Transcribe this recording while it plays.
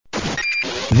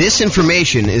This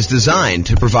information is designed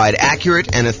to provide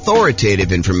accurate and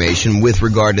authoritative information with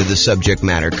regard to the subject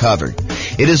matter covered.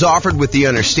 It is offered with the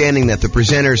understanding that the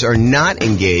presenters are not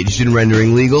engaged in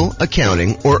rendering legal,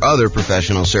 accounting, or other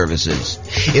professional services.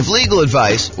 If legal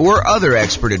advice or other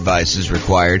expert advice is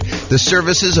required, the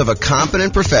services of a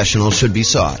competent professional should be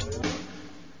sought.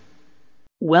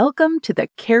 Welcome to the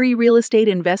Carey Real Estate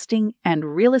Investing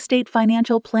and Real Estate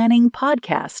Financial Planning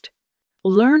podcast.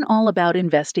 Learn all about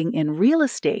investing in real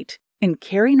estate in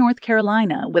Carey, North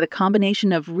Carolina, with a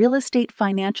combination of real estate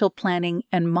financial planning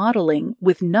and modeling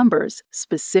with numbers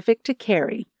specific to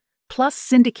Carey, plus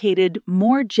syndicated,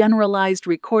 more generalized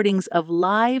recordings of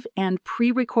live and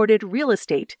pre-recorded real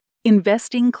estate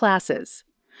investing classes,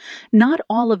 not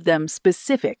all of them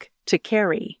specific to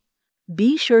Carey.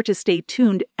 Be sure to stay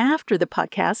tuned after the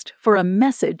podcast for a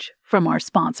message from our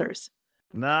sponsors.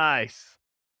 Nice.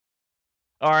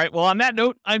 All right. Well, on that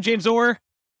note, I'm James Orr.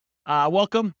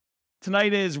 Welcome.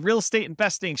 Tonight is Real Estate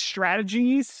Investing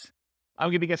Strategies. I'm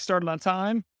going to get started on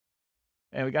time.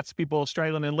 And we got some people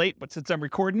straggling in late, but since I'm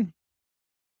recording.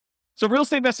 So Real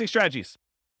Estate Investing Strategies.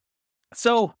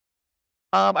 So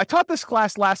I taught this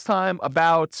class last time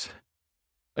about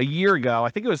a year ago.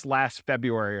 I think it was last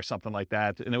February or something like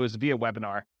that. And it was via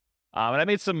webinar. And I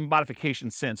made some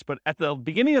modifications since. But at the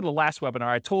beginning of the last webinar,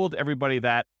 I told everybody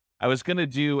that I was going to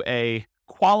do a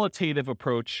qualitative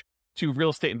approach to real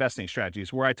estate investing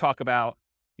strategies, where I talk about,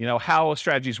 how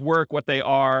strategies work, what they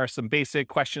are, some basic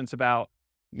questions about,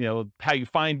 how you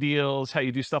find deals, how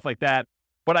you do stuff like that.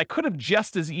 But I could have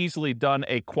just as easily done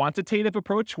a quantitative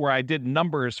approach where I did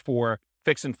numbers for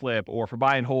fix and flip or for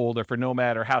buy and hold or for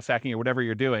nomad or house hacking or whatever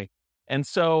you're doing. And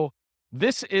so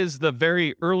this is the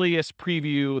very earliest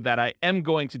preview that I am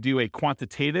going to do a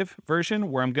quantitative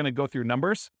version where I'm going to go through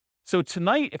numbers. So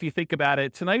tonight, if you think about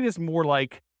it, tonight is more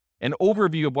like an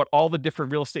overview of what all the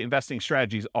different real estate investing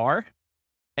strategies are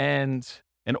and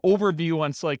an overview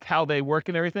on like how they work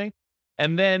and everything.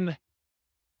 And then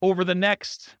over the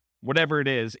next, whatever it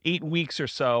is, 8 weeks or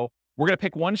so, we're going to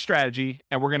pick one strategy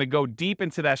and we're going to go deep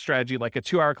into that strategy, like a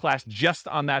 2-hour class just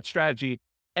on that strategy.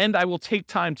 And I will take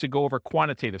time to go over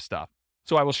quantitative stuff.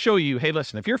 So I will show you, hey,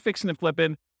 listen, if you're fixing and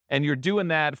flipping and you're doing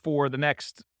that for the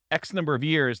next X number of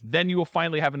years, then you will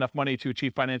finally have enough money to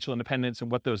achieve financial independence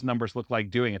and what those numbers look like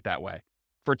doing it that way.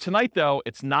 For tonight, though,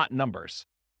 it's not numbers,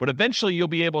 but eventually you'll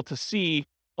be able to see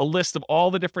a list of all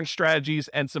the different strategies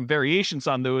and some variations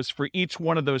on those for each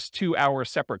one of those 2-hour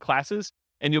separate classes.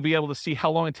 And you'll be able to see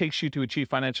how long it takes you to achieve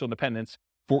financial independence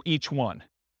for each one.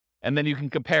 And then you can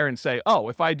compare and say, oh,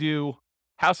 if I do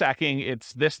house hacking,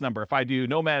 it's this number. If I do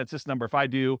nomad, it's this number. If I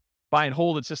do buy and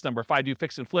hold, it's this number. If I do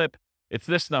fix and flip, it's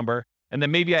this number. And then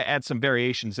maybe I add some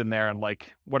variations in there and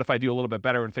like, what if I do a little bit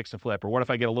better in fix and flip? Or what if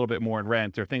I get a little bit more in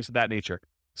rent or things of that nature?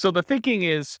 So the thinking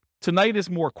is tonight is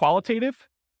more qualitative.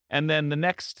 And then the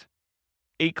next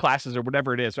 8 classes or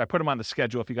whatever it is, I put them on the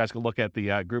schedule. If you guys can look at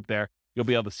the group there, you'll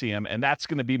be able to see them. And that's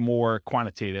going to be more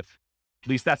quantitative. At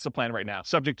least that's the plan right now,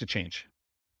 subject to change.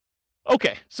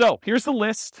 Okay, so here's the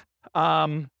list.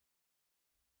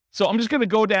 So I'm just going to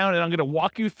go down and I'm going to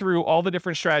walk you through all the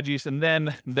different strategies. And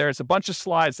then there's a bunch of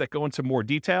slides that go into more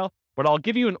detail, but I'll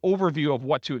give you an overview of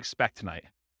what to expect tonight.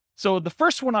 So the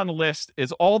first one on the list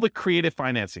is all the creative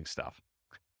financing stuff.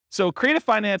 So creative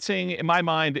financing, in my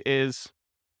mind, is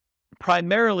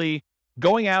primarily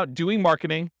going out, doing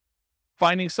marketing,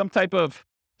 finding some type of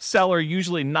seller,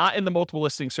 usually not in the multiple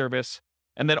listing service,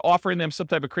 and then offering them some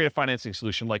type of creative financing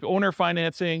solution like owner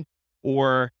financing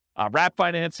or wrap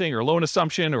financing or loan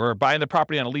assumption or buying the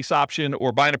property on a lease option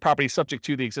or buying a property subject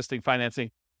to the existing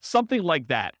financing, something like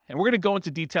that. And we're going to go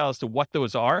into detail as to what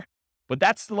those are, but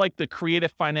that's like the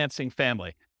creative financing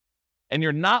family. And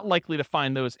you're not likely to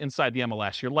find those inside the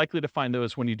MLS. You're likely to find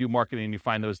those when you do marketing and you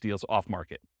find those deals off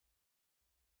market.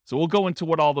 So we'll go into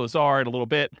what all those are in a little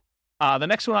bit. The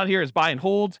next one on here is buy and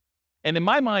hold. And in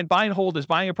my mind, buy and hold is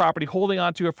buying a property, holding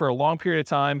onto it for a long period of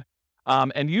time,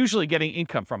 and usually getting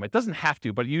income from it. It doesn't have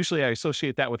to, but usually I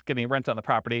associate that with getting rent on the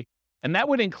property. And that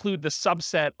would include the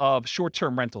subset of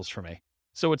short-term rentals for me.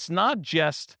 So it's not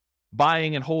just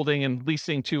buying and holding and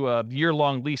leasing to a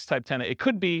year-long lease type tenant. It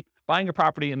could be buying a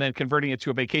property and then converting it to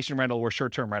a vacation rental or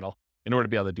short-term rental in order to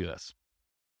be able to do this.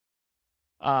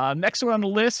 Next one on the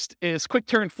list is quick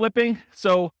turn flipping.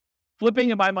 So flipping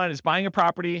in my mind is buying a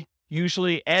property,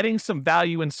 usually adding some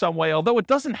value in some way, although it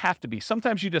doesn't have to be.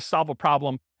 Sometimes you just solve a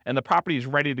problem and the property is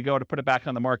ready to go to put it back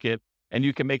on the market, and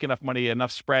you can make enough money,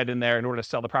 enough spread in there in order to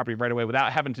sell the property right away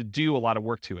without having to do a lot of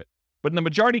work to it. But in the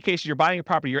majority of cases, you're buying a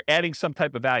property, you're adding some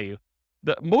type of value.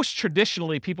 Most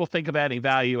traditionally, people think of adding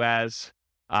value as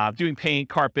doing paint,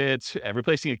 carpets,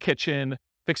 replacing a kitchen,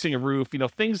 fixing a roof,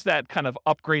 things that kind of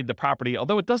upgrade the property,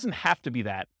 although it doesn't have to be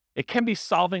that. It can be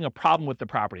solving a problem with the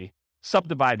property,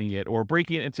 subdividing it or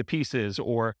breaking it into pieces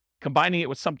or combining it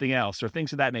with something else or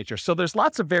things of that nature. So there's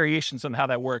lots of variations on how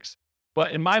that works.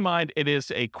 But in my mind, it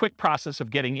is a quick process of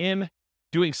getting in,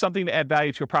 doing something to add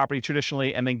value to a property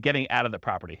traditionally, and then getting out of the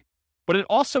property. But it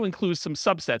also includes some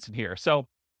subsets in here. So,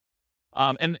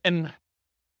 and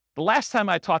the last time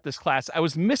I taught this class, I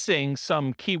was missing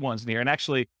some key ones in here. And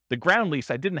actually, the ground lease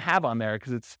I didn't have on there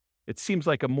because it seems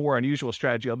like a more unusual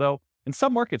strategy, although in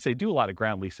some markets, they do a lot of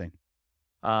ground leasing.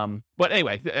 But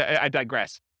anyway, I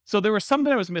digress. So there were some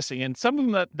that I was missing, and some of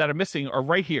them that are missing are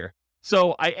right here.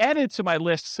 So I added to my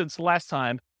list since the last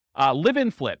time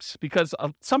live-in flips, because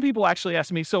some people actually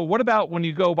ask me, so what about when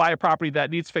you go buy a property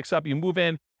that needs fix up, you move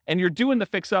in, and you're doing the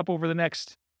fix up over the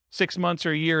next 6 months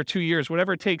or a year or 2 years,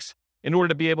 whatever it takes in order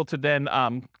to be able to then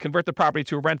convert the property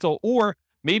to a rental, or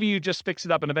maybe you just fix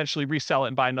it up and eventually resell it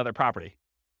and buy another property.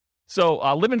 So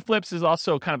live-in flips is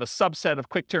also kind of a subset of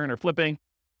quick turn or flipping.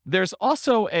 There's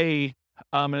also an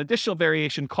additional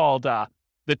variation called the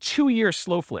 2-year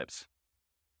slow flips.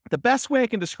 The best way I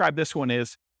can describe this one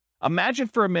is, imagine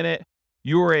for a minute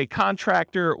you're a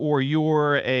contractor or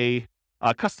you're a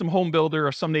custom home builder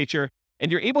of some nature,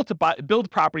 and you're able to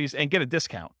build properties and get a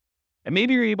discount. And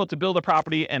maybe you're able to build a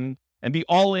property and be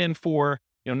all in for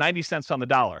 90 cents on the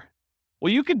dollar.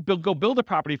 Well, you could go build a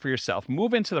property for yourself,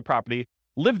 move into the property,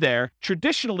 live there.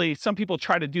 Traditionally, some people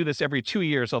try to do this every 2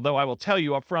 years, although I will tell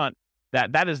you up front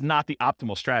that that is not the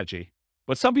optimal strategy.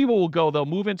 But some people they'll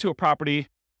move into a property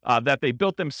that they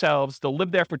built themselves. They'll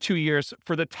live there for 2 years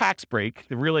for the tax break.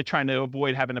 They're really trying to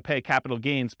avoid having to pay capital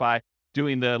gains by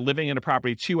doing the living in a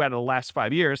property 2 out of the last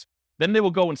 5 years. Then they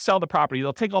will go and sell the property.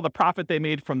 They'll take all the profit they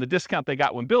made from the discount they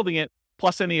got when building it,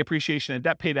 plus any appreciation and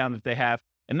debt pay down that they have.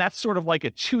 And that's sort of like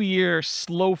a 2-year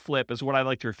slow flip is what I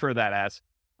like to refer to that as.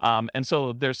 And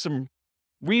so there's some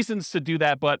reasons to do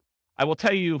that, but I will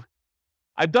tell you,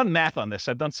 I've done math on this.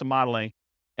 I've done some modeling,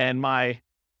 and my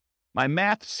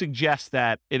math suggests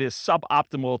that it is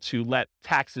suboptimal to let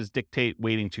taxes dictate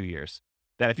waiting 2 years.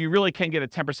 That if you really can get a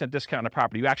 10% discount on a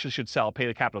property, you actually should sell, pay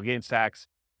the capital gains tax,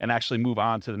 and actually move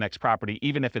on to the next property,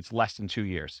 even if it's less than 2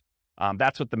 years.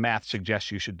 That's what the math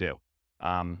suggests you should do.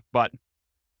 But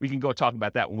we can go talk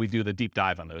about that when we do the deep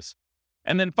dive on those.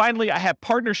 And then finally, I have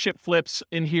partnership flips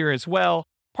in here as well.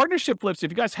 Partnership flips,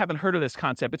 if you guys haven't heard of this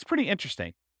concept, it's pretty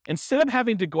interesting. Instead of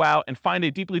having to go out and find a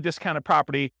deeply discounted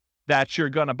property that you're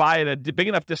going to buy at a big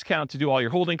enough discount to do all your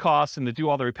holding costs and to do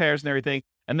all the repairs and everything,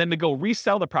 and then to go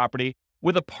resell the property,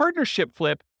 with a partnership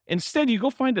flip, instead you go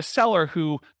find a seller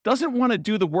who doesn't want to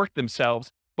do the work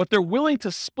themselves, but they're willing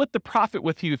to split the profit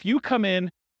with you if you come in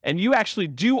and you actually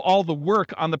do all the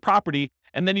work on the property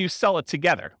and then you sell it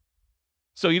together.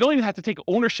 So you don't even have to take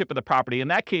ownership of the property. In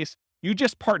that case, you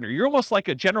just partner. You're almost like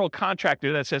a general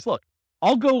contractor that says, look,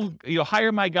 I'll go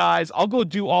hire my guys. I'll go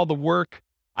do all the work.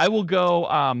 I will go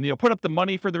put up the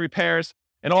money for the repairs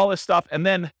and all this stuff. And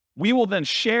then we will then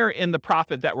share in the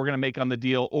profit that we're going to make on the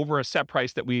deal over a set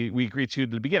price that we agreed to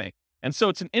at the beginning. And so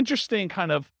it's an interesting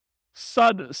kind of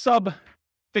sub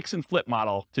fix and flip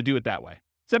model to do it that way.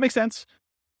 Does that make sense?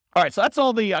 All right, so that's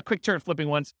all the quick turn flipping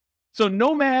ones. So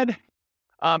Nomad,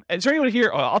 is there anyone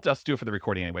here? Oh, I'll just do it for the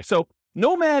recording anyway. So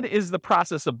Nomad is the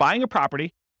process of buying a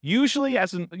property, usually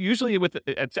as an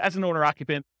owner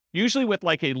occupant, usually with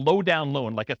like a low down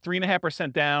loan, like a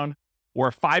 3.5% down or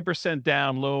a 5%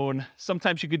 down loan.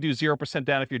 Sometimes you could do 0%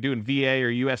 down if you're doing VA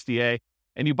or USDA.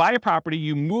 And you buy a property,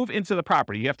 you move into the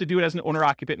property. You have to do it as an owner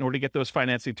occupant in order to get those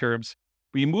financing terms.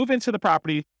 But you move into the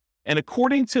property, and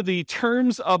according to the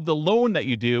terms of the loan that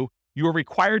you do, you are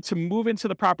required to move into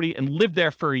the property and live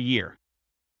there for a year.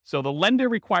 So the lender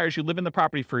requires you live in the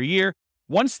property for a year.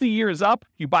 Once the year is up,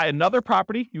 you buy another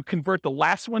property, you convert the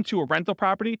last one to a rental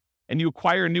property, and you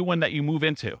acquire a new one that you move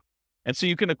into. And so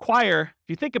you can acquire, if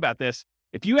you think about this,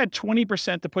 if you had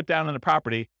 20% to put down on a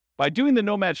property, by doing the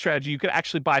Nomad strategy, you could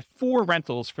actually buy 4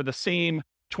 rentals for the same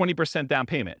 20% down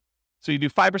payment. So you do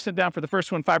 5% down for the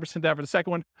first one, 5% down for the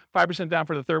second one, 5% down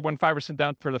for the third one, 5%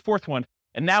 down for the fourth one.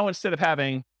 And now instead of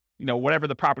having, whatever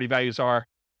the property values are,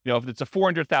 if it's a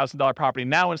 $400,000 property,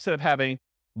 now instead of having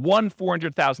one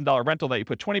 $400,000 rental that you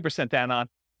put 20% down on,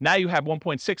 now you have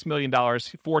 $1.6 million,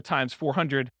 4 times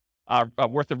 400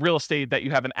 worth of real estate that you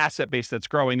have an asset base that's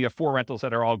growing. You have 4 rentals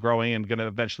that are all growing and going to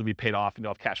eventually be paid off and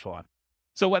you'll have cash flow on.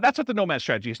 So that's what the Nomad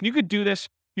strategy is. And you could do this.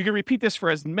 You can repeat this for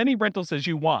as many rentals as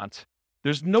you want.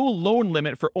 There's no loan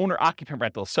limit for owner-occupant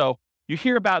rentals. So you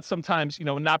hear about sometimes,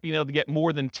 not being able to get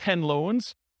more than 10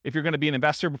 loans if you're going to be an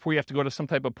investor before you have to go to some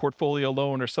type of portfolio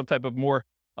loan or some type of more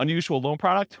unusual loan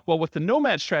product. Well, with the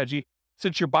Nomad strategy,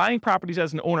 since you're buying properties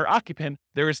as an owner occupant,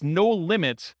 there is no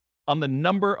limit on the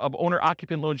number of owner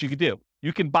occupant loans you could do.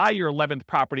 You can buy your 11th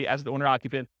property as an owner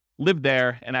occupant, live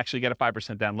there, and actually get a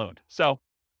 5% down loan. So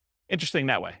interesting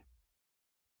that way.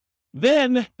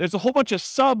 Then there's a whole bunch of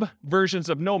sub versions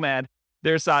of Nomad.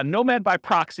 There's Nomad by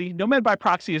proxy. Nomad by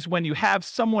proxy is when you have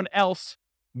someone else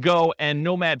go and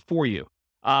Nomad for you.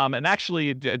 And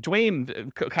actually,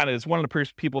 Dwayne kind of is one of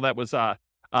the people that was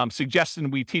suggesting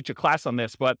we teach a class on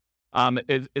this. But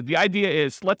the idea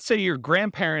is, let's say your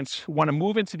grandparents want to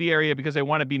move into the area because they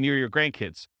want to be near your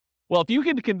grandkids. Well, if you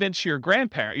can convince your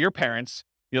parents,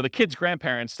 the kids'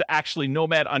 grandparents, to actually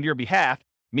Nomad on your behalf,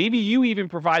 maybe you even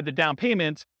provide the down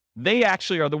payment. They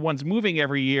actually are the ones moving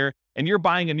every year, and you're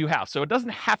buying a new house. So it doesn't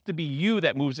have to be you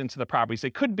that moves into the properties.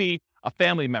 It could be a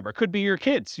family member. It could be your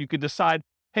kids. You could decide,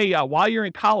 hey, while you're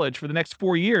in college for the next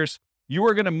 4 years, you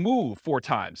are going to move 4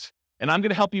 times. And I'm going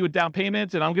to help you with down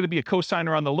payment, and I'm going to be a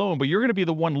co-signer on the loan, but you're going to be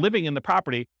the one living in the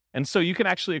property. And so you can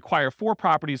actually acquire 4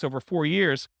 properties over 4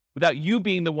 years without you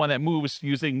being the one that moves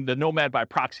using the Nomad by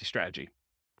proxy strategy.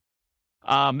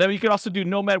 Then you can also do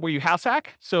Nomad where you house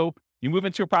hack. So you move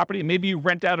into a property, and maybe you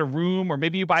rent out a room, or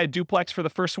maybe you buy a duplex for the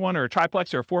first one, or a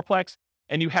triplex, or a fourplex,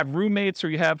 and you have roommates, or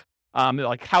you have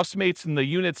like housemates in the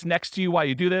units next to you while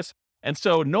you do this. And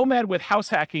so Nomad with house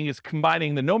hacking is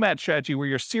combining the Nomad strategy where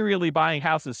you're serially buying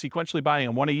houses, sequentially buying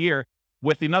them 1 a year,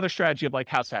 with another strategy of like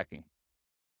house hacking.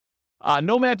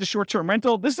 Nomad to short-term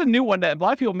rental. This is a new one that a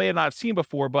lot of people may not have seen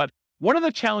before, but one of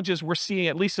the challenges we're seeing,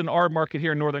 at least in our market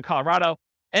here in Northern Colorado,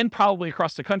 and probably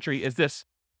across the country, is this: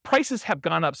 prices have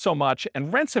gone up so much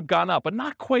and rents have gone up, but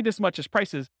not quite as much as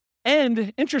prices.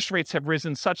 And interest rates have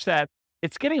risen such that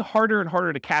it's getting harder and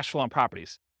harder to cash flow on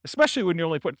properties, especially when you're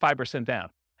only putting 5% down.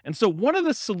 And so one of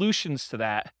the solutions to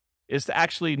that is to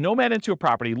actually Nomad into a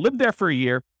property, live there for a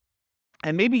year,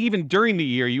 and maybe even during the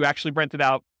year, you actually rent it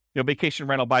out, vacation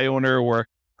rental by owner, or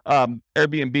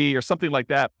Airbnb or something like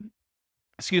that.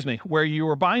 Where you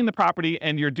are buying the property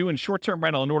and you're doing short-term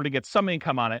rental in order to get some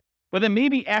income on it. But then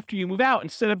maybe after you move out,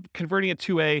 instead of converting it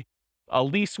to a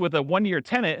lease with a 1-year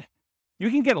tenant,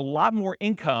 you can get a lot more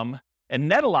income and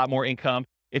net a lot more income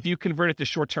if you convert it to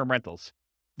short-term rentals.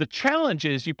 The challenge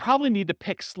is you probably need to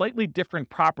pick slightly different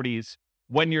properties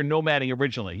when you're nomading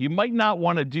originally. You might not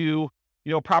want to do,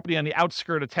 property on the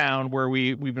outskirt of town where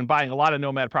we've been buying a lot of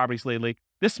nomad properties lately.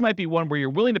 This might be one where you're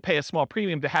willing to pay a small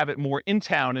premium to have it more in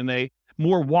town in a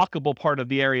more walkable part of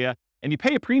the area. And you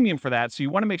pay a premium for that. So you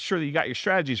want to make sure that you got your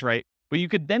strategies right, but you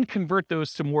could then convert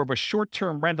those to more of a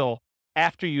short-term rental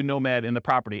after you nomad in the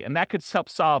property. And that could help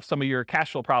solve some of your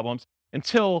cash flow problems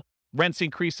until rents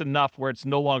increase enough where it's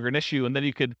no longer an issue. And then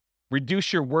you could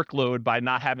reduce your workload by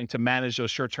not having to manage those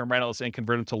short-term rentals and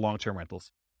convert them to long-term rentals.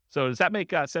 So does that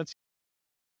make sense?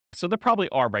 So there probably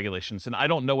are regulations, and I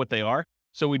don't know what they are.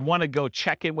 So we'd want to go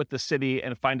check in with the city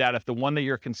and find out if the one that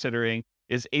you're considering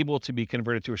is able to be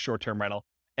converted to a short-term rental.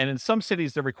 And in some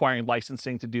cities, they're requiring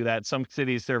licensing to do that. Some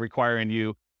cities, they're requiring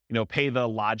you, pay the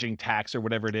lodging tax or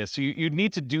whatever it is. So you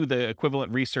need to do the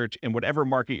equivalent research in whatever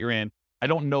market you're in. I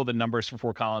don't know the numbers for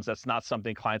Fort Collins. That's not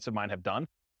something clients of mine have done.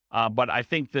 But I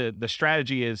think the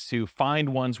strategy is to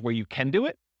find ones where you can do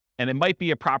it. And it might be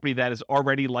a property that is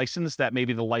already licensed, that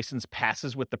maybe the license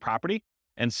passes with the property.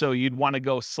 And so you'd want to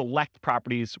go select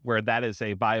properties where that is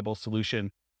a viable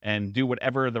solution and do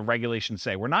whatever the regulations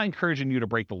say. We're not encouraging you to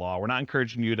break the law. We're not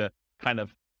encouraging you to kind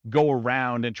of go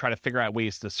around and try to figure out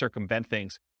ways to circumvent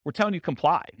things. We're telling you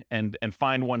comply and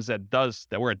find ones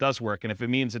where it does work. And if it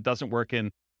means it doesn't work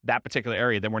in that particular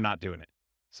area, then we're not doing it.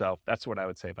 So that's what I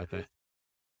would say about that.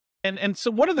 And so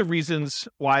one of the reasons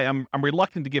why I'm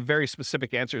reluctant to give very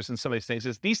specific answers in some of these things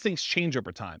is these things change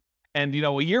over time. And,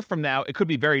 a year from now, it could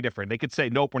be very different. They could say,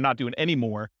 nope, we're not doing any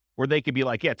more. Or they could be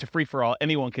like, yeah, it's a free for all.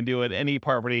 Anyone can do it. Any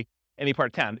property, any part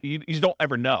of town. You just don't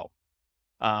ever know.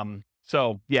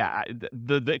 So yeah,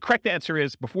 the correct answer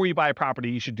is before you buy a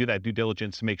property, you should do that due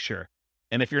diligence to make sure.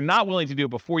 And if you're not willing to do it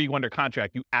before you go under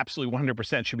contract, you absolutely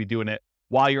 100% should be doing it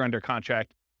while you're under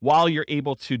contract, while you're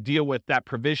able to deal with that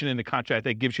provision in the contract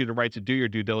that gives you the right to do your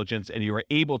due diligence, and you are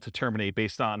able to terminate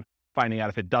based on finding out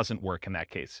if it doesn't work in that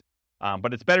case.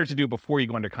 But it's better to do before you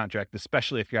go under contract,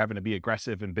 especially if you're having to be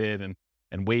aggressive and bid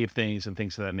and waive things and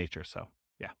things of that nature. So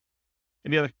yeah.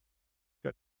 Any other?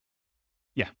 Good.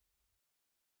 Yeah.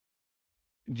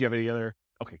 Do you have any other?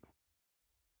 Okay.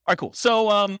 All right, cool.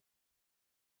 So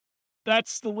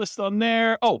that's the list on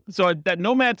there. Oh, so that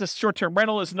Nomad to short-term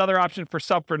rental is another option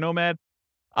for Nomad.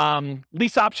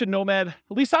 Lease option Nomad.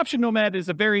 Lease option Nomad is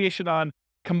a variation on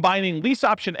combining lease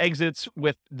option exits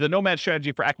with the Nomad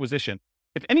strategy for acquisition.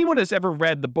 If anyone has ever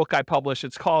read the book I published,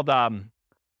 it's called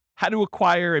how to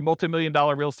acquire a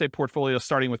multi-million-dollar real estate portfolio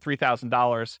starting with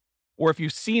 $3,000. Or if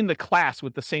you've seen the class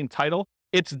with the same title,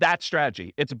 it's that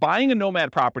strategy. It's buying a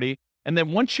nomad property, and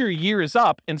then once your year is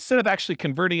up, instead of actually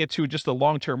converting it to just a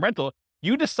long-term rental,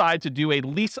 you decide to do a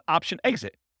lease option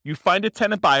exit. You find a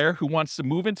tenant buyer who wants to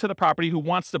move into the property, who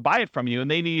wants to buy it from you,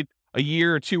 and they need a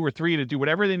year or 2 or 3 to do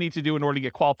whatever they need to do in order to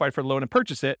get qualified for the loan and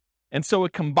purchase it. And so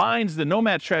it combines the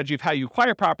nomad strategy of how you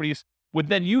acquire properties with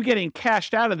then you getting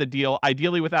cashed out of the deal,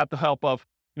 ideally without the help of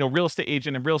real estate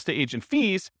agent and real estate agent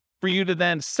fees, for you to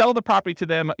then sell the property to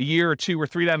them a year or 2 or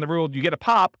 3 down the road. You get a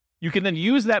pop. You can then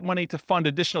use that money to fund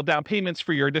additional down payments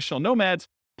for your additional nomads,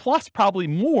 plus probably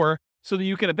more, so that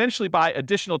you can eventually buy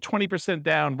additional 20%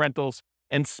 down rentals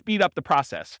and speed up the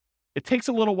process. It takes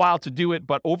a little while to do it,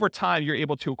 but over time, you're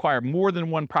able to acquire more than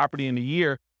one property in a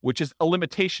year, which is a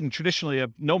limitation traditionally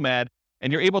of nomad.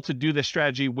 And you're able to do this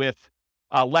strategy with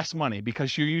less money,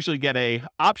 because you usually get a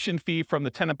option fee from the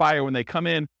tenant buyer when they come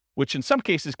in, which in some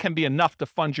cases can be enough to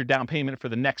fund your down payment for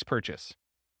the next purchase.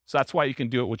 So that's why you can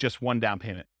do it with just one down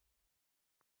payment.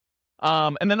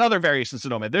 And then other variations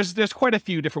of nomad. There's quite a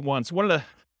few different ones. One of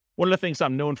the things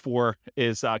I'm known for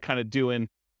is kind of doing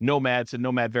nomads and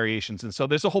nomad variations. And so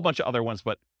there's a whole bunch of other ones,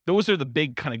 but those are the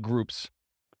big kind of groups.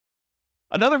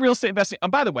 Another real estate investing. And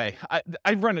by the way,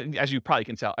 I run, as you probably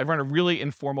can tell, I run a really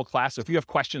informal class. So if you have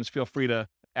questions, feel free to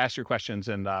ask your questions,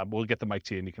 and we'll get the mic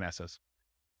to you and you can ask us.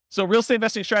 So real estate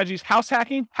investing strategies, house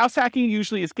hacking. House hacking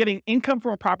usually is getting income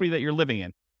from a property that you're living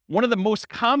in. One of the most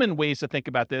common ways to think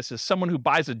about this is someone who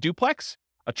buys a duplex,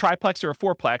 a triplex, or a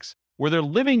fourplex, where they're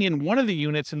living in one of the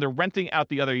units and they're renting out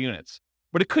the other units.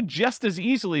 But it could just as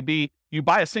easily be you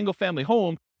buy a single family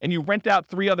home and you rent out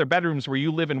 3 other bedrooms where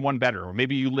you live in 1 bedroom, or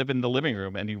maybe you live in the living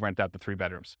room and you rent out the 3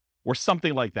 bedrooms, or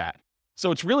something like that.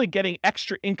 So it's really getting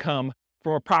extra income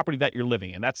from a property that you're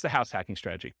living in. That's the house hacking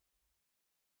strategy.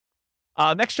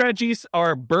 Next strategies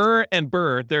are BRRRR and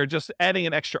BRRRR. They're just adding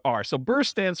an extra R. So BRRRR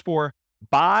stands for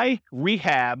buy,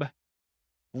 rehab,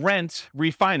 rent,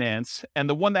 refinance. And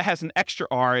the one that has an extra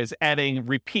R is adding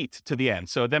repeat to the end.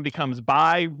 So it then becomes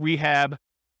buy, rehab,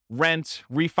 rent,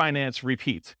 refinance,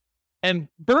 repeat. And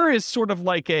BRRRR is sort of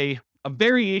like a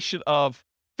variation of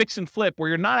fix and flip, where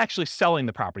you're not actually selling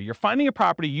the property. You're finding a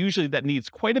property usually that needs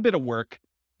quite a bit of work.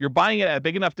 You're buying it at a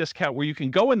big enough discount where you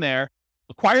can go in there,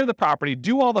 acquire the property,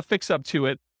 do all the fix up to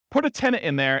it, put a tenant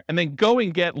in there, and then go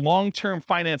and get long-term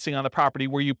financing on the property,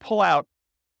 where you pull out,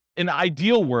 in an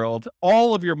ideal world,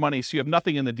 all of your money so you have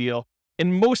nothing in the deal.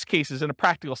 In most cases, in a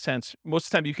practical sense, most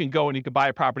of the time you can go and you can buy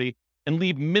a property and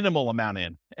leave minimal amount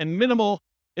in. And minimal,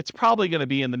 it's probably going to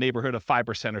be in the neighborhood of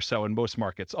 5% or so in most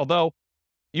markets. Although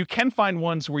you can find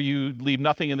ones where you leave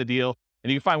nothing in the deal,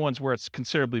 and you can find ones where it's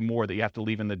considerably more that you have to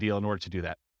leave in the deal in order to do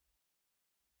that.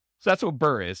 So that's what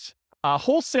BRRRR is.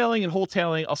 Wholesaling and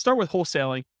wholetailing. I'll start with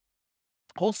wholesaling.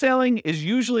 Wholesaling is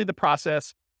usually the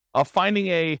process of finding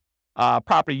a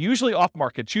property, usually off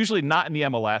market. It's usually not in the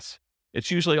MLS.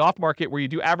 It's usually off market, where you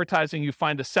do advertising, you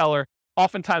find a seller,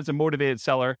 oftentimes a motivated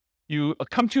seller. You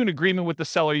come to an agreement with the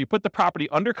seller, you put the property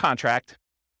under contract,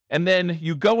 and then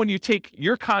you go and you take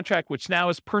your contract, which now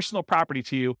is personal property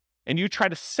to you, and you try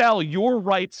to sell your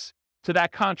rights to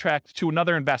that contract to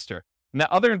another investor. And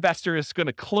that other investor is going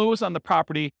to close on the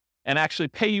property and actually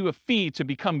pay you a fee to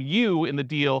become you in the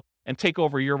deal and take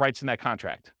over your rights in that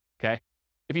contract. Okay.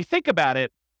 If you think about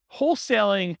it,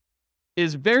 wholesaling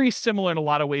is very similar in a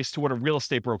lot of ways to what a real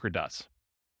estate broker does.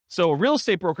 So a real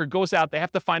estate broker goes out, they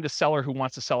have to find a seller who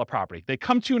wants to sell a property. They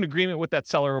come to an agreement with that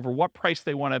seller over what price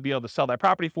they want to be able to sell that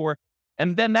property for.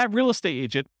 And then that real estate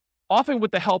agent, often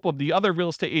with the help of the other real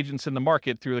estate agents in the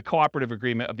market through the cooperative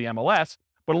agreement of the MLS,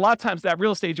 but a lot of times that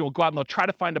real estate agent will go out and they'll try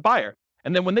to find a buyer.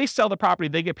 And then when they sell the property,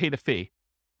 they get paid a fee.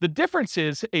 The difference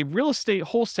is a real estate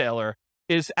wholesaler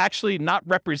is actually not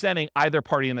representing either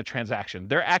party in the transaction.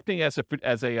 They're acting as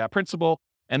a principal,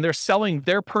 and they're selling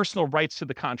their personal rights to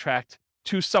the contract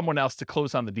to someone else to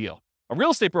close on the deal. A real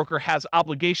estate broker has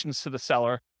obligations to the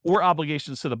seller or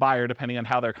obligations to the buyer, depending on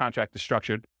how their contract is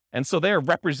structured. And so they're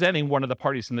representing one of the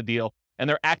parties in the deal, and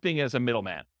they're acting as a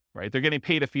middleman, right? They're getting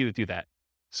paid a fee to do that.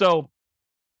 So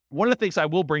one of the things I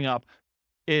will bring up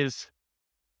is,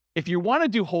 if you want to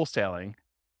do wholesaling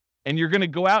and you're going to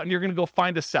go out and you're going to go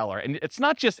find a seller, and it's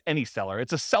not just any seller,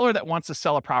 it's a seller that wants to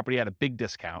sell a property at a big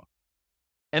discount.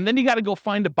 And then you got to go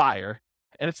find a buyer,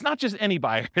 and it's not just any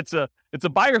buyer. It's a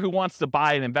buyer who wants to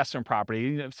buy an investment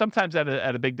property, sometimes at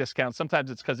a big discount. Sometimes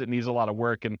it's because it needs a lot of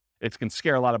work and it can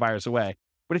scare a lot of buyers away.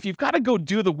 But if you've got to go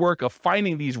do the work of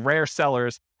finding these rare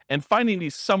sellers and finding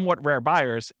these somewhat rare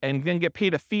buyers and then get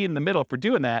paid a fee in the middle for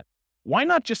doing that, why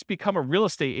not just become a real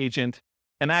estate agent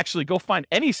and actually go find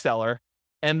any seller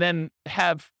and then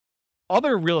have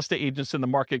other real estate agents in the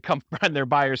market come find their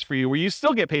buyers for you, where you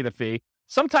still get paid a fee.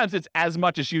 Sometimes it's as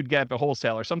much as you'd get if a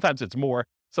wholesaler. Sometimes it's more.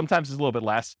 Sometimes it's a little bit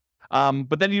less.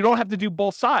 But then you don't have to do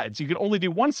both sides. You can only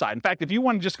do one side. In fact, if you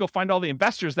want to just go find all the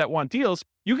investors that want deals,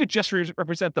 you could just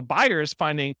represent the buyers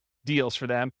finding deals for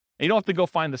them. And you don't have to go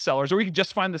find the sellers, or you can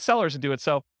just find the sellers and do it.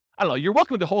 So I don't know. You're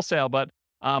welcome to wholesale, but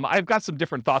I've got some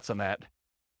different thoughts on that.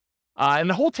 And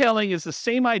the wholetailing is the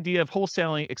same idea of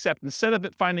wholesaling, except instead of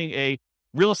it finding a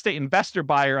real estate investor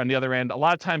buyer on the other end, a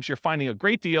lot of times you're finding a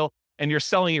great deal and you're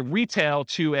selling it retail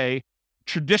to a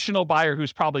traditional buyer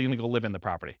who's probably going to go live in the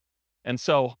property. And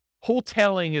so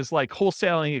wholetailing is like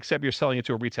wholesaling, except you're selling it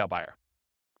to a retail buyer.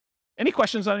 Any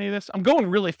questions on any of this? I'm going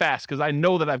really fast because I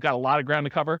know that I've got a lot of ground to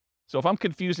cover. So if I'm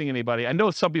confusing anybody, I know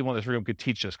some people in this room could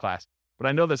teach this class, but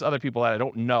I know there's other people that I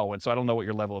don't know. And so I don't know what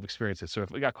your level of experience is. So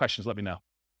if we got questions, let me know.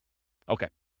 Okay.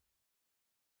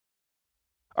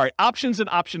 All right. Options and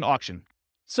option auction.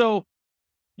 So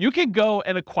you can go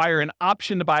and acquire an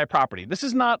option to buy a property. This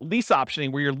is not lease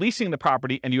optioning where you're leasing the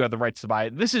property and you have the rights to buy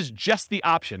it. This is just the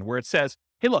option where it says,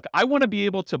 hey, look, I want to be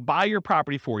able to buy your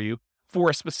property for you for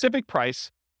a specific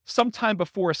price sometime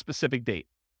before a specific date.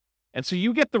 And so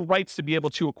you get the rights to be able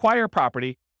to acquire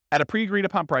property at a pre-agreed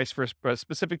upon price for a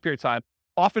specific period of time,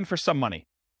 often for some money.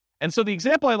 And so the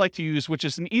example I like to use, which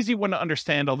is an easy one to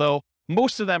understand, although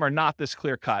most of them are not this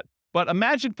clear cut, but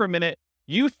imagine for a minute,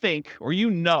 you think, or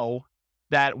you know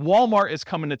that Walmart is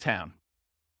coming to town,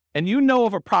 and you know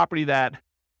of a property that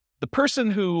the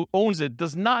person who owns it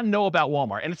does not know about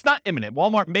Walmart, and it's not imminent.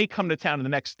 Walmart may come to town in the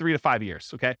next 3 to 5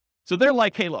 years, okay? So they're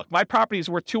like, hey, look, my property is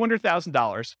worth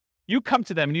 $200,000. You come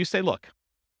to them and you say, look,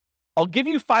 I'll give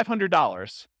you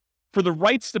 $500 for the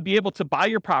rights to be able to buy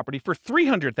your property for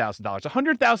 $300,000,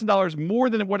 $100,000 more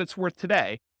than what it's worth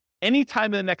today, anytime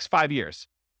in the next 5 years.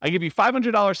 I give you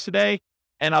 $500 today,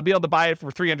 and I'll be able to buy it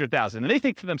for $300,000. And they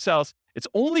think to themselves, it's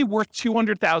only worth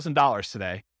 $200,000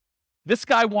 today. This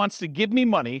guy wants to give me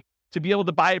money to be able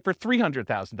to buy it for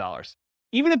 $300,000.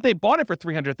 Even if they bought it for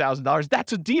 $300,000,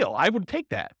 that's a deal. I would take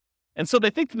that. And so they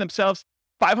think to themselves,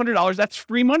 $500, that's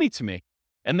free money to me.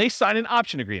 And they sign an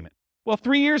option agreement. Well,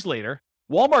 3 years later,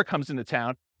 Walmart comes into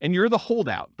town and you're the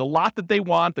holdout. The lot that they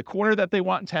want, the corner that they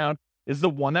want in town is the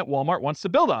one that Walmart wants to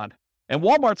build on. And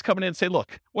Walmart's coming in and say,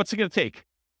 look, what's it going to take?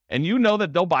 And you know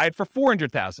that they'll buy it for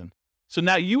 $400,000. So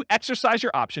now you exercise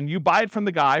your option. You buy it from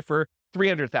the guy for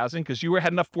 $300,000 because you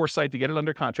had enough foresight to get it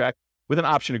under contract with an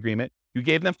option agreement. You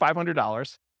gave them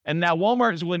 $500. And now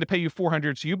Walmart is willing to pay you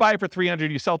 $400. So you buy it for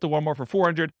 $300, you sell it to Walmart for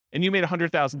 $400, and you made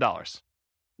 $100,000.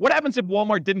 What happens if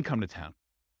Walmart didn't come to town?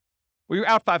 Well, you're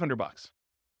out $500.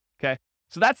 Okay.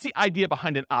 So that's the idea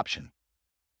behind an option.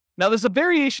 Now there's a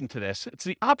variation to this. It's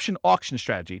the option auction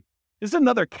strategy. This is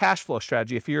another cash flow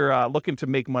strategy if you're looking to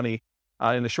make money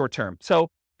in the short term. So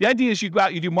the idea is you go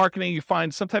out, you do marketing, you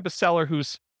find some type of seller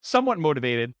who's somewhat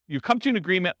motivated. You come to an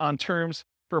agreement on terms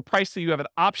for a price that you have an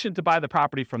option to buy the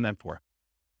property from them for.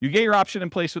 You get your option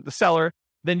in place with the seller.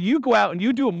 Then you go out and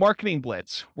you do a marketing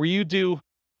blitz where you do,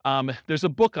 there's a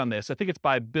book on this. I think it's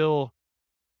by Bill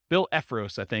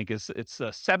Efros, I think. It's a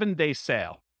 7-day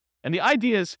sale. And the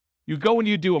idea is you go and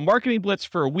you do a marketing blitz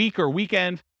for a week or a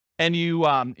weekend, and you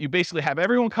basically have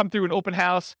everyone come through an open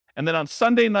house. And then on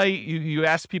Sunday night, you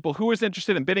ask people who is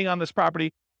interested in bidding on this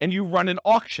property, and you run an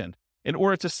auction in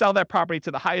order to sell that property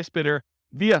to the highest bidder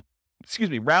via,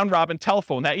 round robin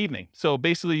telephone that evening. So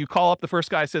basically you call up the first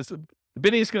guy, says, the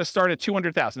bidding is going to start at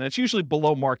 $200,000. And it's usually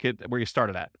below market where you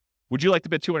started at. Would you like to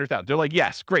bid $200,000? They're like,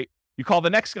 yes, great. You call the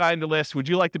next guy in the list. Would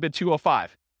you like to bid $205,000?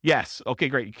 Yes. Okay,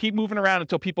 great. You keep moving around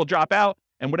until people drop out,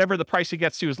 and whatever the price it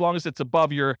gets to, as long as it's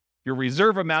above your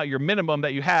reserve amount, your minimum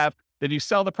that you have, then you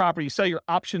sell the property, you sell your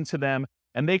option to them,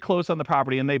 and they close on the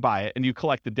property and they buy it, and you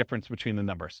collect the difference between the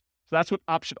numbers. So that's what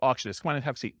option auction is. Come on and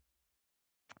have a seat.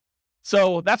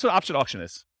 So that's what option auction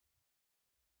is.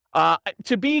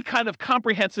 To be kind of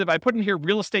comprehensive, I put in here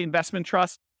real estate investment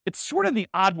trust. It's sort of the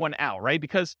odd one out, right?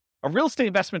 Because a real estate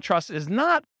investment trust is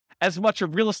not as much a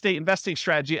real estate investing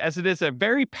strategy as it is a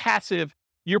very passive,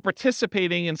 you're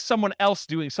participating in someone else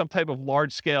doing some type of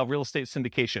large scale real estate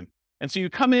syndication. And so you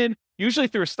come in, usually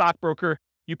through a stockbroker,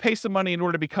 you pay some money in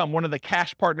order to become one of the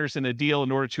cash partners in a deal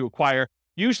in order to acquire,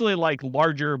 usually like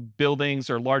larger buildings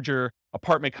or larger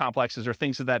apartment complexes or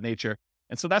things of that nature.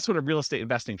 And so that's what a real estate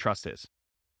investing trust is.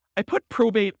 I put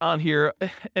probate on here.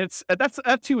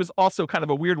 That too is also kind of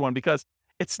a weird one because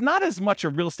it's not as much a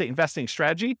real estate investing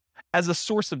strategy as a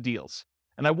source of deals.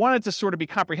 And I wanted to sort of be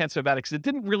comprehensive about it because it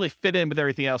didn't really fit in with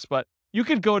everything else. But you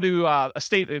could go to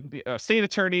estate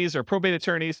attorneys or probate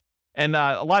attorneys, and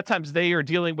a lot of times they are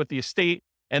dealing with the estate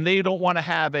and they don't want to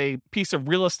have a piece of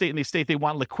real estate in the estate. They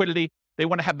want liquidity. they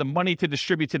want to have the money to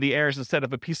distribute to the heirs instead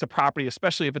of a piece of property,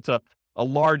 especially if it's a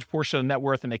large portion of net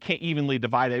worth and they can't evenly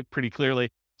divide it pretty clearly.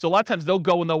 So a lot of times they'll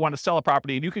go and they'll want to sell a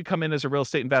property, and you could come in as a real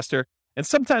estate investor. And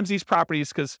sometimes these properties,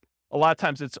 because a lot of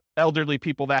times it's elderly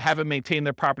people that haven't maintained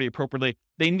their property appropriately,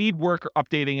 they need work or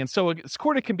updating. And so it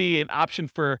sort of can be an option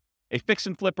for a fix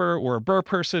and flipper or a burr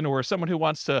person or someone who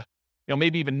wants to,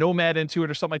 maybe even nomad into it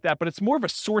or something like that. But it's more of a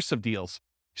source of deals.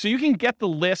 So you can get the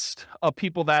list of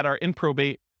people that are in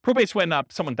probate. Probate's when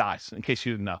someone dies, in case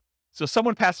you didn't know. So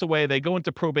someone passed away, they go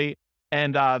into probate,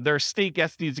 and their estate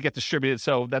needs to get distributed.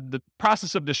 So that the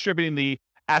process of distributing the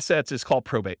assets is called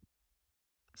probate.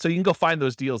 So you can go find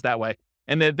those deals that way.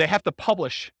 And then they have to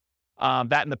publish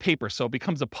that in the paper. So it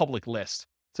becomes a public list.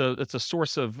 So it's a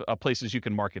source of places you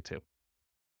can market to.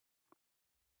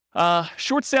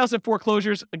 Short sales and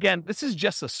foreclosures. Again, this is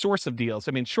just a source of deals.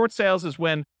 I mean, short sales is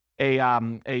when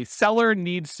a seller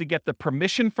needs to get the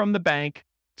permission from the bank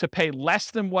to pay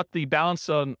less than what the balance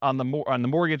on the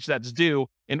mortgage that's due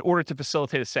in order to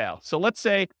facilitate a sale. So let's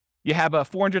say you have a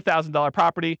 $400,000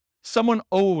 property. Someone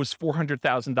owes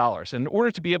 $400,000. In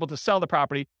order to be able to sell the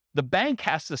property, the bank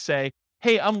has to say,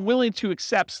 hey, I'm willing to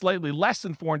accept slightly less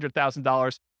than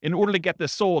 $400,000 in order to get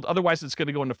this sold. Otherwise, it's going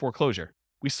to go into foreclosure.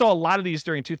 We saw a lot of these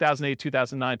during 2008,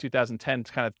 2009, 2010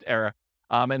 kind of era.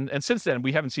 And since then,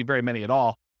 we haven't seen very many at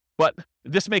all. But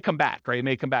this may come back, right? It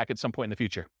may come back at some point in the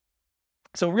future.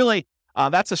 So really,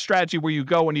 that's a strategy where you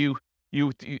go and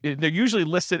they're usually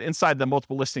listed inside the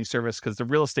multiple listing service because the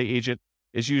real estate agent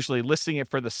is usually listing it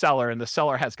for the seller, and the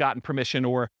seller has gotten permission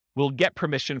or will get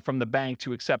permission from the bank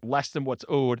to accept less than what's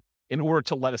owed in order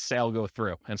to let a sale go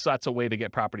through. And so that's a way to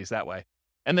get properties that way.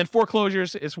 And then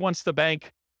foreclosures is once the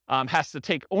bank has to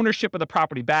take ownership of the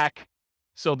property back.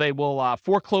 So they will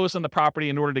foreclose on the property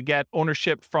in order to get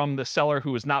ownership from the seller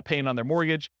who is not paying on their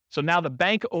mortgage. So now the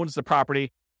bank owns the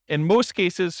property. In most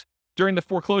cases, during the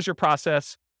foreclosure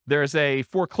process, there's a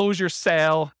foreclosure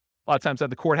sale, a lot of times at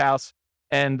the courthouse,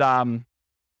 and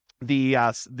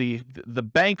the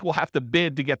bank will have to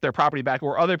bid to get their property back,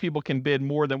 or other people can bid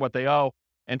more than what they owe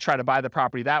and try to buy the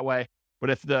property that way. But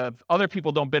if the other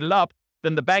people don't bid it up,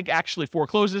 then the bank actually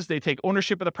forecloses. They take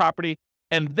ownership of the property,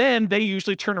 and then they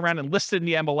usually turn around and list it in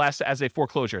the MLS as a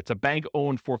foreclosure. It's a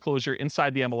bank-owned foreclosure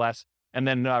inside the MLS, and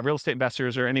then real estate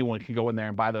investors or anyone can go in there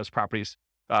and buy those properties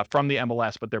from the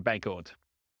MLS, but they're bank-owned.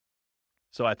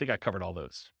 So I think I covered all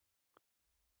those.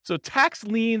 So tax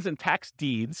liens and tax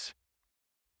deeds.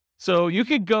 So you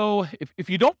could go, if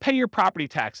you don't pay your property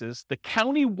taxes, the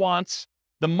county wants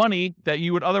the money that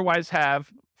you would otherwise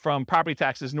have from property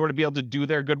taxes in order to be able to do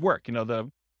their good work,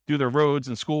 do their roads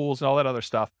and schools and all that other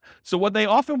stuff. So what they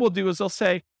often will do is they'll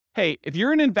say, hey, if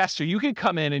you're an investor, you can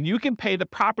come in and you can pay the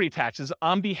property taxes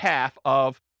on behalf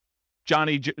of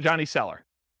Johnny Seller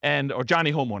or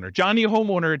Johnny Homeowner. Johnny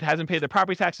Homeowner hasn't paid the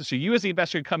property taxes, so you as the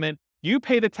investor can come in, you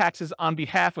pay the taxes on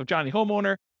behalf of Johnny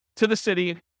Homeowner to the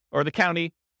city or the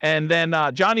county, and then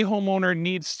Johnny Homeowner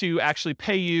needs to actually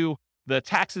pay you the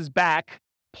taxes back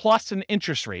plus an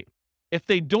interest rate. If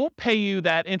they don't pay you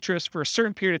that interest for a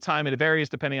certain period of time, it varies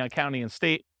depending on county and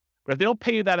state, but if they don't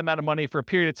pay you that amount of money for a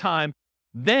period of time,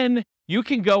 then you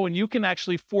can go and you can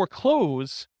actually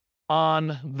foreclose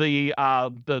on the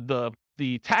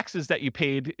taxes that you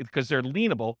paid because they're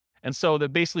lienable. And so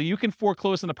that basically you can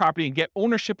foreclose on the property and get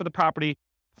ownership of the property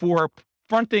for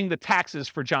fronting the taxes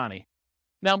for Johnny.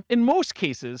 Now, in most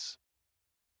cases,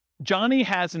 Johnny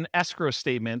has an escrow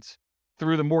statement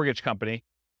through the mortgage company,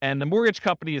 and the mortgage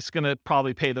company is going to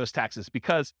probably pay those taxes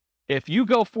because if you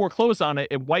go foreclose on it,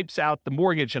 it wipes out the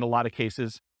mortgage in a lot of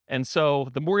cases. And so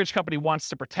the mortgage company wants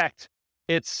to protect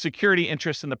its security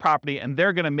interest in the property, and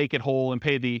they're going to make it whole and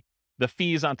pay the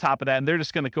fees on top of that. And they're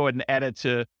just going to go ahead and add it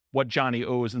to what Johnny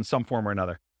owes in some form or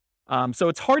another. So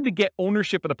it's hard to get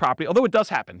ownership of the property, although it does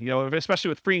happen, especially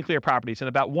with free and clear properties. And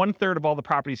about 1/3 of all the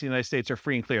properties in the United States are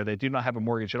free and clear. They do not have a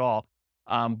mortgage at all.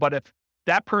 But if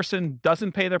that person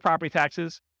doesn't pay their property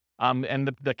taxes,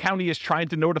 and the county is trying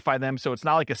to notify them, so it's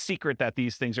not like a secret that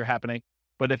these things are happening.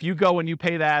 But if you go and you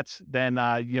pay that, then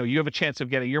you have a chance of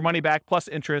getting your money back plus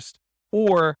interest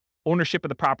or ownership of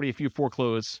the property if you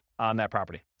foreclose on that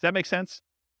property. Does that make sense?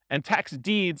 And tax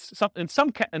deeds, in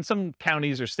some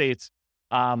counties or states,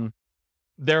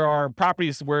 there are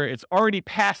properties where it's already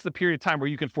past the period of time where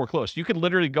you can foreclose. You can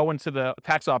literally go into the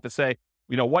tax office, say,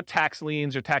 what tax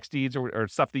liens or tax deeds or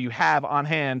stuff that you have on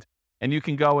hand, and you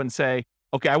can go and say,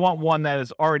 okay, I want one that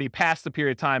is already past the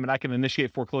period of time, and I can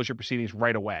initiate foreclosure proceedings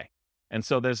right away. And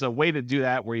so there's a way to do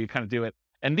that where you kind of do it.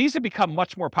 And these have become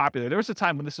much more popular. There was a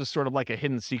time when this was sort of like a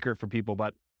hidden secret for people,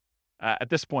 but at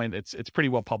this point, it's pretty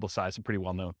well publicized and pretty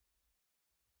well known.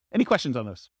 Any questions on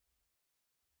this?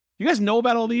 You guys know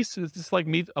about all these? Is this like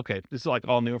me? Okay, this is like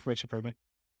all new information for everybody.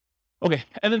 Okay,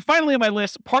 and then finally on my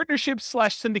list,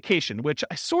 partnership/syndication, which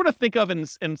I sort of think of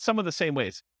in some of the same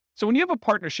ways. So when you have a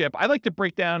partnership, I like to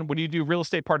break down when you do real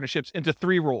estate partnerships into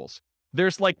 3 roles.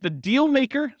 There's like the deal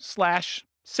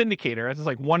maker/syndicator. That's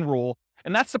like one role.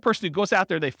 And that's the person who goes out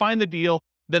there, they find the deal,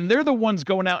 then they're the ones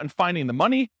going out and finding the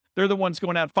money. They're the ones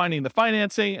going out finding the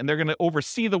financing, and they're going to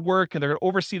oversee the work, and they're going to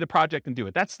oversee the project and do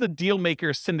it. That's the deal maker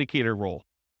syndicator role.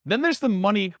 Then there's the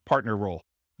money partner role.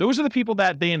 Those are the people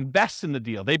that they invest in the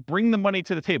deal. They bring the money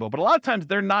to the table, but a lot of times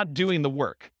they're not doing the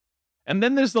work. And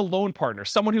then there's the loan partner,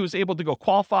 someone who is able to go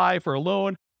qualify for a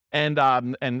loan and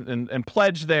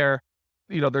pledge their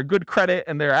good credit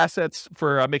and their assets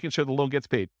for making sure the loan gets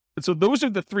paid. And so those are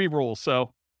the 3 roles.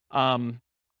 So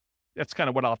that's kind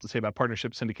of what I'll have to say about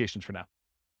partnership syndications for now.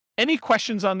 Any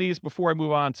questions on these before I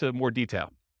move on to more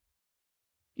detail?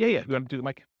 Yeah. You want to do the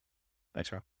mic?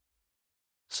 Thanks, Rob.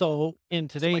 So in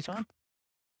today's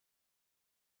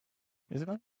Is it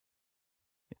on?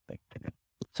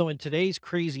 So in today's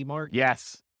crazy market,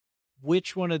 Yes.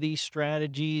 which one of these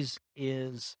strategies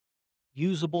is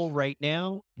usable right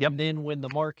now? Yep. And then when the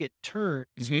market turns,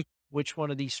 Mhm. which one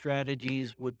of these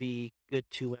strategies would be good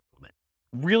to implement?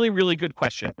 Really, really good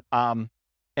question. And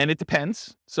it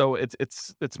depends. So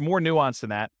it's more nuanced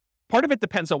than that. Part of it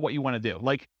depends on what you want to do.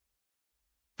 Like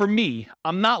for me,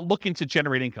 I'm not looking to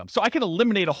generate income. So I can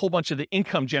eliminate a whole bunch of the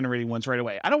income generating ones right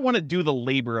away. I don't want to do the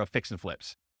labor of fix and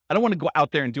flips. I don't want to go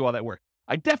out there and do all that work.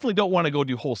 I definitely don't want to go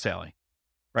do wholesaling,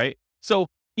 right? So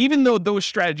even though those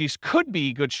strategies could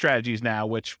be good strategies now,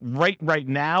 which right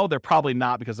now, they're probably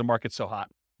not because the market's so hot,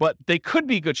 but they could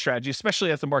be good strategies,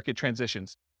 especially as the market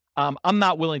transitions. I'm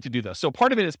not willing to do those. So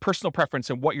part of it is personal preference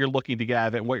and what you're looking to get out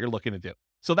of it and what you're looking to do.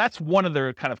 So that's one of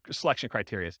the kind of selection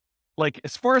criteria. Like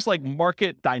as far as like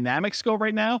market dynamics go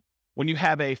right now, when you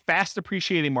have a fast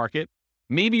appreciating market,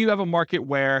 maybe you have a market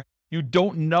where you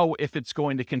don't know if it's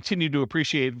going to continue to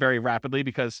appreciate very rapidly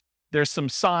because there's some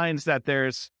signs that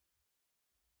there's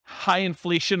high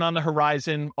inflation on the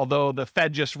horizon, although the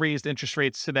Fed just raised interest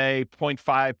rates today,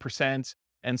 0.5%.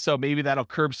 And so maybe that'll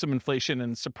curb some inflation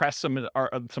and suppress some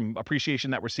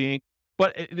appreciation that we're seeing.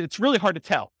 But it's really hard to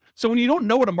tell. So when you don't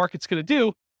know what a market's going to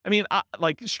do, I mean,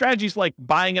 like strategies like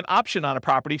buying an option on a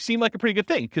property seem like a pretty good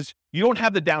thing because you don't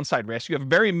have the downside risk. You have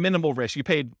very minimal risk. You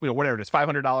paid, whatever it is,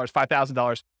 $500,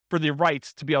 $5,000 for the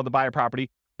rights to be able to buy a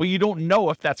property, but you don't know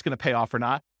if that's going to pay off or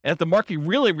not. And if the market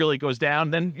really, really goes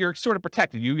down, then you're sort of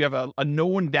protected. You have a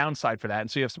known downside for that. And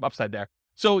so you have some upside there.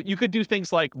 So you could do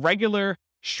things like regular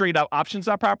straight up options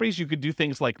on properties. You could do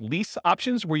things like lease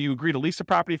options where you agree to lease a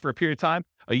property for a period of time,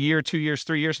 a year, 2 years,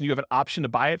 3 years, and you have an option to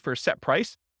buy it for a set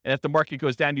price. And if the market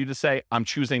goes down, you just say, I'm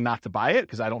choosing not to buy it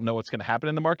because I don't know what's going to happen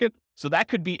in the market. So that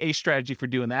could be a strategy for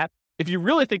doing that. If you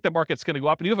really think the market's going to go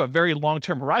up and you have a very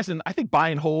long-term horizon, I think buy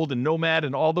and hold and nomad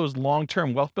and all those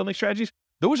long-term wealth building strategies,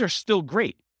 those are still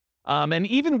great. And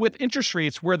even with interest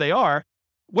rates where they are,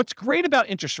 what's great about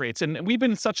interest rates, and we've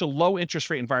been in such a low interest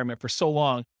rate environment for so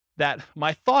long that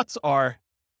my thoughts are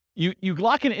you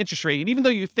lock in an interest rate, and even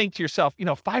though you think to yourself,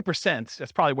 5%,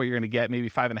 that's probably what you're going to get, maybe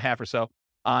 5.5 or so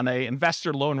on a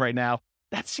investor loan right now,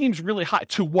 that seems really high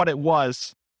to what it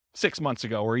was 6 months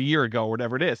ago or a year ago or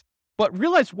whatever it is. But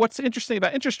realize what's interesting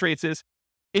about interest rates is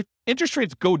if interest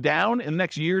rates go down in the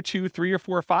next year, 2, 3, or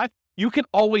 4, or 5, you can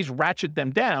always ratchet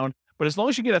them down. But as long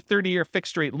as you get a 30-year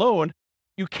fixed rate loan,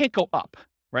 you can't go up,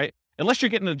 right? Unless you're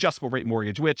getting an adjustable rate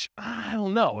mortgage, which I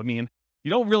don't know. I mean,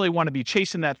 you don't really want to be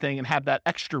chasing that thing and have that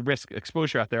extra risk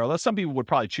exposure out there. Although some people would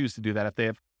probably choose to do that if they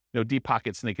have deep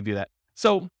pockets and they can do that.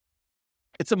 So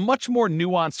it's a much more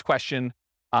nuanced question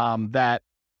that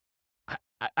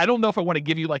I don't know if I want to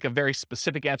give you like a very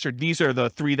specific answer. These are the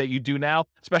 3 that you do now,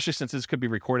 especially since this could be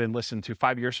recorded and listened to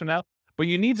 5 years from now. But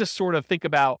you need to sort of think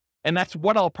about, and that's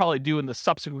what I'll probably do in the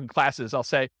subsequent classes. I'll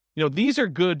say, these are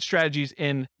good strategies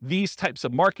in these types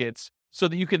of markets so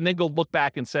that you can then go look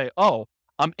back and say, oh,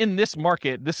 I'm in this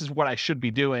market. This is what I should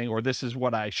be doing, or this is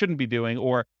what I shouldn't be doing,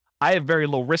 or I have very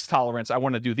low risk tolerance. I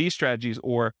want to do these strategies,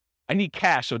 or I need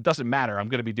cash, so it doesn't matter. I'm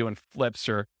going to be doing flips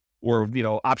or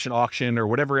option auction or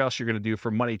whatever else you're going to do for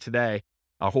money today,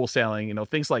 wholesaling,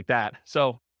 things like that.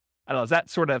 So I don't know, is that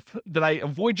sort of, did I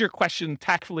avoid your question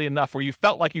tactfully enough where you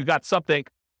felt like you got something,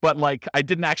 but like I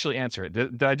didn't actually answer it?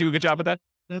 Did I do a good job at that?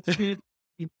 That's good.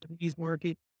 He's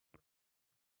market.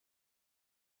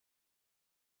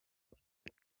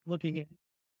 Looking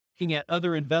at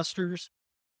other investors,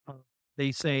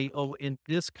 they say, oh, in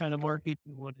this kind of market,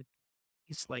 you want to,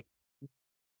 it's like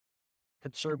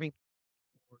conserving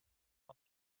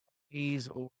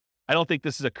or I don't think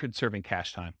this is a conserving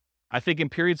cash time. I think in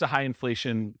periods of high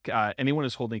inflation, anyone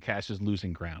who's holding cash is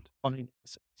losing ground.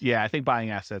 Yeah, I think buying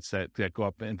assets that go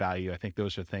up in value, I think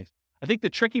those are things. I think the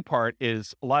tricky part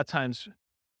is a lot of times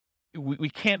we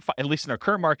can't, at least in our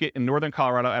current market in Northern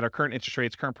Colorado, at our current interest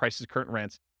rates, current prices, current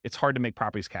rents, it's hard to make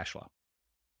properties cash flow.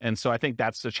 And so I think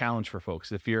that's the challenge for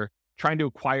folks. If you're trying to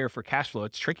acquire for cash flow,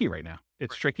 it's tricky right now.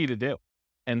 It's tricky to do.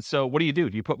 And so what do? Do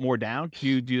you put more down? Do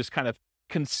you just kind of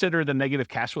consider the negative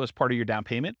cash flow as part of your down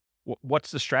payment? What's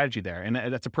the strategy there? And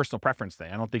that's a personal preference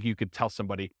thing. I don't think you could tell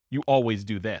somebody you always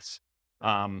do this.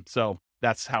 So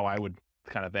that's how I would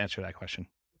kind of answer that question.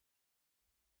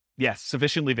 Yes,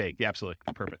 sufficiently vague. Yeah, absolutely.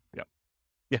 Perfect. Yep.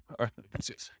 Yeah. All right.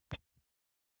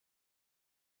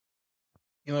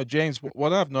 James,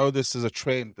 what I've noticed is a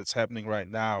trend that's happening right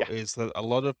now is that a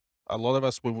lot of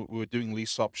us, when we were doing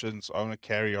lease options, owner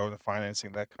carry, owner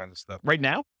financing, that kind of stuff. Right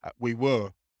now? We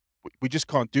just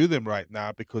can't do them right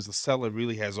now because the seller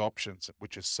really has options,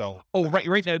 which is sell. Oh,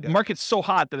 right now. The market's so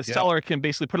hot that a seller can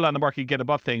basically put it on the market and get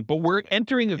above thing. But we're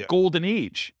entering a golden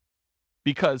age,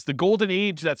 because the golden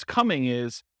age that's coming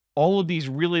is all of these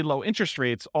really low interest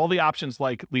rates, all the options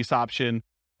like lease option,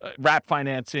 wrap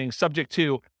financing, subject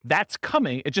to, that's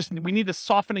coming. We need a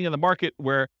softening of the market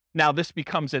where now this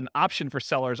becomes an option for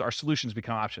sellers. Our solutions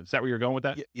become options. Is that where you're going with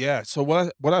that? Yeah. So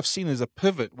what I've seen is a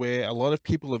pivot where a lot of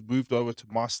people have moved over to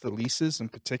master leases in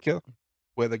particular,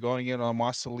 where they're going in on a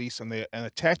master lease and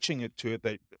attaching it to it.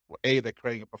 They're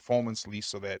creating a performance lease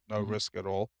so that no risk at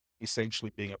all,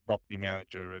 essentially being a property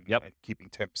manager and keeping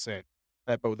 10%.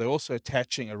 But they're also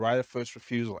attaching a right of first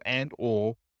refusal and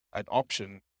or an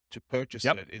option to purchase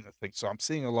it in the thing. So I'm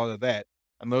seeing a lot of that.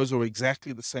 And those are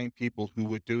exactly the same people who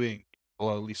were doing a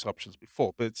lot of lease options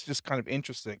before. But it's just kind of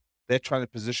interesting. They're trying to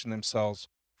position themselves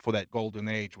for that golden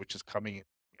age, which is coming in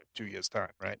 2 years'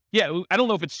 time, right? Yeah, I don't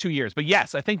know if it's 2 years, but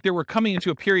yes, I think we're coming into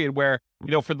a period where,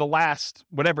 for the last,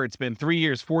 whatever it's been, 3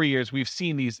 years, 4 years, we've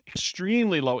seen these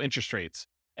extremely low interest rates.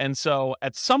 And so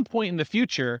at some point in the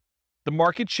future, the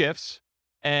market shifts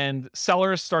and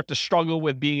sellers start to struggle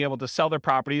with being able to sell their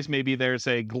properties. Maybe there's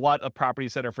a glut of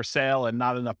properties that are for sale and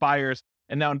not enough buyers.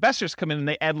 And now investors come in and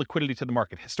they add liquidity to the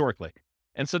market historically.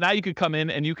 And so now you could come in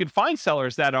and you could find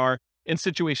sellers that are in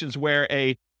situations where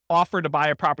a offer to buy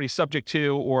a property subject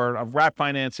to, or a wrap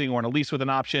financing, or a lease with an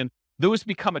option, those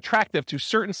become attractive to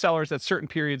certain sellers at certain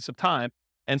periods of time.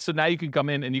 And so now you can come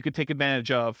in and you could take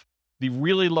advantage of the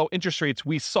really low interest rates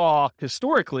we saw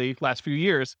historically last few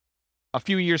years, a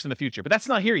few years in the future. But that's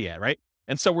not here yet, right?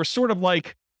 And so we're sort of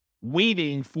like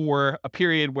waiting for a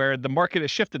period where the market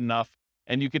has shifted enough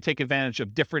and you could take advantage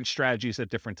of different strategies at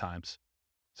different times.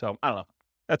 So I don't know.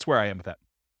 That's where I am with that.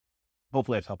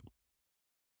 Hopefully that's helpful.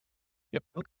 Yep.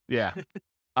 Yeah.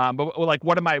 But like,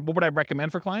 what would I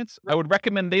recommend for clients? I would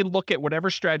recommend they look at whatever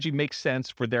strategy makes sense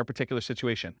for their particular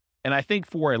situation. And I think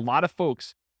for a lot of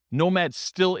folks, Nomad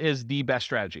still is the best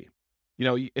strategy.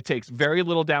 It takes very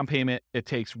little down payment. It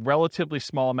takes relatively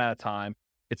small amount of time.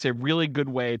 It's a really good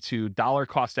way to dollar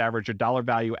cost average or dollar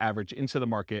value average into the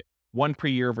market, one per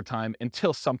year over time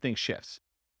until something shifts.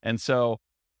 And so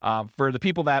for the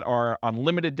people that are on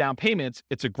limited down payments,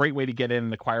 it's a great way to get in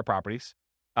and acquire properties.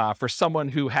 For someone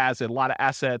who has a lot of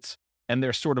assets and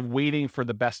they're sort of waiting for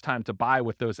the best time to buy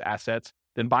with those assets,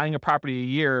 then buying a property a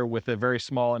year with a very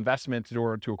small investment in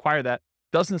order to acquire that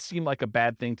doesn't seem like a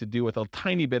bad thing to do with a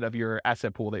tiny bit of your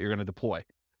asset pool that you're going to deploy.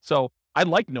 So I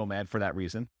like Nomad for that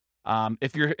reason.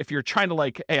 If you're trying to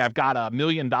like, hey, I've got $1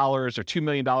 million or $2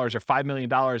 million or $5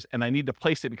 million and I need to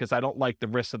place it because I don't like the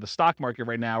risk of the stock market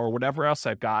right now or whatever else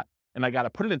I've got, and I got to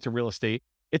put it into real estate,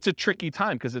 it's a tricky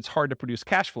time because it's hard to produce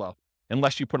cash flow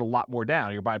unless you put a lot more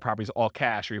down. You're buying properties all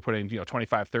cash, or you're putting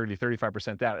 25, 30,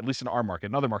 35% down, at least in our market.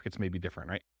 In other markets may be different,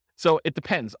 right? So it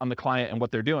depends on the client and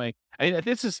what they're doing. You're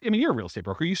a real estate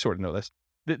broker. You sort of know this.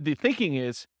 The thinking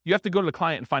is you have to go to the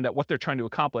client and find out what they're trying to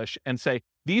accomplish and say,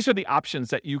 these are the options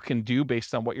that you can do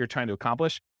based on what you're trying to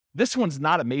accomplish. This one's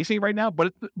not amazing right now,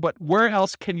 but where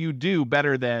else can you do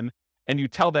better than, and you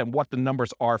tell them what the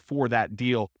numbers are for that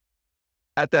deal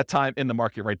at that time in the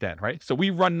market right then, right? So we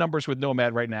run numbers with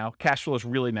Nomad right now. Cash flow is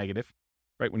really negative,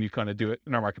 right? When you kind of do it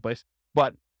in our marketplace,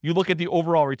 but you look at the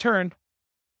overall return.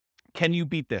 Can you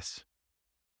beat this?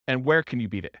 And where can you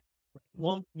beat it?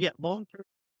 Long term.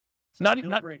 Not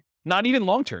even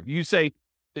long term. You say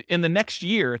in the next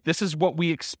year, this is what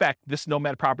we expect this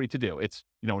Nomad property to do. It's,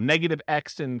 negative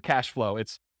X in cash flow.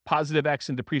 It's positive X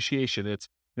in depreciation. It's,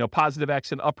 positive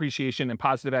X in appreciation and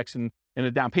positive X in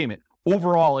a down payment.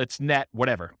 Overall, it's net,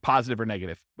 whatever, positive or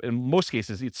negative. In most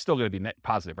cases, it's still going to be net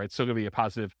positive, right? It's still going to be a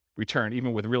positive return,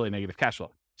 even with really negative cash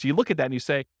flow. So you look at that and you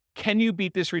say, can you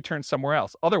beat this return somewhere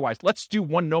else? Otherwise, let's do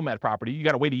one Nomad property. You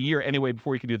got to wait a year anyway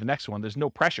before you can do the next one. There's no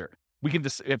pressure. We can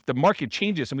just, if the market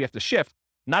changes and we have to shift,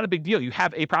 not a big deal. You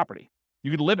have a property.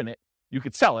 You could live in it. You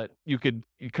could sell it. You could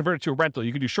convert it to a rental.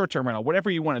 You could do short-term rental, whatever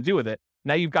you want to do with it.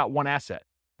 Now you've got one asset.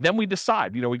 Then we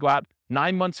decide, we go out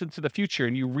 9 months into the future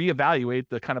and you reevaluate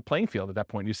the kind of playing field at that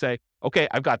point. You say, okay,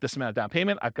 I've got this amount of down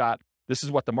payment. This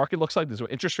is what the market looks like. This is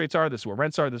what interest rates are. This is what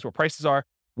rents are. This is what prices are.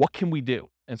 What can we do?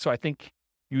 And so I think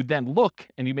you then look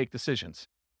and you make decisions.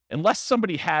 Unless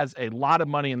somebody has a lot of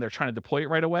money and they're trying to deploy it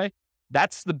right away,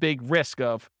 that's the big risk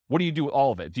of what do you do with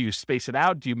all of it? Do you space it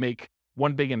out? Do you make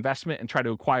one big investment and try to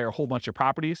acquire a whole bunch of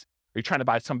properties? Are you trying to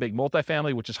buy some big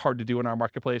multifamily, which is hard to do in our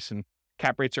marketplace and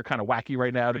cap rates are kind of wacky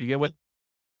right now to begin with?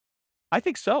 I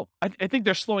think so. I think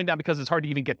they're slowing down because it's hard to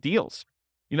even get deals.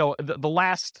 The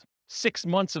last 6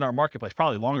 months in our marketplace,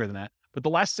 probably longer than that, but the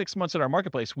last 6 months in our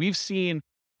marketplace, we've seen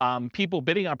people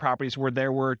bidding on properties where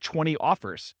there were 20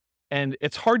 offers. And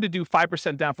it's hard to do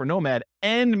 5% down for Nomad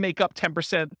and make up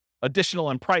 10% additional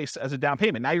in price as a down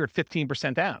payment. Now you're at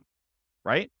 15% down,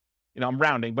 right? I'm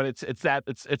rounding, but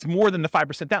it's more than the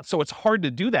 5% down. So it's hard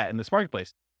to do that in this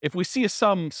marketplace. If we see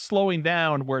some slowing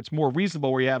down where it's more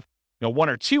reasonable, where you have 1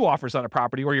 or 2 offers on a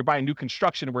property, or you're buying new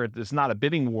construction where there's not a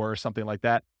bidding war or something like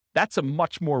that, that's a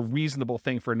much more reasonable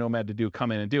thing for a Nomad to do,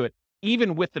 come in and do it,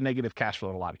 even with the negative cash flow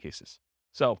in a lot of cases.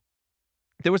 So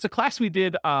there was a class we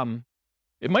did,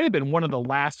 it might have been one of the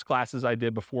last classes I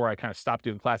did before I kind of stopped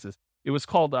doing classes. It was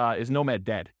called, Is Nomad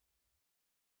Dead?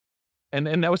 And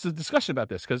that was a discussion about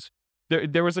this, because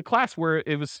there was a class where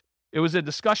it was a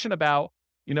discussion about,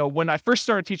 when I first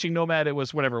started teaching Nomad, it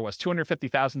was whatever it was,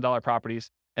 $250,000 properties.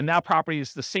 And now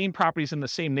properties, the same properties in the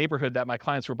same neighborhood that my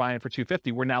clients were buying for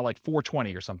 $250 were now like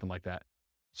 $420 or something like that.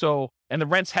 So, and the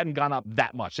rents hadn't gone up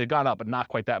that much. They'd gone up, but not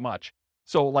quite that much.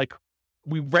 So like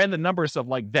we ran the numbers of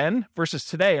like then versus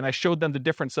today. And I showed them the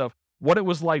difference of what it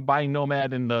was like buying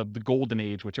Nomad in the golden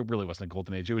age, which it really wasn't a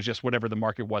golden age. It was just whatever the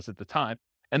market was at the time.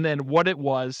 And then what it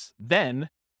was then.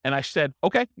 And I said,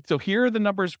 okay, so here are the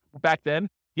numbers back then.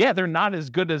 Yeah, they're not as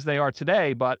good as they are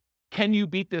today, but can you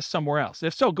beat this somewhere else?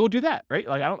 If so, go do that, right?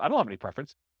 Like I don't have any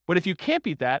preference. But if you can't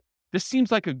beat that, this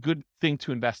seems like a good thing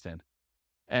to invest in.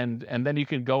 And then you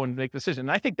can go and make the decision.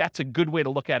 And I think that's a good way to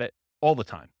look at it all the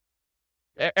time.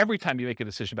 Every time you make a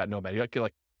decision about Nomad, you're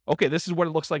like, okay, this is what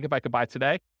it looks like if I could buy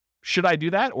today. Should I do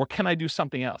that? Or can I do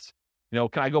something else?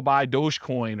 Can I go buy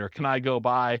Dogecoin, or can I go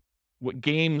buy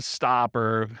GameStop,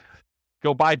 or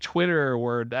go buy Twitter,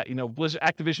 or that, Blizzard,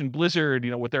 Activision Blizzard,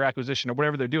 with their acquisition or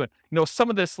whatever they're doing. Some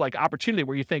of this like opportunity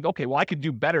where you think, okay, well, I could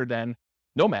do better than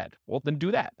Nomad. Well, then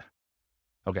do that.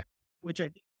 Okay. Which I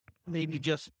think maybe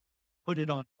just put it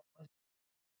on.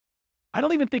 I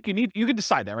don't even think you can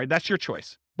decide that, right? That's your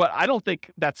choice. But I don't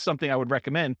think that's something I would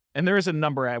recommend. And there is a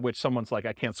number at which someone's like,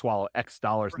 I can't swallow X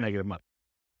dollars negative money.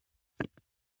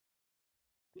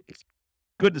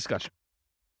 Good discussion.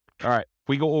 All right. If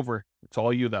we go over, it's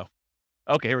all you though.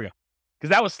 Okay, here we go.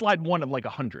 Because that was slide 1 of like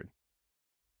 100.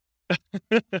 All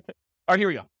right, here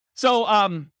we go. So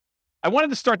I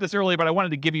wanted to start this early, but I wanted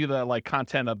to give you the like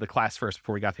content of the class first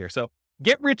before we got here. So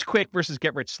get rich quick versus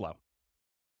get rich slow.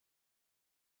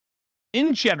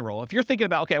 In general, if you're thinking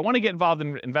about, okay, I want to get involved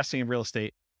in investing in real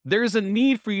estate, there's a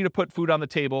need for you to put food on the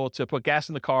table, to put gas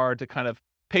in the car, to kind of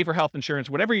pay for health insurance,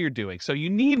 whatever you're doing. So you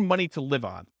need money to live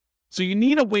on. So you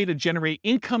need a way to generate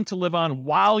income to live on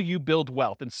while you build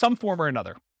wealth in some form or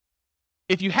another.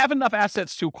 If you have enough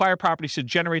assets to acquire properties to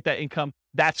generate that income,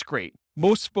 that's great.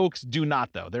 Most folks do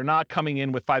not, though. They're not coming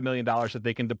in with $5 million that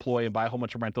they can deploy and buy a whole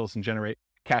bunch of rentals and generate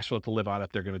cash flow to live on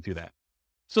if they're going to do that.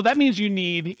 So that means you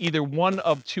need either one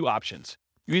of 2 options.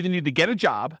 You either need to get a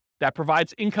job that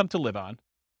provides income to live on,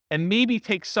 and maybe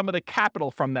take some of the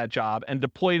capital from that job and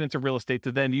deploy it into real estate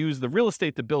to then use the real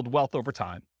estate to build wealth over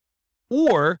time.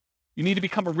 Or you need to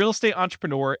become a real estate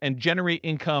entrepreneur and generate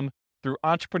income through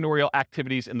entrepreneurial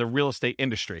activities in the real estate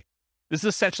industry. This is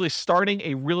essentially starting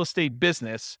a real estate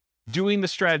business, doing the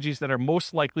strategies that are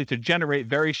most likely to generate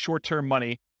very short-term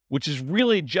money, which is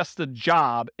really just a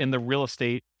job in the real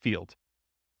estate field.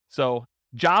 So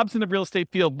jobs in the real estate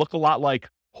field look a lot like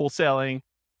wholesaling,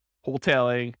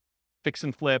 fix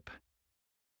and flip,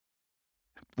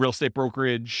 real estate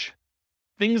brokerage,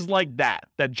 things like that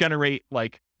generate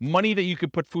like money that you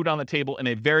could put food on the table in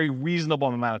a very reasonable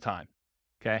amount of time.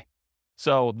 Okay.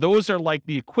 So those are like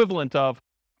the equivalent of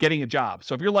getting a job.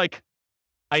 So if you're like,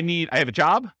 I have a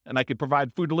job and I could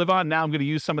provide food to live on. Now I'm going to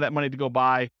use some of that money to go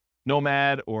buy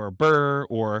Nomad or Burr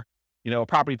or, a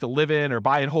property to live in or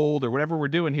buy and hold or whatever we're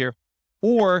doing here.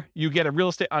 Or you get a real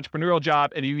estate entrepreneurial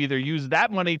job and you either use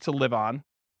that money to live on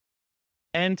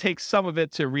and take some of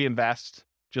it to reinvest,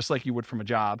 just like you would from a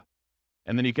job.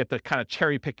 And then you get to kind of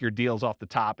cherry pick your deals off the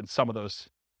top in some of those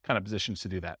kind of positions to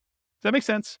do that. Does that make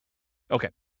sense? Okay.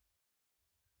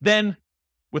 Then,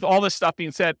 with all this stuff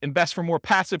being said, invest for more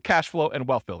passive cash flow and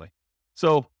wealth building.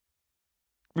 So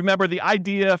remember, the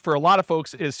idea for a lot of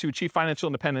folks is to achieve financial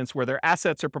independence where their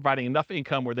assets are providing enough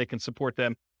income where they can support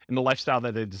them in the lifestyle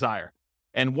that they desire.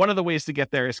 And one of the ways to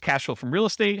get there is cash flow from real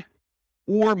estate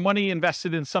or money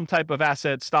invested in some type of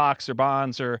asset, stocks or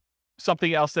bonds or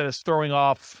something else that is throwing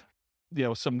off,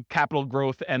 some capital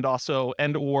growth and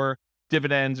or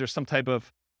dividends or some type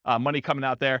of money coming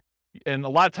out there. And a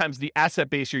lot of times the asset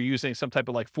base, you're using some type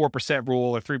of like 4%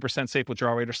 rule or 3% safe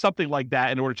withdrawal rate or something like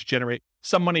that in order to generate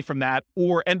some money from that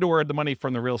or the money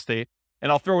from the real estate.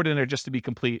 And I'll throw it in there just to be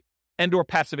complete, or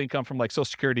passive income from like Social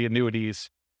Security, annuities,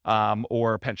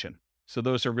 or pension. So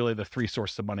those are really the three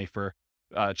sources of money for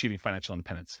achieving financial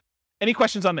independence. Any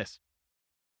questions on this?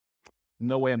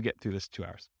 No way I'm getting through this 2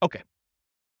 hours. Okay.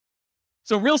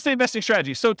 So real estate investing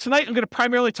strategy. So tonight I'm going to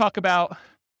primarily talk about,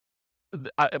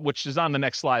 which is on the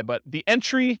next slide, but the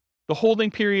entry, the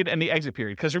holding period, and the exit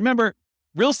period. Because remember,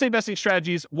 real estate investing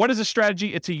strategies, what is a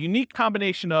strategy? It's a unique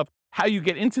combination of how you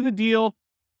get into the deal,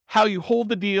 how you hold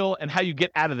the deal, and how you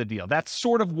get out of the deal. That's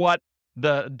sort of what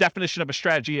the definition of a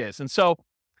strategy is. And so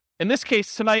in this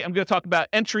case, tonight, I'm going to talk about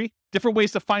entry, different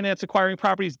ways to finance acquiring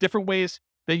properties, different ways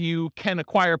that you can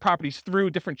acquire properties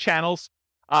through different channels.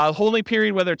 Holding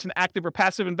period, whether it's an active or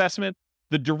passive investment,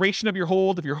 the duration of your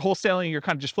hold, if you're wholesaling, you're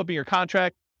kind of just flipping your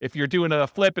contract. If you're doing a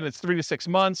flip and it's 3 to 6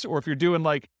 months, or if you're doing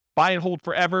like buy and hold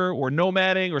forever or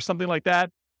nomading or something like that.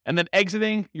 And then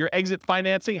exiting, your exit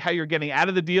financing, how you're getting out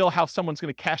of the deal, how someone's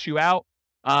going to cash you out,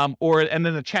 and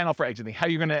then the channel for exiting, how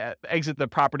you're going to exit the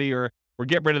property or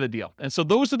get rid of the deal. And so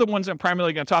those are the ones I'm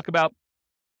primarily going to talk about.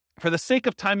 For the sake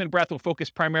of time and breath, we'll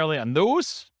focus primarily on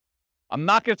those. I'm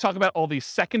not going to talk about all these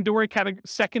secondary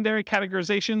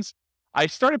categorizations. I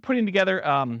started putting together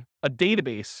a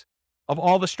database of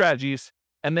all the strategies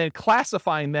and then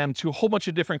classifying them to a whole bunch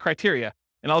of different criteria.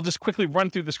 And I'll just quickly run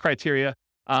through this criteria,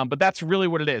 but that's really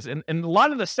what it is. And a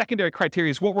lot of the secondary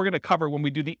criteria is what we're going to cover when we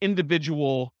do the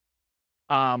individual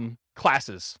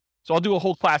classes. So I'll do a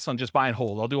whole class on just buy and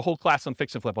hold. I'll do a whole class on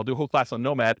fix and flip. I'll do a whole class on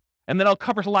nomad. And then I'll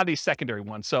cover a lot of these secondary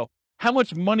ones. So how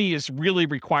much money is really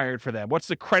required for them? What's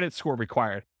the credit score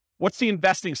required? What's the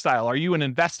investing style? Are you an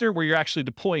investor where you're actually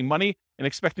deploying money and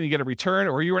expecting to get a return?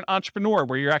 Or are you an entrepreneur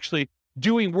where you're actually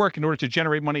doing work in order to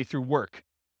generate money through work?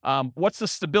 What's the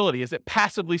stability? Is it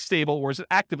passively stable or is it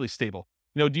actively stable?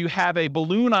 Do you have a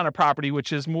balloon on a property,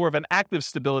 which is more of an active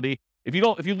stability? If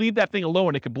you leave that thing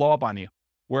alone, it could blow up on you.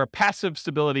 Where a passive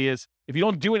stability is, if you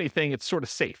don't do anything, it's sort of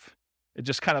safe. It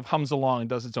just kind of hums along and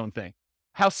does its own thing.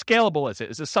 How scalable is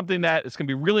it? Is this something that it's going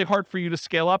to be really hard for you to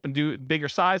scale up and do bigger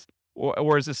size?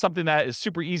 Or is this something that is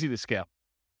super easy to scale?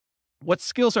 What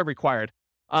skills are required?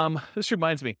 This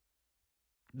reminds me,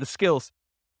 the skills.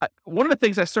 One of the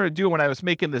things I started doing when I was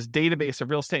making this database of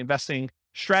real estate investing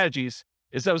strategies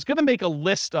is I was going to make a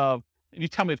list of, and you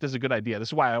tell me if this is a good idea. This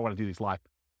is why I want to do these live.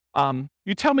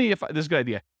 You tell me if this is a good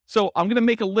idea. So I'm going to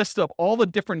make a list of all the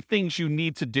different things you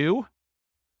need to do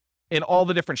in all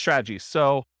the different strategies.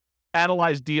 So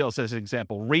analyze deals as an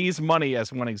example, raise money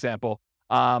as one example,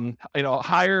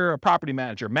 hire a property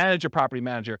manager, manage a property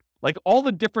manager, like all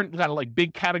the different kind of like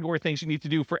big category things you need to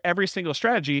do for every single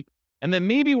strategy. And then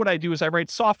maybe what I do is I write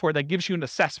software that gives you an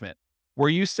assessment where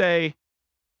you say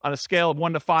on a scale of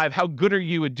 1 to 5, how good are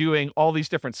you at doing all these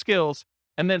different skills?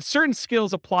 And then certain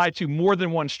skills apply to more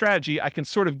than one strategy. I can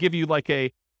sort of give you like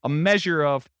a measure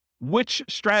of which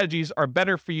strategies are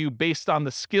better for you based on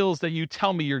the skills that you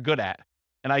tell me you're good at.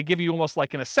 And I give you almost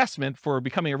like an assessment for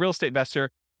becoming a real estate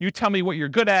investor. You tell me what you're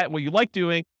good at, what you like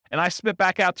doing, and I spit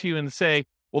back out to you and say,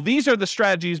 well, these are the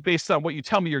strategies based on what you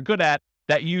tell me you're good at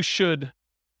that you should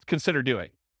consider doing.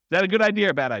 Is that a good idea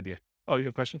or a bad idea? Oh, you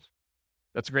have questions?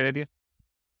 That's a great idea.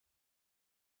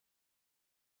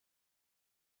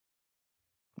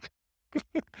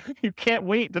 You can't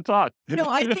wait to talk. No,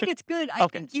 I think it's good. I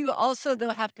Okay. think you also, though,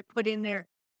 have to put in there,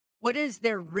 what is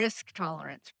their risk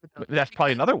tolerance for those? That's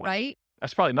probably another one. Right?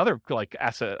 That's probably another like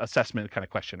asset assessment kind of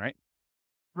question, right?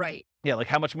 Right. Yeah, like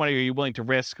how much money are you willing to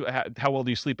risk? How well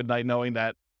do you sleep at night knowing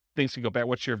that things can go bad?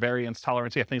 What's your variance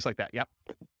tolerance? Yeah, things like that. Yep.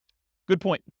 Good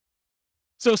point.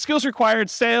 So skills required,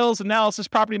 sales, analysis,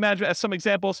 property management as some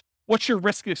examples. What's your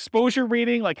risk exposure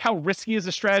rating? Like how risky is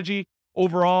the strategy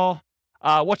overall?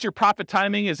 What's your profit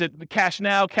timing? Is it cash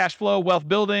now, cash flow, wealth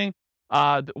building?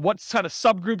 What kind of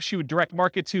subgroups you would direct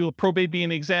market to? Probate being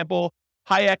an example,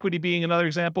 high equity being another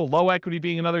example, low equity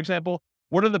being another example.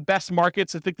 What are the best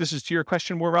markets? I think this is to your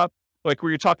question more up, like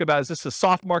where you're talking about, is this a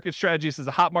soft market strategy? Is this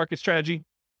a hot market strategy?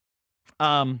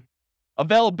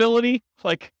 Availability,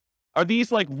 like, are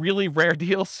these like really rare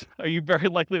deals? Are you very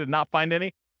likely to not find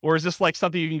any? Or is this like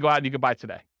something you can go out and you can buy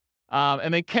today?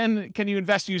 And then can you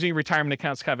invest using retirement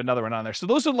accounts? Kind of another one on there. So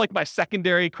those are like my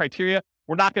secondary criteria.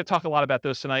 We're not going to talk a lot about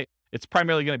those tonight. It's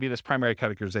primarily going to be this primary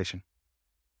categorization.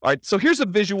 All right, so here's a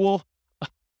visual.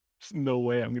 There's no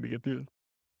way I'm going to get through this.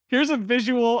 Here's a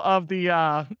visual of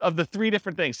the three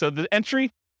different things. So the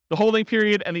entry, the holding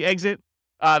period, and the exit.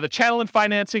 The channel and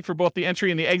financing for both the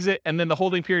entry and the exit, and then the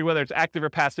holding period, whether it's active or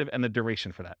passive, and the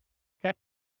duration for that. Okay,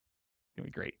 gonna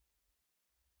be great.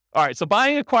 All right, so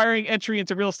buying, acquiring, entry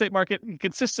into real estate market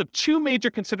consists of two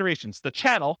major considerations: the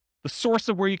channel, the source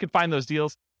of where you can find those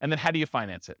deals, and then how do you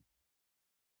finance it?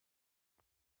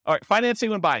 All right, financing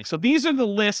when buying. So these are the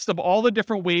list of all the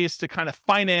different ways to kind of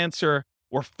finance or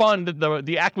fund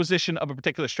the acquisition of a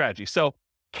particular strategy. So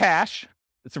cash,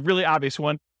 it's a really obvious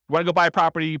one. You want to go buy a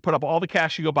property, you put up all the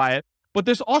cash, you go buy it. But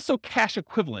there's also cash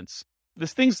equivalents.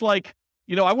 There's things like,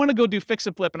 I want to go do fix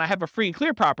and flip and I have a free and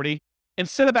clear property.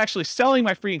 Instead of actually selling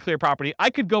my free and clear property, I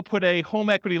could go put a home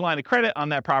equity line of credit on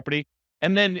that property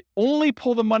and then only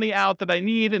pull the money out that I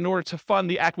need in order to fund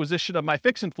the acquisition of my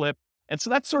fix and flip. And so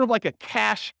that's sort of like a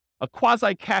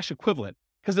quasi-cash equivalent,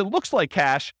 because it looks like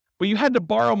cash, but you had to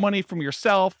borrow money from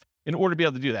yourself in order to be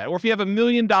able to do that. Or if you have $1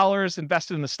 million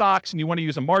invested in the stocks and you want to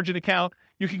use a margin account,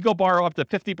 you can go borrow up to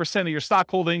 50% of your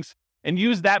stock holdings and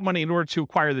use that money in order to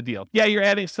acquire the deal. Yeah, you're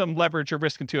adding some leverage or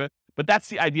risk into it, but that's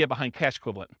the idea behind cash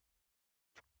equivalent.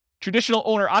 Traditional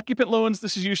owner-occupant loans,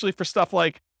 this is usually for stuff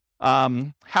like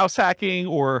house hacking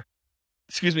or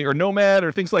Nomad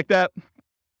or things like that.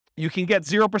 You can get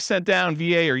 0% down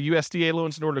VA or USDA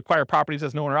loans in order to acquire properties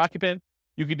as an owner-occupant.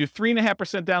 You can do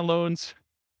 3.5% down loans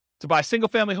to buy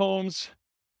single-family homes,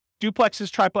 duplexes,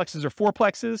 triplexes, or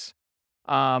fourplexes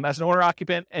as an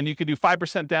owner-occupant, and you can do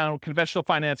 5% down conventional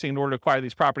financing in order to acquire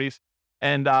these properties.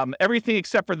 And everything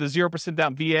except for the 0%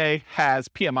 down VA has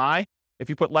PMI. If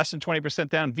you put less than 20%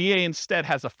 down, VA instead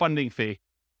has a funding fee,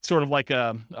 sort of like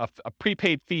a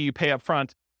prepaid fee you pay up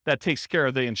front that takes care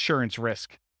of the insurance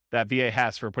risk that VA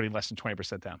has for putting less than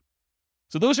 20% down.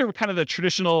 So those are kind of the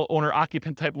traditional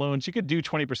owner-occupant type loans. You could do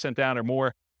 20% down or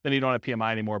more, then you don't have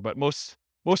PMI anymore, but most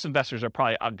investors are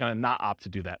probably going to not opt to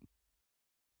do that.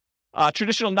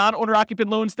 Traditional non-owner-occupant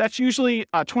loans, that's usually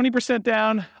 20%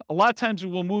 down. A lot of times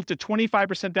we'll move to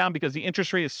 25% down because the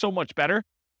interest rate is so much better,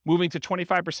 moving to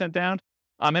 25% down.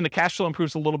 And the cash flow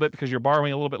improves a little bit because you're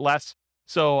borrowing a little bit less.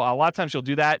 So a lot of times you'll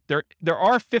do that. There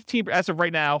are 15, as of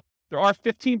right now, there are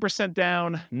 15%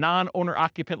 down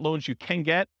non-owner-occupant loans you can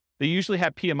get. They usually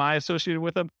have PMI associated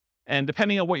with them. And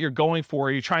depending on what you're going for,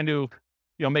 you're trying to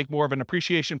make more of an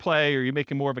appreciation play or you're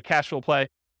making more of a cash flow play,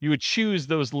 you would choose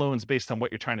those loans based on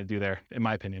what you're trying to do there, in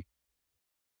my opinion.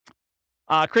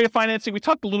 Creative financing, we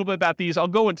talked a little bit about these. I'll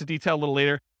go into detail a little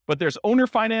later, but there's owner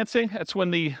financing. That's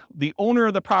when the owner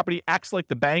of the property acts like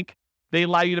the bank. They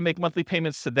allow you to make monthly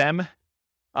payments to them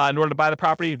in order to buy the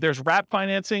property. There's wrap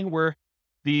financing, where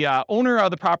the owner of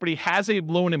the property has a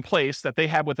loan in place that they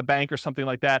have with a bank or something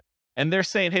like that. And they're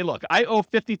saying, hey, look, I owe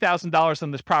 $50,000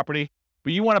 on this property,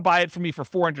 but you want to buy it from me for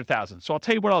 $400,000. So I'll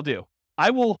tell you what I'll do. I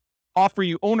will offer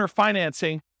you owner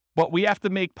financing, but we have to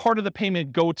make part of the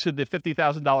payment go to the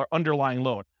 $50,000 underlying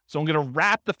loan. So I'm going to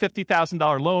wrap the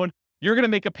 $50,000 loan. You're going to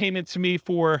make a payment to me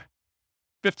for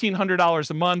 $1,500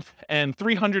 a month, and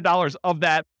 $300 of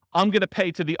that I'm going to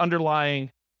pay to the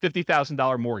underlying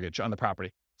 $50,000 mortgage on the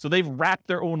property. So they've wrapped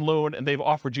their own loan and they've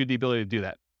offered you the ability to do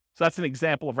that. So that's an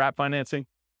example of wrap financing.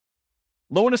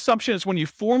 Loan assumption is when you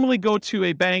formally go to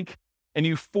a bank and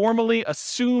you formally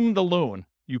assume the loan.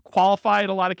 You qualify in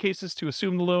a lot of cases to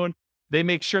assume the loan. They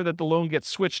make sure that the loan gets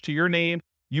switched to your name.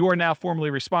 You are now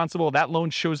formally responsible. That loan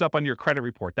shows up on your credit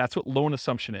report. That's what loan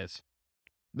assumption is.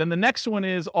 Then the next one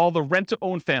is all the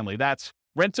rent-to-own family. That's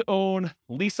rent-to-own,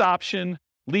 lease option,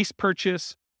 lease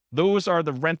purchase. Those are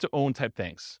the rent-to-own type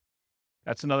things.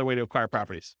 That's another way to acquire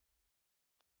properties.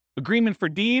 Agreement for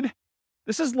deed.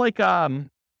 This is like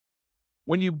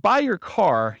when you buy your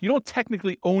car, you don't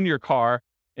technically own your car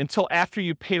until after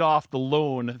you paid off the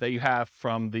loan that you have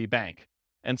from the bank.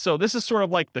 And so this is sort of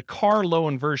like the car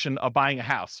loan version of buying a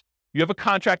house. You have a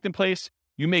contract in place,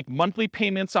 you make monthly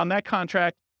payments on that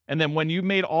contract, and then when you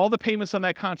made all the payments on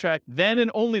that contract, then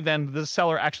and only then the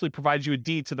seller actually provides you a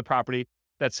deed to the property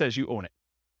that says you own it.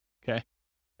 Okay.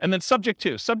 And then subject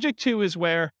to. Subject to is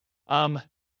where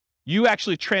you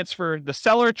actually transfer, the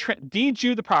seller deeds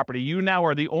you the property. You now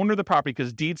are the owner of the property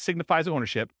because deed signifies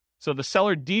ownership. So the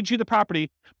seller deeds you the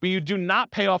property, but you do not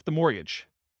pay off the mortgage.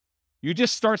 You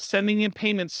just start sending in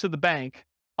payments to the bank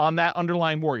on that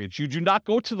underlying mortgage. You do not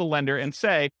go to the lender and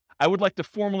say, I would like to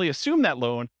formally assume that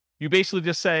loan. You basically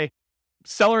just say,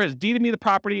 seller has deeded me the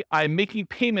property. I'm making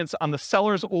payments on the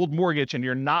seller's old mortgage, and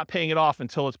you're not paying it off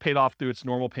until it's paid off through its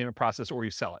normal payment process or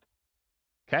you sell it.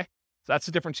 Okay? So that's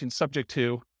the difference between subject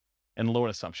to and loan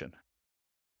assumption.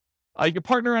 You can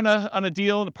partner on a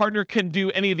deal. The partner can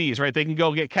do any of these, right? They can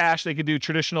go get cash. They can do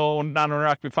traditional non-owner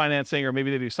occupied financing, or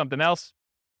maybe they do something else.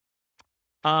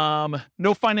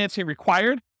 No financing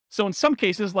required. So in some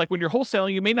cases, like when you're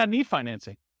wholesaling, you may not need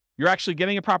financing. You're actually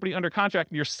getting a property under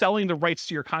contract and you're selling the rights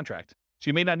to your contract. So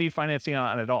you may not need financing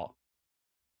on it at all.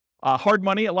 Hard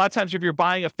money. A lot of times if you're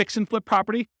buying a fix and flip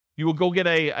property, you will go get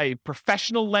a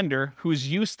professional lender who's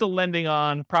used to lending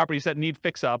on properties that need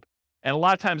fix up. And a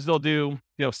lot of times they'll do,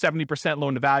 70%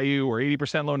 loan to value or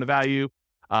 80% loan to value,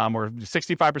 or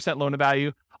 65% loan to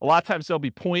value. A lot of times there'll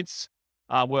be points.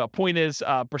 A point is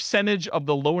a percentage of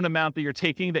the loan amount that you're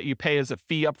taking that you pay as a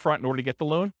fee up front in order to get the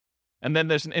loan. And then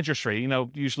there's an interest rate,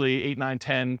 usually 8, 9,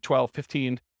 10, 12,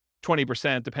 15,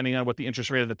 20%, depending on what the interest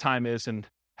rate at the time is and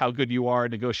how good you are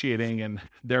negotiating and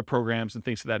their programs and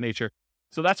things of that nature.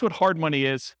 So that's what hard money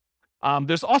is.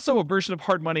 There's also a version of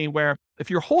hard money where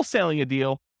if you're wholesaling a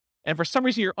deal and for some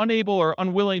reason you're unable or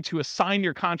unwilling to assign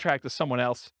your contract to someone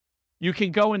else, you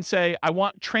can go and say, I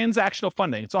want transactional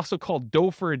funding. It's also called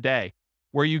dough for a day,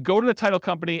 where you go to the title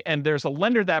company and there's a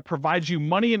lender that provides you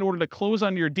money in order to close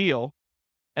on your deal.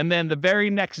 And then the very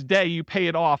next day you pay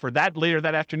it off, or later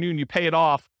that afternoon, you pay it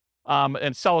off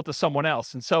and sell it to someone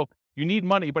else. And so you need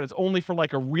money, but it's only for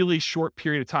like a really short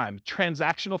period of time.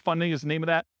 Transactional funding is the name of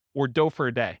that, or dough for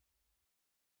a day.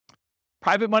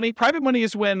 Private money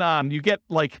is when you get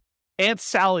like Aunt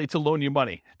Sally to loan you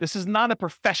money. This is not a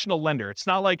professional lender. It's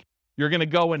not like you're going to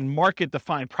go and market to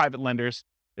find private lenders.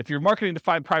 If you're marketing to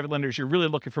find private lenders, you're really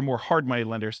looking for more hard money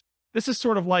lenders. This is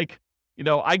sort of like,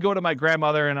 I go to my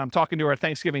grandmother and I'm talking to her at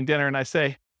Thanksgiving dinner and I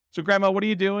say, so grandma, what are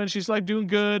you doing? She's like, doing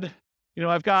good.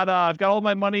 I've got all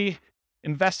my money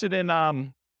invested in,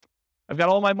 CDs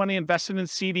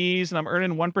and I'm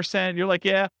earning 1%. You're like,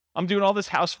 yeah, I'm doing all this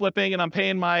house flipping and I'm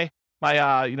paying my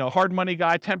hard money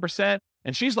guy 10%.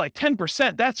 And she's like,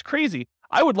 10%? That's crazy.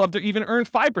 I would love to even earn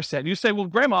 5%. You say, well,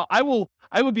 grandma, I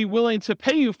would be willing to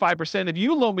pay you 5% if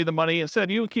you loan me the money instead of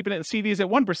you keeping it in CDs at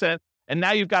 1%. And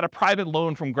now you've got a private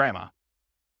loan from grandma.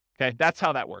 Okay, that's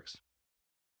how that works.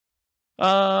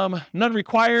 None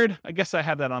required. I guess I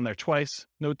have that on there twice.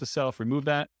 Note to self, remove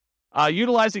that.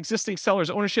 Utilize existing seller's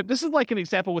ownership. This is like an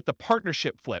example with the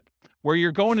partnership flip, where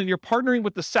you're going and you're partnering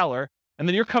with the seller, and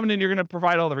then you're coming in, you're going to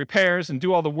provide all the repairs and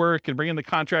do all the work and bring in the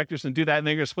contractors and do that, and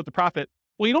then you're going to split the profit.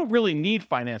 Well, you don't really need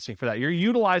financing for that. You're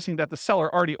utilizing that the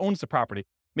seller already owns the property.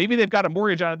 Maybe they've got a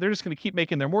mortgage on it. They're just going to keep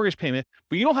making their mortgage payment,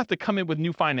 but you don't have to come in with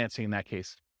new financing in that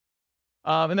case.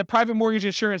 And then private mortgage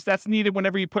insurance, that's needed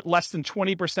whenever you put less than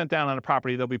 20% down on a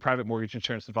property. There'll be private mortgage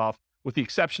insurance involved, with the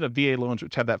exception of VA loans,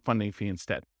 which have that funding fee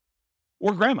instead.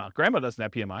 Or grandma. Grandma doesn't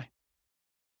have PMI.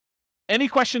 Any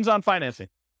questions on financing?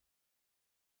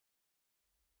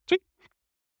 Sweet.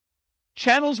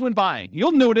 Channels when buying.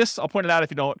 You'll notice, I'll point it out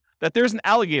if you don't, that there's an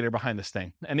alligator behind this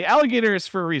thing. And the alligator is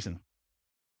for a reason.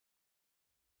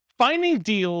 Finding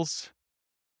deals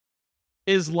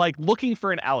is like looking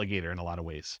for an alligator in a lot of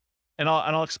ways. And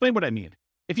I'll explain what I mean.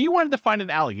 If you wanted to find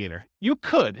an alligator, you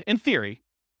could, in theory,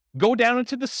 go down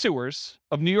into the sewers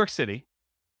of New York City,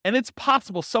 and it's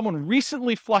possible someone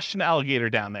recently flushed an alligator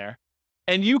down there,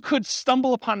 and you could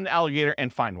stumble upon an alligator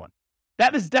and find one.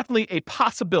 That is definitely a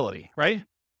possibility, right?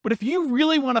 But if you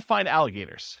really want to find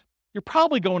alligators, you're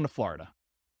probably going to Florida.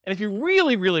 And if you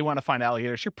really, really want to find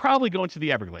alligators, you're probably going to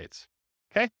the Everglades,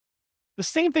 okay? The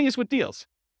same thing is with deals.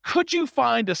 Could you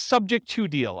find a subject to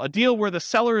deal, a deal where the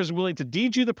seller is willing to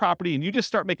deed you the property and you just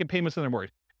start making payments on their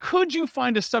mortgage? Could you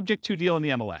find a subject to deal in the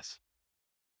MLS?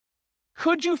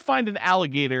 Could you find an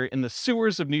alligator in the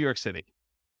sewers of New York City?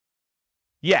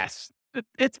 Yes,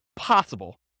 it's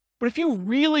possible. But if you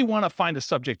really want to find a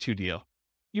subject to deal,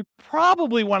 you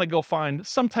probably want to go find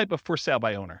some type of for sale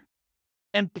by owner.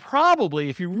 And probably,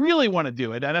 if you really want to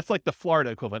do it, and that's like the Florida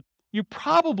equivalent, you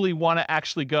probably want to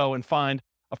actually go and find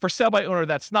a for sale by owner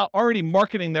that's not already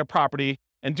marketing their property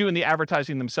and doing the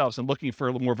advertising themselves and looking for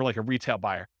a little more of like a retail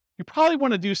buyer. You probably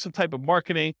want to do some type of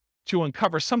marketing to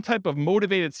uncover some type of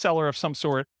motivated seller of some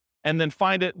sort, and then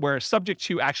find it where subject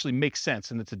to actually makes sense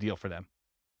and it's a deal for them.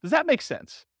 Does that make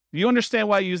sense? Do you understand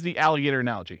why I use the alligator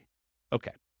analogy?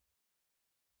 Okay.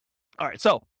 All right,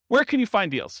 so where can you find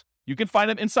deals? You can find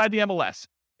them inside the MLS,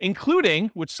 including,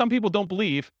 which some people don't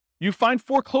believe, you find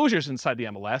foreclosures inside the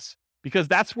MLS because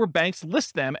that's where banks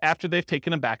list them after they've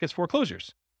taken them back as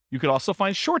foreclosures. You could also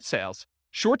find short sales.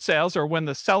 Short sales are when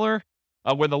the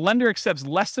lender accepts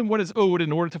less than what is owed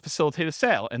in order to facilitate a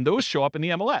sale, and those show up in the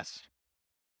MLS.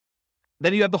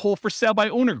 Then you have the whole for sale by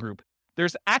owner group.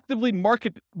 there's actively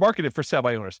marketed for sale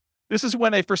by owners. This is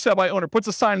when a for sale by owner puts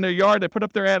a sign in their yard, they put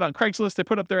up their ad on Craigslist, they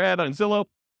put up their ad on Zillow,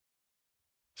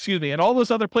 and all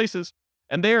those other places,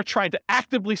 and they are trying to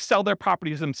actively sell their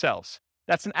properties themselves.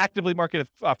 That's an actively marketed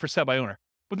for sale by owner.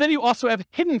 But then you also have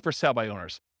hidden for sale by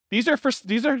owners. These are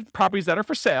properties that are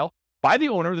for sale by the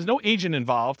owner. There's no agent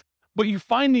involved, but you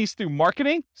find these through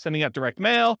marketing, sending out direct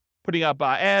mail, putting up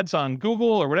ads on Google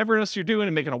or whatever else you're doing,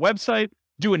 and making a website,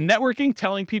 doing networking,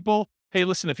 telling people, hey,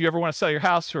 listen, if you ever want to sell your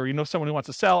house or you know someone who wants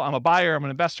to sell, I'm a buyer, I'm an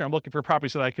investor, I'm looking for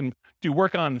properties that I can do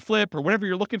work on and flip or whatever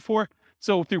you're looking for.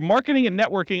 So through marketing and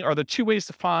networking are the two ways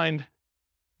to find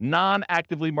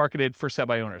non-actively marketed for sale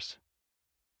by owners.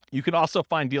 You can also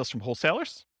find deals from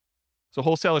wholesalers. So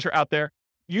wholesalers are out there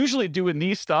usually doing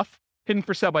these stuff, hidden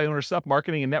for sale by owner stuff,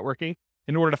 marketing and networking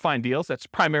in order to find deals. That's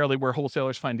primarily where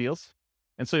wholesalers find deals.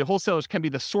 And so the wholesalers can be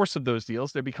the source of those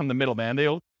deals. They become the middleman. They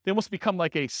almost become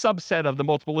like a subset of the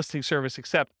multiple listing service,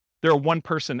 except they're a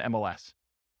one-person MLS.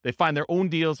 They find their own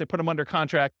deals, they put them under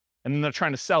contract, and then they're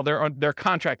trying to sell their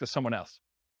contract to someone else.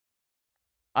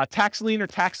 Tax lien or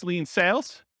tax lien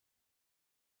sales.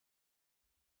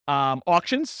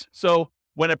 Auctions. So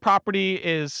when a property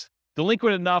is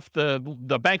delinquent enough,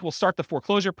 the bank will start the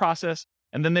foreclosure process,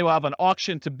 and then they will have an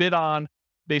auction to bid on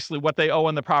basically what they owe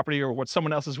on the property or what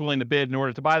someone else is willing to bid in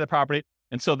order to buy the property.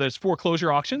 And so there's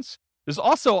foreclosure auctions. There's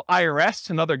also IRS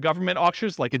and other government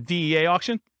auctions, like a DEA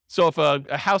auction. So if a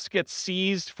house gets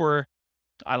seized for,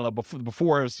 I don't know,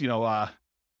 before it was,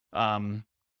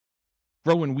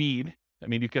 growing weed. I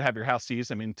mean, you could have your house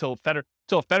seized. I mean, until it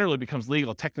federally becomes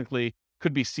legal, technically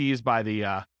could be seized by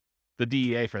the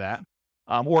DEA for that.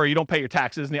 Or you don't pay your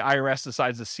taxes and the IRS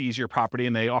decides to seize your property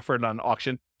and they offer it on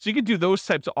auction. So you could do those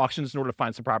types of auctions in order to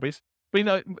find some properties. But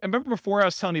I remember before I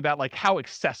was telling you about like how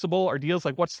accessible are deals,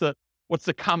 like what's the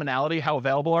commonality, how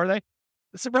available are they?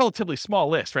 It's a relatively small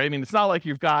list, right? I mean, it's not like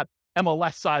you've got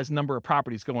MLS sized number of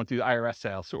properties going through the IRS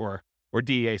sales or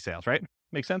DEA sales, right?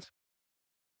 Make sense?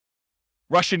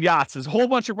 Russian yachts. There's a whole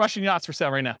bunch of Russian yachts for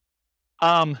sale right now.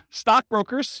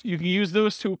 Stockbrokers, you can use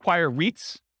those to acquire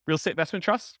REITs, real estate investment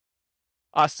trusts.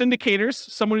 Syndicators,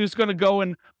 someone who's going to go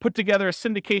and put together a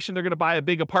syndication. They're going to buy a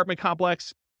big apartment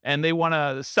complex and they want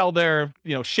to sell their,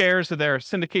 shares of their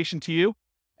syndication to you.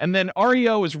 And then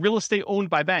REO is real estate owned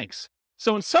by banks.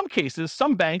 So in some cases,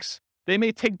 some banks, they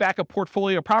may take back a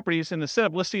portfolio of properties and instead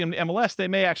of listing them in MLS, they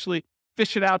may actually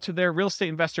fish it out to their real estate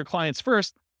investor clients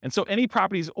first. And so any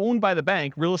properties owned by the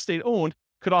bank, real estate owned,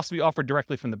 could also be offered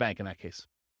directly from the bank in that case.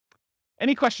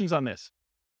 Any questions on this?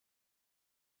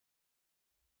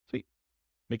 Sweet.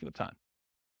 Making up time.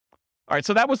 All right,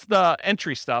 so that was the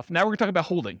entry stuff. Now we're going to talk about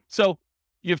holding. So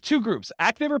you have two groups,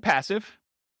 active or passive,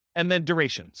 and then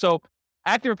duration. So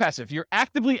active or passive, you're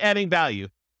actively adding value,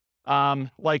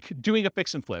 like doing a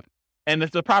fix and flip. And is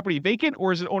the property vacant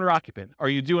or is it owner occupant? Are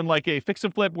you doing like a fix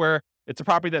and flip where it's a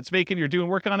property that's vacant, you're doing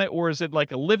work on it, or is it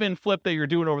like a live-in flip that you're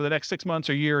doing over the next 6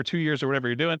 months or year or 2 years or whatever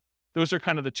you're doing? Those are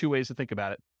kind of the two ways to think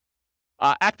about it.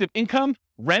 Active income,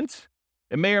 rent.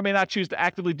 It may or may not choose to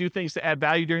actively do things to add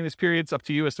value during this period. It's up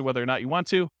to you as to whether or not you want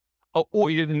to.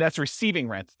 And that's receiving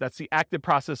rent. That's the active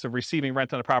process of receiving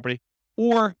rent on a property.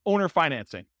 Or owner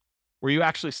financing, where you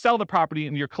actually sell the property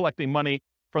and you're collecting money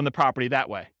from the property that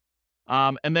way.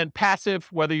 And then passive,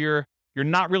 whether you're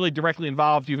not really directly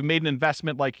involved, you've made an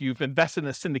investment, like you've invested in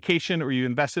a syndication or you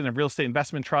invested in a real estate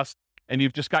investment trust, and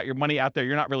you've just got your money out there.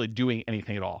 You're not really doing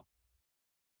anything at all.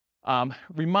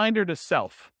 Reminder to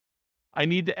self, I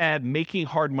need to add making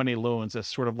hard money loans as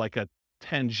sort of like a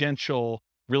tangential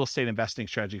real estate investing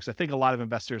strategy, because I think a lot of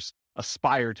investors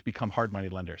aspire to become hard money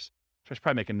lenders. So I should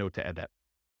probably make a note to add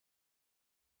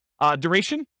that.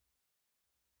 Duration.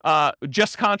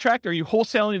 Just contract. Are you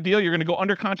wholesaling a deal? You're going to go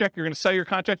under contract. You're going to sell your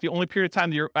contract. The only period of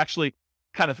time that you're actually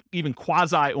kind of even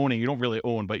quasi owning, you don't really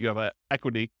own, but you have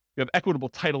equitable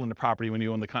title in the property when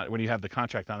you own when you have the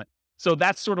contract on it. So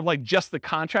that's sort of like just the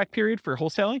contract period for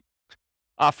wholesaling.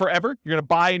 Forever. You're going to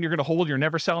buy and you're going to hold. You're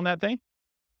never selling that thing.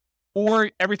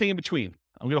 Or everything in between.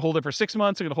 I'm going to hold it for 6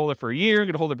 months. I'm going to hold it for a year. I'm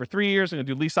going to hold it for 3 years. I'm going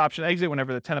to do lease option exit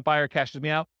whenever the tenant buyer cashes me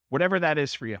out. Whatever that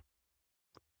is for you.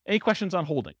 Any questions on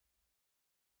holding?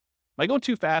 Am I going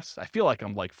too fast? I feel like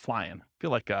I'm like flying. I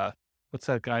feel like, what's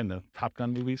that guy in the Top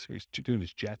Gun movies where he's doing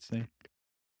his jets thing?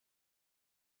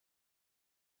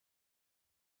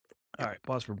 All right,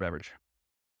 pause for beverage.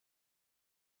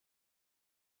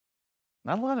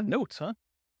 Not a lot of notes, huh?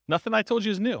 Nothing I told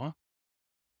you is new, huh?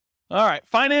 All right,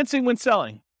 financing when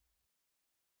selling.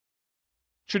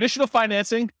 Traditional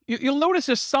financing, you'll notice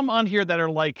there's some on here that are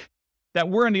like, that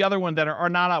were in the other one that are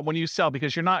not out when you sell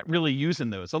because you're not really using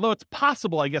those. Although it's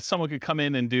possible, I guess someone could come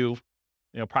in and do,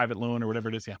 private loan or whatever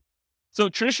it is. Yeah. So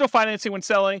traditional financing when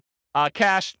selling,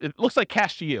 cash, it looks like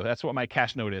cash to you. That's what my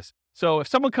cash note is. So if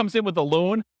someone comes in with a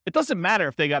loan, it doesn't matter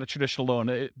if they got a traditional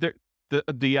loan.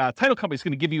 The title company is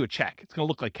going to give you a check. It's going to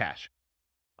look like cash.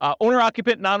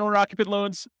 Owner-occupant, non-owner-occupant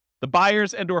loans, the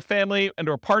buyers and/or family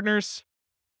and/or partners,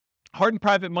 hard and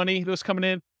private money, those coming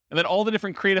in, and then all the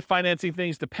different creative financing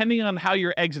things, depending on how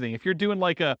you're exiting. If you're doing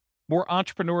like a more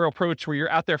entrepreneurial approach where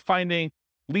you're out there finding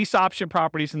lease option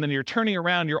properties and then you're turning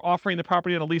around, you're offering the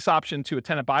property on a lease option to a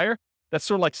tenant buyer, that's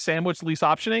sort of like sandwich lease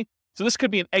optioning. So this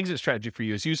could be an exit strategy for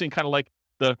you. It's using kind of like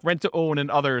the rent to own and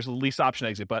others, lease option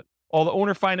exit, but all the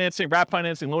owner financing, wrap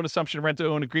financing, loan assumption, rent to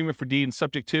own, agreement for deed, and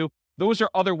subject to, those are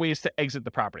other ways to exit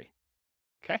the property.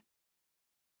 Okay.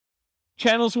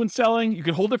 Channels when selling, you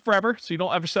can hold it forever, so you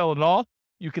don't ever sell it at all.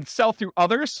 You can sell through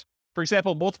others. For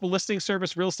example, multiple listing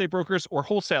service, real estate brokers, or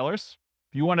wholesalers.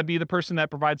 If you want to be the person that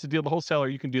provides the deal, the wholesaler,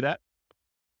 you can do that.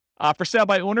 For sale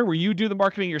by owner, where you do the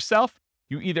marketing yourself,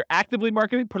 you either actively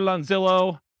market it, put it on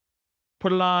Zillow,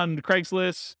 put it on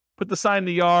Craigslist, put the sign in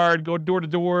the yard, go door to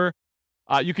door.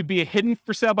 You could be a hidden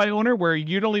for sale by owner where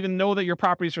you don't even know that your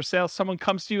property is for sale. Someone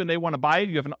comes to you and they want to buy it.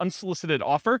 You have an unsolicited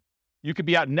offer. You could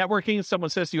be out networking. Someone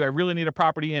says to you, I really need a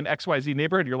property in XYZ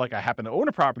neighborhood. You're like, I happen to own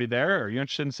a property there. Are you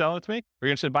interested in selling it to me? Are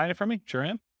you interested in buying it from me? Sure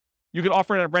am. You could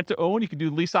offer it at rent to own. You could do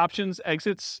lease options,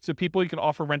 exits to people. You can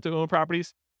offer rent to own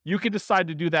properties. You could decide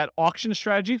to do that auction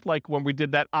strategy, like when we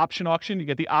did that option auction. You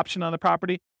get the option on the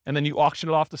property and then you auction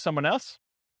it off to someone else.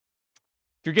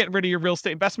 If you're getting rid of your real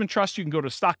estate investment trust, you can go to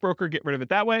a stockbroker, get rid of it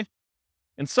that way.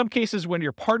 In some cases, when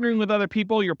you're partnering with other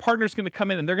people, your partner's going to come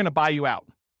in and they're going to buy you out.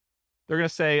 They're going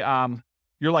to say,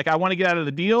 you're like, I want to get out of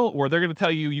the deal, or they're going to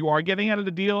tell you you are getting out of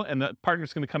the deal, and the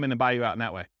partner's going to come in and buy you out in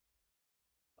that way.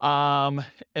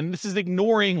 And this is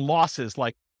ignoring losses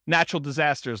like natural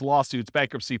disasters, lawsuits,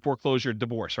 bankruptcy, foreclosure,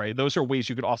 divorce, right? Those are ways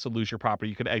you could also lose your property.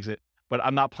 You could exit, but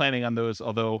I'm not planning on those,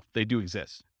 although they do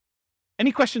exist.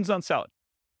 Any questions on selling?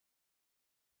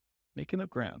 Making up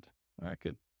ground. All right,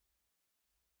 good.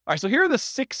 All right, so here are the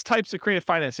 6 types of creative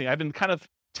financing. I've been kind of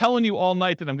telling you all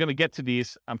night that I'm going to get to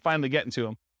these. I'm finally getting to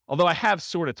them, although I have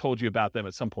sort of told you about them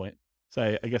at some point.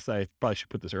 So I guess I probably should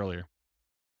put this earlier.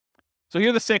 So here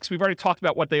are the 6. We've already talked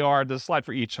about what they are. There's a slide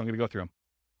for each, so I'm going to go through them.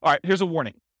 All right, here's a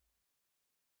warning.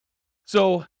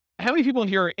 So how many people in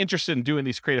here are interested in doing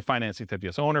these creative financing type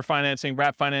deals? Owner financing,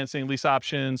 wrap financing, lease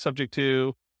option, subject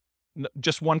to,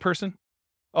 just one person?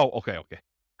 Oh, okay.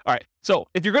 All right. So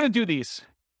if you're going to do these,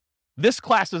 this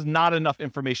class is not enough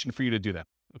information for you to do them.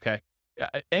 Okay.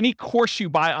 Any course you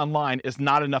buy online is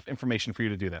not enough information for you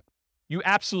to do that. You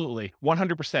absolutely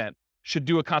 100% should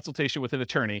do a consultation with an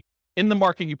attorney in the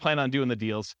market you plan on doing the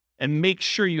deals and make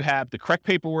sure you have the correct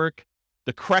paperwork,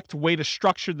 the correct way to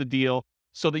structure the deal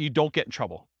so that you don't get in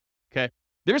trouble. Okay.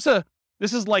 There's a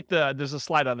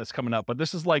slide on this coming up, but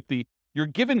this is like you're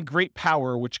given great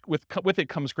power, which with it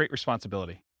comes great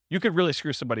responsibility. You could really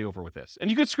screw somebody over with this,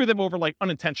 and you could screw them over like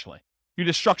unintentionally. You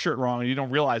just structure it wrong and you don't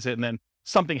realize it. And then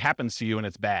something happens to you and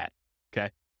it's bad. Okay.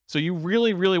 So you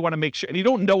really, really want to make sure, and you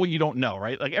don't know what you don't know,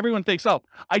 right? Like everyone thinks, oh,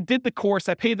 I did the course.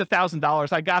 I paid the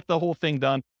 $1,000. I got the whole thing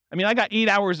done. I mean, I got 8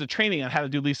 hours of training on how to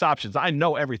do lease options. I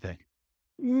know everything.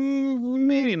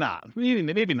 Maybe not,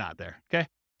 maybe not there. Okay.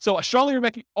 So I strongly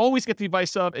recommend you always get the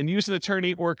advice of and use an attorney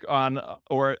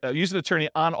use an attorney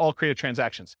on all creative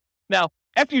transactions. Now,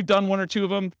 after you've done 1 or 2 of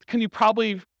them, can you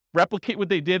probably replicate what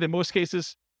they did in most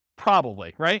cases?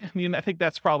 Probably, right? I mean, I think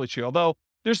that's probably true. Although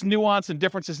there's nuance and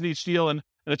differences in each deal, and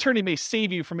an attorney may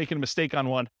save you from making a mistake on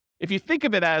one. If you think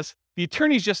of it as the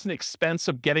attorney's just an expense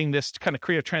of getting this kind of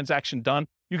creative transaction done,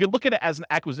 you can look at it as an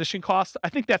acquisition cost. I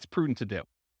think that's prudent to do.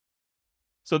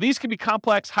 So these can be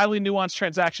complex, highly nuanced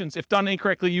transactions. If done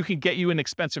incorrectly, you can get you in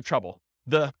expensive trouble.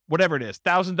 Whatever it is,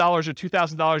 $1,000 or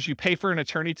 $2,000 you pay for an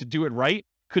attorney to do it right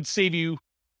could save you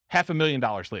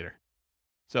 $500,000 later.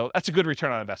 So that's a good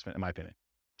return on investment, in my opinion.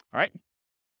 All right.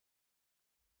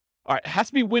 It has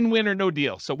to be win-win or no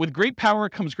deal. So with great power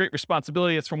comes great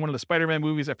responsibility. It's from one of the Spider-Man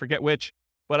movies. I forget which,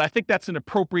 but I think that's an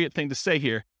appropriate thing to say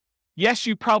here. Yes,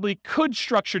 you probably could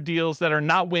structure deals that are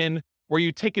not win, where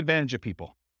you take advantage of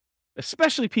people,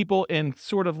 especially people in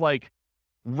sort of like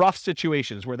rough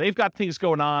situations where they've got things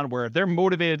going on, where they're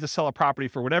motivated to sell a property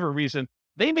for whatever reason.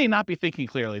 They may not be thinking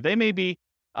clearly. They may be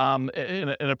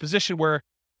in a position where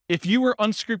if you were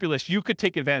unscrupulous, you could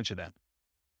take advantage of them.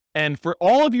 And for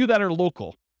all of you that are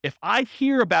local, if I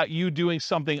hear about you doing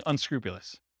something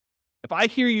unscrupulous, if I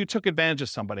hear you took advantage of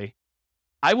somebody,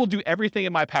 I will do everything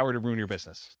in my power to ruin your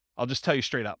business. I'll just tell you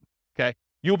straight up. Okay.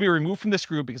 You'll be removed from this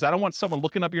group because I don't want someone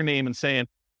looking up your name and saying,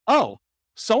 oh,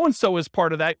 so-and-so is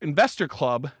part of that investor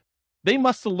club. They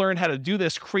must have learned how to do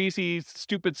this crazy,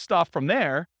 stupid stuff from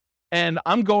there. and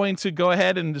I'm going to go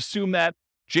ahead and assume that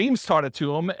James taught it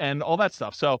to him and all that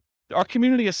stuff. So our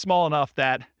community is small enough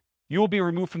that you will be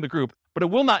removed from the group, but it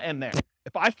will not end there.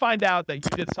 If I find out that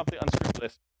you did something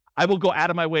unscrupulous, I will go out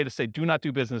of my way to say, do not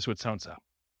do business with so-and-so.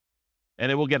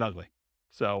 And it will get ugly.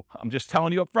 So I'm just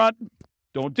telling you up front,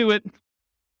 don't do it.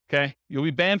 Okay. You'll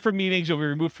be banned from meetings. You'll be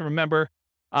removed from a member.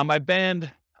 I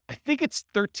banned, I think it's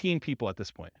 13 people at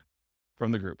this point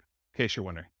from the group, in case you're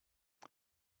wondering.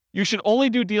 You should only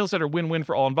do deals that are win-win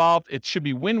for all involved. It should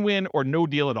be win-win or no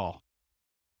deal at all.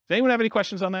 Does anyone have any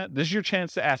questions on that? This is your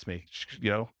chance to ask me.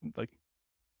 Yeah,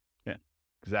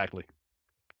 exactly.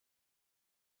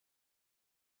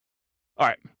 All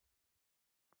right.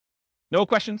 No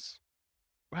questions?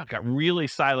 Wow, it got really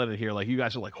silent in here. Like, you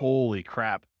guys are like, holy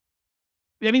crap.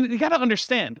 I mean, you got to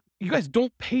understand, you guys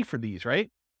don't pay for these, right?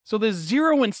 So there's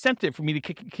zero incentive for me to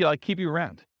keep you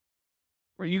around.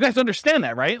 You guys understand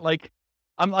that, right? Like,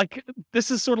 I'm like, this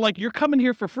is sort of like, you're coming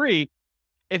here for free.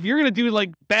 If you're going to do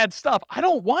like bad stuff, I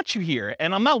don't want you here.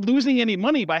 And I'm not losing any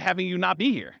money by having you not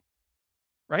be here.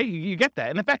 Right? You get that.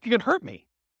 And in fact, you could hurt me.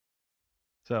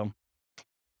 So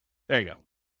there you go.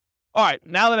 All right.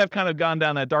 Now that I've kind of gone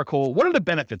down that dark hole, what are the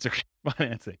benefits of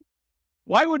financing?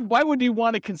 Why would you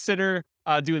want to consider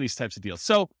doing these types of deals?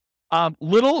 So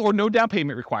little or no down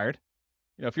payment required.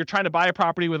 If you're trying to buy a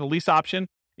property with a lease option,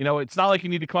 it's not like you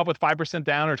need to come up with 5%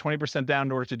 down or 20% down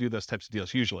in order to do those types of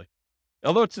deals usually.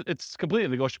 Although it's completely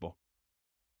negotiable.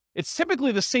 It's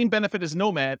typically the same benefit as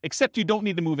Nomad, except you don't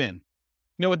need to move in.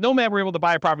 With Nomad, we're able to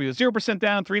buy a property with 0%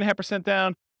 down, 3.5%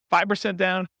 down, 5%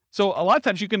 down. So a lot of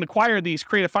times you can acquire these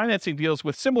creative financing deals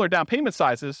with similar down payment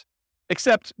sizes,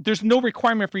 except there's no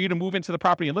requirement for you to move into the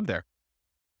property and live there.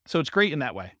 So it's great in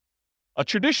that way. A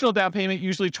traditional down payment,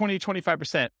 usually 20 to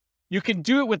 25%. You can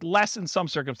do it with less in some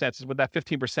circumstances with that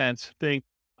 15% thing.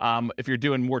 If you're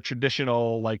doing more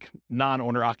traditional, like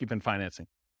non-owner occupant financing.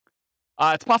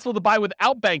 It's possible to buy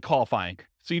without bank qualifying.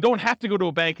 So you don't have to go to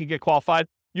a bank and get qualified.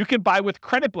 You can buy with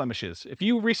credit blemishes. If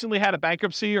you recently had a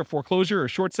bankruptcy or foreclosure or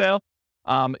short sale,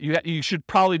 you should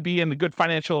probably be in a good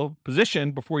financial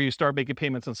position before you start making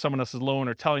payments on someone else's loan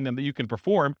or telling them that you can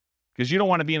perform, because you don't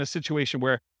want to be in a situation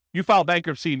where you file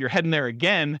bankruptcy and you're heading there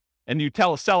again and you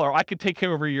tell a seller, I could take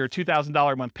care of your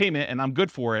 $2,000 a month payment and I'm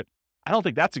good for it. I don't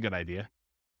think that's a good idea.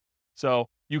 So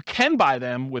you can buy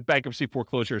them with bankruptcy,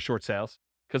 foreclosure, or short sales,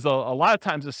 because a lot of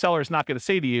times the seller is not going to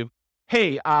say to you,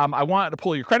 hey, I want to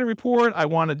pull your credit report. I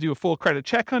want to do a full credit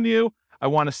check on you. I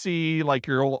want to see like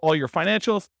all your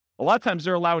financials. A lot of times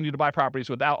they're allowing you to buy properties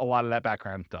without a lot of that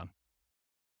background done.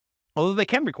 Although they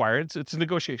can require it, it's a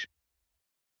negotiation.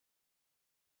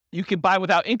 You can buy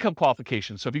without income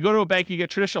qualification. So if you go to a bank, you get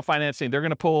traditional financing, they're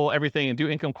going to pull everything and do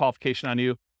income qualification on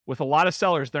you. With a lot of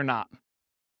sellers, they're not.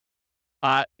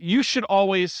 You should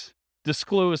always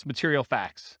disclose material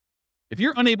facts. If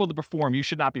you're unable to perform, you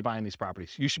should not be buying these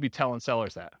properties. You should be telling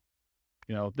sellers that,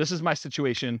 this is my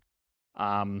situation.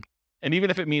 And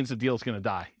even if it means the deal is going to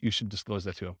die, you should disclose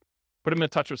that to them. Put them in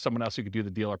touch with someone else who could do the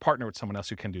deal or partner with someone else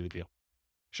who can do the deal.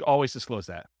 You should always disclose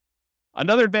that.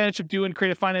 Another advantage of doing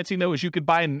creative financing, though, is you could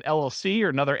buy an LLC or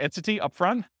another entity up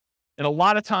front. And a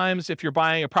lot of times, if you're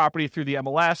buying a property through the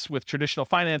MLS with traditional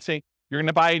financing, you're going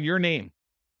to buy in your name.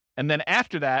 And then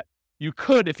after that, you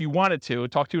could, if you wanted to,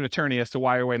 talk to an attorney as to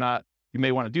why or why not you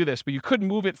may want to do this, but you could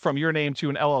move it from your name to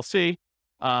an LLC.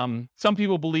 Some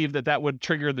people believe that would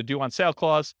trigger the due on sale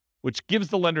clause, which gives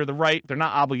the lender the right, they're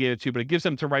not obligated to, but it gives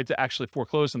them the right to actually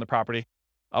foreclose on the property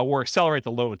or accelerate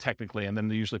the loan technically, and then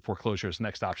usually foreclosure is the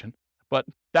next option. But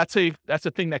that's a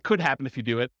thing that could happen if you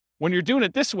do it. When you're doing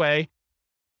it this way,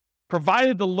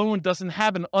 provided the loan doesn't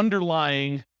have an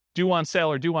underlying due on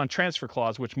sale or due on transfer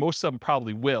clause, which most of them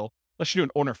probably will, unless you're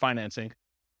doing owner financing.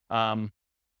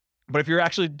 But if you're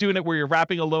actually doing it where you're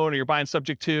wrapping a loan or you're buying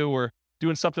subject to or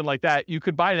doing something like that, you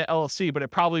could buy an LLC, but it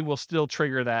probably will still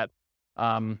trigger that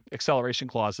acceleration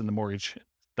clause in the mortgage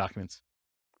documents.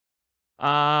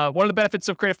 One of the benefits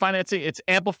of creative financing, it's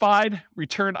amplified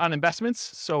return on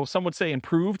investments. So some would say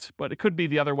improved, but it could be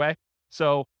the other way.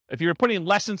 So if you're putting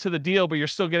less into the deal, but you're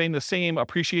still getting the same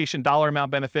appreciation dollar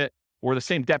amount benefit or the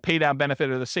same debt pay down benefit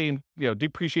or the same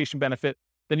depreciation benefit,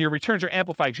 then your returns are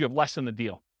amplified because you have less in the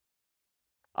deal.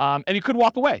 And you could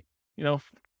walk away.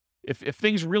 If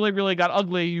things really, really got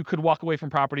ugly, you could walk away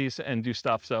from properties and do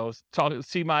stuff. So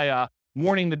see my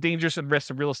warning the dangers and risks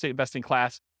of real estate investing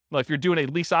class. Well, if you're doing a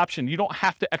lease option, you don't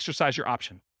have to exercise your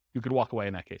option. You could walk away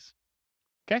in that case.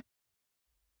 Okay.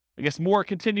 I guess more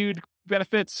continued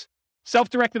benefits,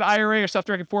 self-directed IRA or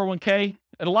self-directed 401k.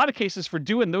 In a lot of cases for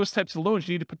doing those types of loans,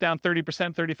 you need to put down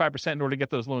 30%, 35% in order to get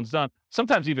those loans done.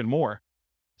 Sometimes even more.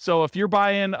 So if you're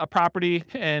buying a property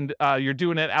and you're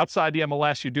doing it outside the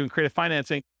MLS, you're doing creative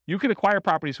financing, you can acquire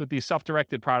properties with these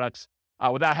self-directed products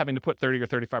without having to put 30 or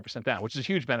 35% down, which is a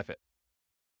huge benefit.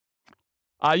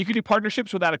 You can do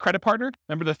partnerships without a credit partner.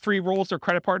 Remember the three roles of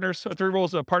credit partners, or three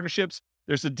roles of partnerships.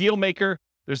 There's the deal maker,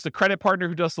 there's the credit partner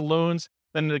who does the loans,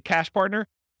 then the cash partner.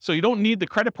 So you don't need the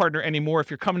credit partner anymore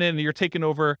if you're coming in and you're taking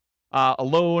over a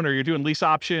loan, or you're doing lease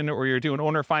option, or you're doing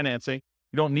owner financing.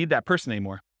 You don't need that person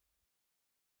anymore.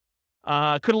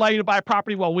 Could allow you to buy a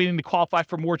property while waiting to qualify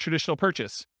for more traditional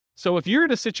purchase. So if you're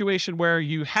in a situation where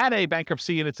you had a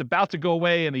bankruptcy and it's about to go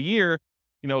away in a year,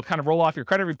 kind of roll off your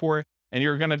credit report, and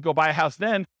you're going to go buy a house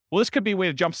then, well, this could be a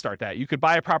way to jumpstart that. You could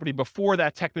buy a property before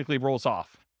that technically rolls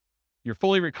off. You're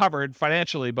fully recovered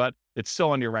financially, but it's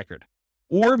still on your record.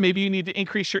 Or maybe you need to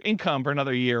increase your income for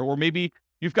another year, or maybe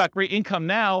you've got great income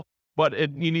now, but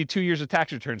you need 2 years of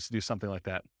tax returns to do something like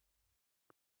that.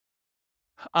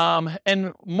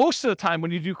 And most of the time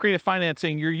when you do creative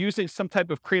financing, you're using some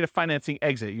type of creative financing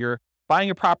exit. You're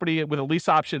buying a property with a lease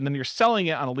option, and then you're selling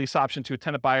it on a lease option to a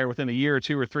tenant buyer within a year or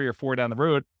 2 or 3 or 4 down the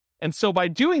road. And so by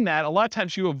doing that, a lot of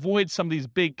times you avoid some of these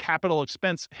big capital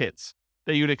expense hits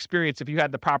that you'd experience if you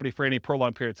had the property for any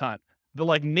prolonged period of time. The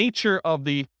nature of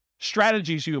the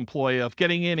strategies you employ of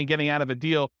getting in and getting out of a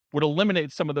deal would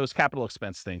eliminate some of those capital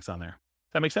expense things on there.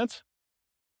 Does that make sense?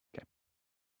 Okay.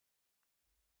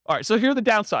 All right, so here are the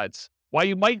downsides, why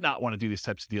you might not want to do these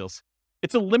types of deals.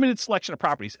 It's a limited selection of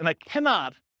properties, and I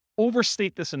cannot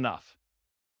overstate this enough.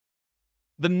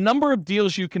 The number of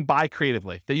deals you can buy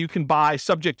creatively, that you can buy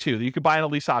subject to, that you can buy on a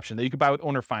lease option, that you can buy with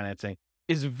owner financing,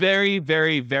 is very,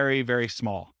 very, very, very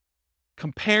small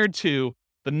compared to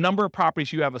the number of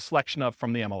properties you have a selection of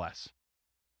from the MLS.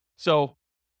 So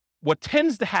what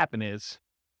tends to happen is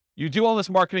you do all this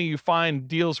marketing, you find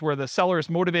deals where the seller is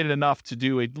motivated enough to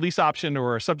do a lease option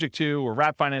or a subject to or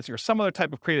wrap financing or some other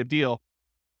type of creative deal.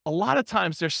 A lot of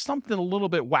times there's something a little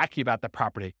bit wacky about that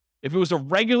property. If it was a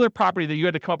regular property that you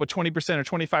had to come up with 20% or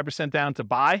 25% down to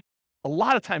buy, a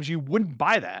lot of times you wouldn't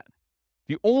buy that.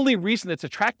 The only reason it's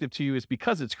attractive to you is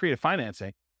because it's creative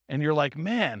financing. And you're like,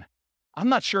 man, I'm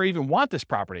not sure I even want this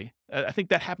property. I think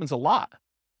that happens a lot.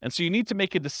 And so you need to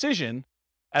make a decision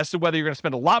as to whether you're going to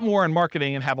spend a lot more on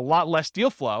marketing and have a lot less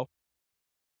deal flow,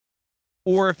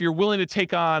 or if you're willing to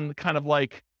take on kind of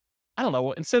like, I don't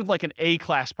know, instead of like an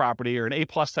A-class property or an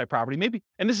A-plus type property, maybe,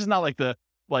 and this is not like the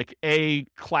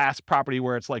A-class property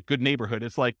where it's like good neighborhood.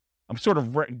 It's like, I'm sort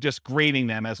of just grading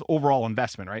them as overall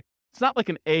investment, right? It's not like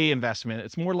an A investment.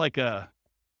 It's more like a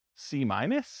C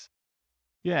minus.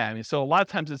 Yeah, I mean, so a lot of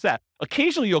times it's that.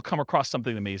 Occasionally you'll come across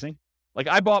something amazing. Like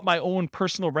I bought my own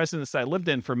personal residence that I lived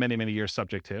in for many, many years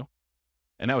subject to.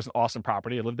 And that was an awesome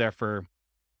property. I lived there for,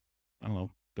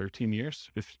 13 years,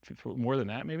 more than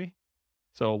that maybe.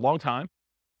 So a long time,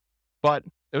 but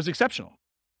it was exceptional.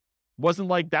 It wasn't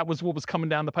like that was what was coming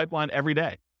down the pipeline every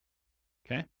day.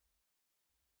 Okay.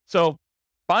 So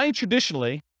buying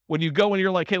traditionally, when you go and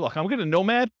you're like, hey, look, I'm going to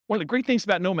Nomad. One of the great things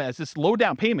about Nomad is this low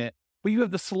down payment, but you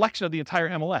have the selection of the entire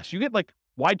MLS. You get like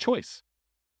wide choice.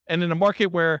 And in a market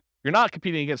where you're not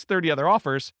competing against 30 other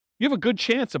offers, you have a good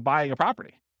chance of buying a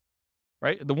property,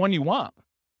 right? The one you want.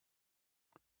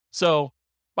 So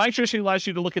buying traditionally allows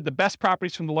you to look at the best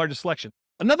properties from the largest selection.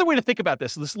 Another way to think about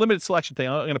this limited selection thing,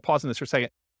 I'm going to pause on this for a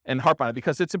second and harp on it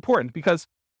because it's important, because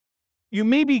you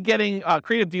may be getting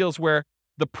creative deals where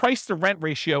the price to rent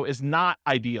ratio is not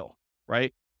ideal,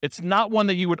 right? It's not one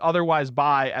that you would otherwise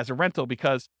buy as a rental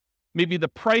because maybe the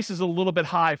price is a little bit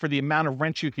high for the amount of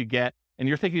rent you could get. And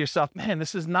you're thinking to yourself, man,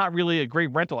 this is not really a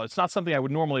great rental. It's not something I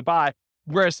would normally buy.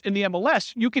 Whereas in the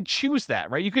MLS, you could choose that,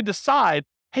 right? You could decide,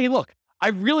 hey, look, I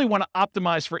really want to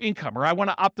optimize for income, or I want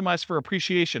to optimize for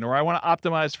appreciation, or I want to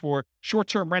optimize for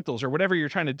short-term rentals, or whatever you're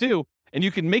trying to do. And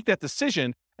you can make that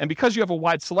decision. And because you have a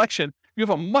wide selection, you have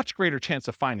a much greater chance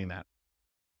of finding that.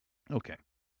 Okay.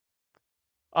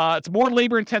 It's more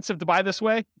labor intensive to buy this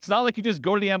way. It's not like you just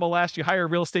go to the MLS, you hire a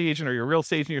real estate agent or you're a real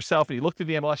estate agent yourself, and you look through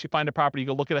the MLS, you find a property, you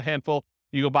go look at a handful,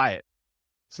 you go buy it.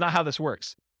 It's not how this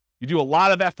works. You do a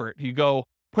lot of effort. You go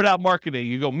put out marketing,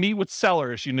 you go meet with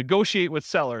sellers, you negotiate with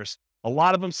sellers. A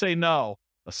lot of them say no.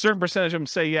 A certain percentage of them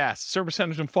say yes. A certain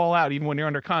percentage of them fall out even when you're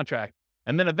under contract.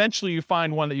 And then eventually you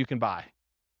find one that you can buy.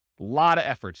 A lot of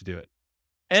effort to do it.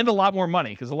 And a lot more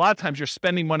money, because a lot of times you're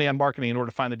spending money on marketing in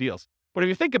order to find the deals. But if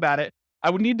you think about it, I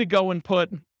would need to go and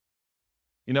put,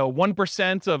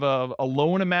 1% of a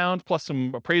loan amount plus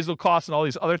some appraisal costs and all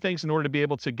these other things in order to be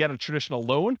able to get a traditional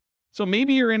loan. So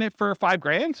maybe you're in it for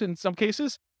 $5,000 in some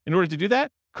cases. In order to do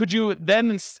that, could you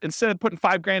then, instead of putting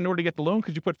 $5,000 in order to get the loan,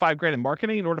 could you put $5,000 in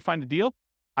marketing in order to find a deal?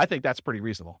 I think that's pretty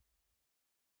reasonable.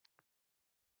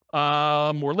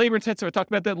 More labor intensive. I talked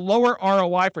about that. Lower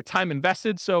ROI for time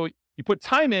invested. So you put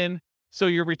time in, so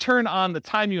your return on the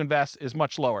time you invest is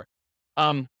much lower.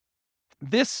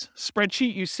 This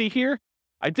spreadsheet you see here,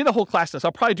 I did a whole class on this.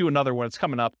 I'll probably do another one. It's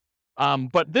coming up.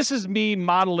 But this is me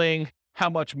modeling how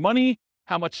much money,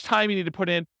 how much time you need to put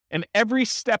in, and every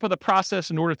step of the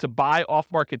process in order to buy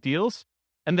off-market deals,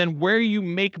 and then where you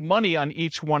make money on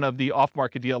each one of the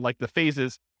off-market deal, like the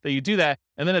phases that you do that.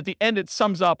 And then at the end, it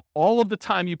sums up all of the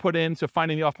time you put into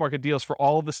finding the off-market deals for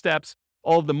all of the steps,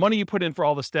 all of the money you put in for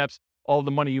all the steps, all of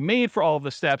the money you made for all of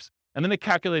the steps. And then it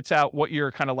calculates out what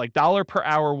your kind of like dollar per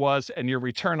hour was and your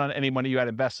return on any money you had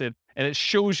invested. And it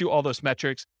shows you all those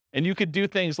metrics. And you could do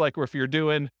things like where if you're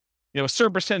doing, a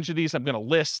certain percentage of these I'm going to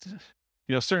list,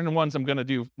 certain ones I'm going to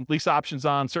do lease options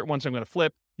on, certain ones I'm going to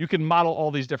flip. You can model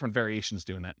all these different variations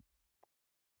doing that.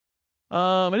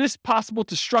 It is possible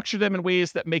to structure them in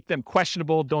ways that make them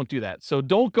questionable. Don't do that. So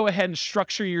don't go ahead and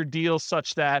structure your deals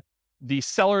such that the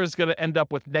seller is going to end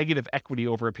up with negative equity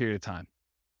over a period of time,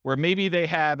 where maybe they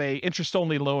have a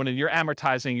interest-only loan and you're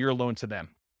amortizing your loan to them.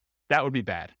 That would be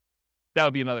bad. That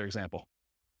would be another example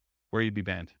where you'd be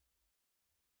banned.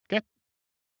 Okay.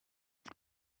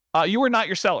 You are not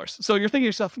your sellers. So you're thinking to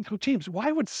yourself, James,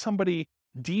 why would somebody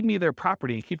deed me their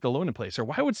property and keep the loan in place? Or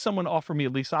why would someone offer me a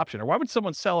lease option? Or why would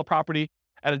someone sell a property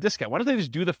at a discount? Why don't they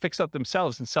just do the fix up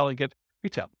themselves and sell and get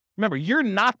retail? Remember, you're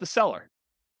not the seller.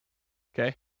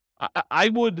 Okay. I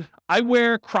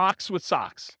wear Crocs with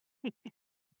socks.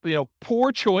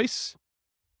 Poor choice.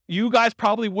 You guys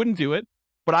probably wouldn't do it,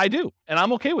 but I do, and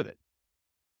I'm okay with it.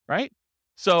 Right?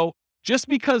 So just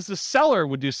because the seller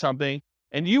would do something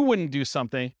and you wouldn't do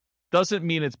something doesn't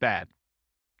mean it's bad.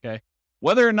 Okay?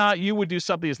 Whether or not you would do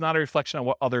something is not a reflection on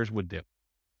what others would do.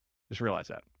 Just realize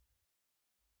that.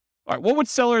 All right, why would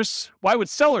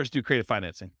sellers do creative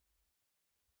financing?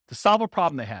 To solve a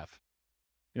problem they have.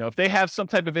 If they have some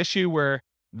type of issue where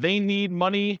they need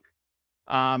money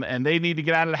and they need to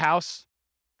get out of the house,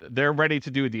 they're ready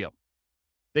to do a deal.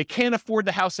 They can't afford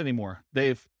the house anymore.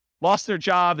 They've lost their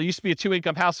job. They used to be a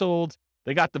 2-income household.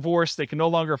 They got divorced. They can no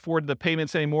longer afford the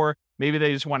payments anymore. Maybe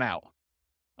they just went out.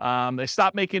 They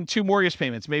stopped making 2 mortgage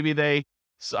payments. Maybe they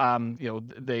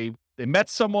met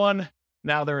someone.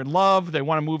 Now they're in love. They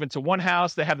want to move into one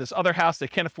house. They have this other house. They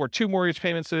can't afford 2 mortgage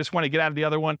payments. So they just want to get out of the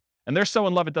other one. And they're so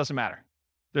in love, it doesn't matter.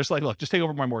 They're just like, look, just take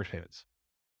over my mortgage payments.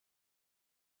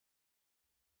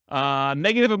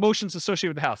 Negative emotions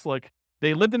associated with the house. Like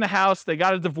they lived in the house, they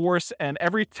got a divorce, and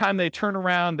every time they turn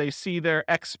around, they see their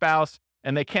ex-spouse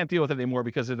and they can't deal with it anymore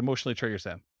because it emotionally triggers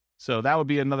them. So that would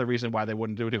be another reason why they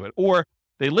wouldn't do it. Or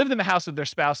they lived in the house with their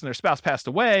spouse and their spouse passed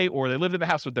away, or they lived in the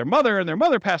house with their mother and their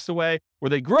mother passed away, or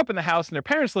they grew up in the house and their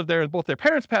parents lived there and both their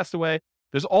parents passed away.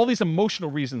 There's all these emotional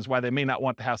reasons why they may not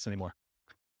want the house anymore.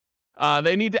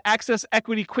 They need to access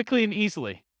equity quickly and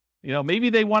easily. Maybe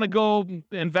they want to go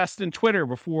invest in Twitter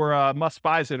before Musk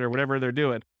buys it or whatever they're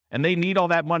doing, and they need all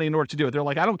that money in order to do it. They're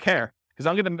like, I don't care because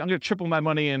I'm gonna triple my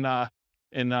money in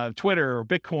Twitter or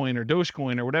Bitcoin or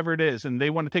Dogecoin or whatever it is, and they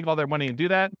want to take all their money and do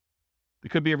that. It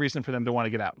could be a reason for them to want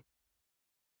to get out.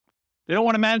 They don't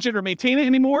want to manage it or maintain it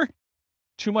anymore.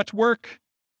 Too much work,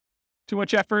 too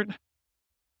much effort.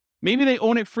 Maybe they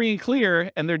own it free and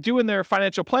clear and they're doing their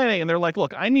financial planning and they're like,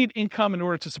 look, I need income in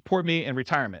order to support me in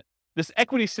retirement. This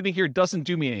equity sitting here doesn't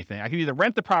do me anything. I can either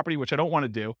rent the property, which I don't want to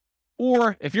do,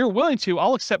 or if you're willing to,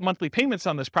 I'll accept monthly payments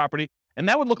on this property, and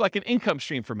that would look like an income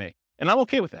stream for me. And I'm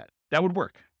okay with that. That would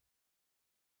work.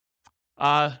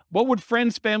 What would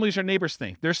friends, families, or neighbors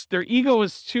think? Their ego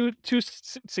is too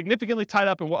significantly tied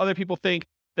up in what other people think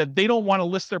that they don't want to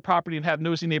list their property and have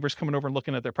nosy neighbors coming over and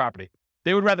looking at their property.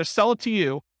 They would rather sell it to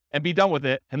you and be done with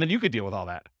it, and then you could deal with all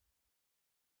that.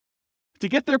 To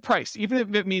get their price, even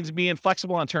if it means being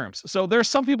flexible on terms. So there are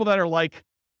some people that are like,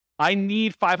 I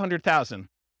need $500,000.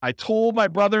 I told my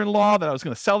brother-in-law that I was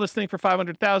going to sell this thing for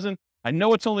 $500,000. I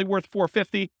know it's only worth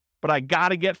 $450,000, but I got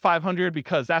to get $500,000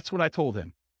 because that's what I told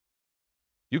him.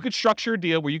 You could structure a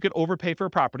deal where you could overpay for a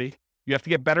property. You have to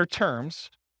get better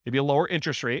terms, maybe a lower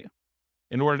interest rate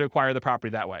in order to acquire the property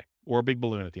that way, or a big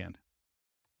balloon at the end.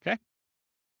 Okay?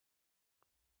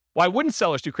 Why wouldn't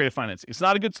sellers do creative financing? It's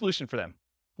not a good solution for them.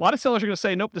 A lot of sellers are going to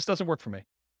say, nope, this doesn't work for me.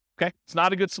 Okay? It's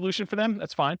not a good solution for them.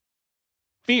 That's fine.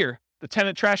 Fear, the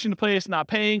tenant trashing the place, not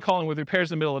paying, calling with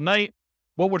repairs in the middle of the night.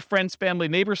 What would friends, family,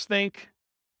 neighbors think?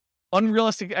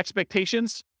 Unrealistic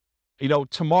expectations.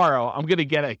 Tomorrow I'm going to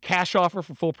get a cash offer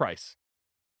for full price.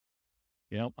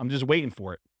 I'm just waiting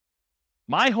for it.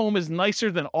 My home is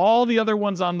nicer than all the other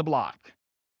ones on the block.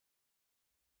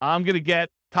 I'm going to get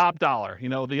top dollar.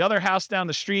 The other house down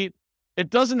the street,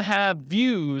 it doesn't have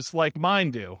views like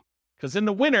mine do. Because in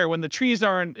the winter, when the trees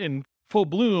aren't in full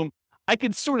bloom, I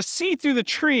can sort of see through the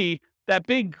tree that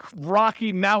big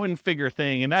rocky mountain figure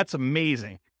thing, and that's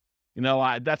amazing.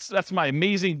 That's my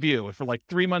amazing view for like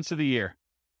 3 months of the year,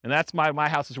 and that's my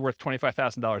house is worth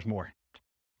 $25,000 more.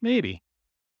 Maybe.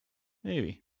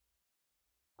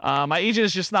 My agent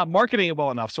is just not marketing it well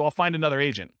enough, so I'll find another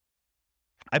agent.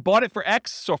 I bought it for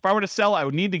X, so if I were to sell, I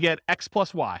would need to get X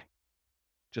plus Y.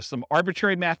 Just some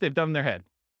arbitrary math they've done in their head.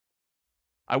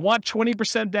 I want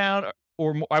 20% down,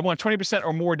 or I want 20%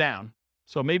 or more down.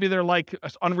 So maybe they're like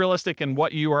unrealistic in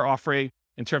what you are offering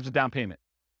in terms of down payment.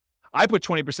 I put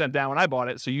 20% down when I bought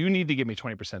it, so you need to give me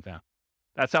 20% down.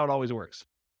 That's how it always works.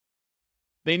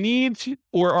 They need to,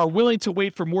 or are willing to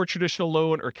wait for more traditional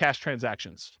loan or cash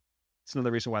transactions. It's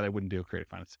another reason why they wouldn't do creative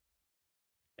finance.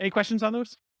 Any questions on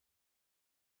those?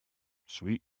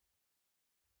 Sweet.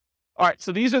 All right,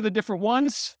 so these are the different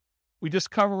ones we're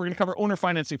going to cover owner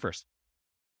financing first.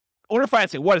 Owner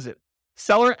financing, what is it?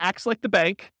 Seller acts like the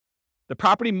bank. The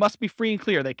property must be free and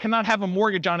clear. They cannot have a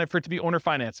mortgage on it for it to be owner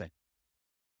financing.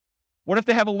 What if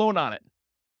they have a loan on it?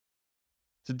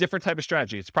 It's a different type of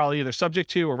strategy. It's probably either subject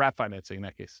to or wrap financing in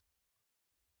that case.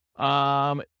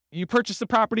 You purchase the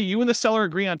property. You and the seller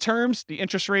agree on terms, the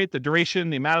interest rate, the duration,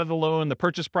 the amount of the loan, the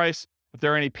purchase price, if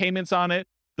there are any payments on it,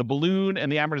 the balloon,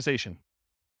 and the amortization.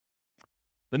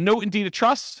 The note and deed of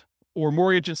trust or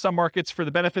mortgage in some markets for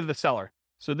the benefit of the seller.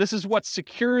 So this is what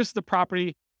secures the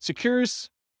property, secures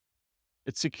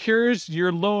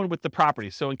your loan with the property.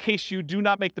 So in case you do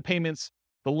not make the payments,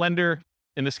 the lender,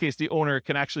 in this case, the owner,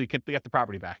 can actually get the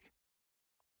property back.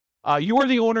 You are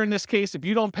the owner in this case. If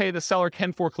you don't pay, the seller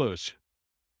can foreclose.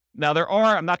 Now I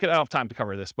don't have time to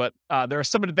cover this, but there are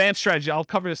some advanced strategies. I'll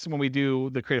cover this when we do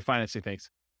the creative financing things.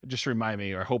 Just remind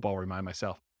me, or I hope I'll remind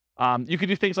myself. You can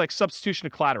do things like substitution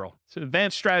of collateral. It's an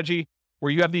advanced strategy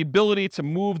where you have the ability to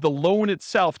move the loan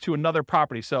itself to another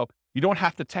property. So you don't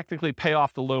have to technically pay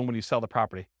off the loan when you sell the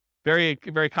property. Very,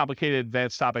 very complicated,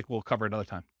 advanced topic we'll cover another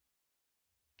time.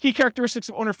 Key characteristics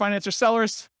of owner finance or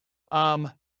sellers.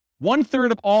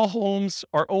 1/3 of all homes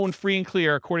are owned free and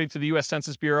clear, according to the U.S.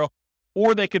 Census Bureau,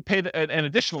 or they could pay, and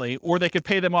additionally, or they could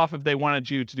pay them off if they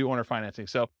wanted you to do owner financing.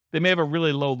 So they may have a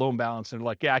really low loan balance and they're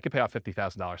like, yeah, I could pay off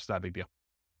 $50,000. It's not a big deal.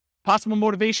 Possible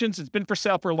motivations. It's been for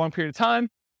sale for a long period of time.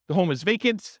 The home is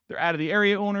vacant. They're out of the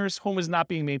area owners. Home is not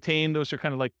being maintained. Those are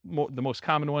kind of like the most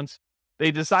common ones.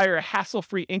 They desire a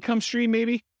hassle-free income stream,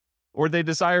 maybe, or they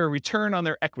desire a return on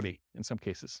their equity in some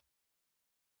cases.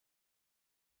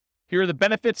 Here are the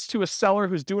benefits to a seller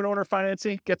who's doing owner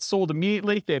financing. Gets sold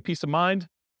immediately. They have peace of mind.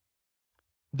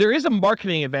 There is a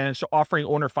marketing advantage to offering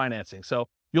owner financing. So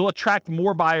you'll attract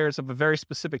more buyers of a very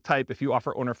specific type if you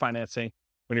offer owner financing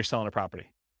when you're selling a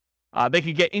property. They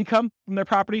can get income from their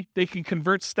property. They can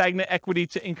convert stagnant equity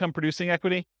to income producing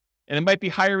equity. And it might be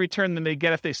higher return than they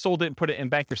get if they sold it and put it in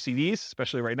bank or CDs,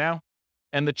 especially right now.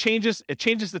 And it changes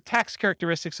the tax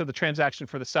characteristics of the transaction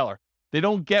for the seller. They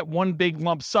don't get one big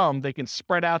lump sum. They can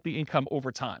spread out the income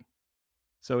over time.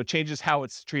 So it changes how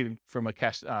it's treated from a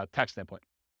tax standpoint.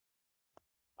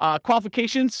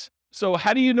 Qualifications. So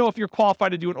how do you know if you're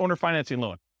qualified to do an owner financing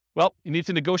loan? Well, you need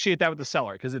to negotiate that with the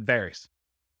seller because it varies.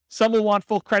 Some will want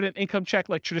full credit income check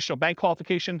like traditional bank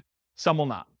qualification. Some will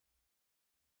not.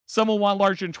 Some will want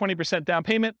larger than 20% down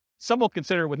payment. Some will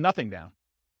consider with nothing down.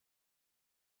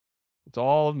 It's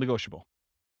all negotiable.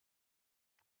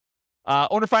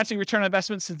 Owner financing return on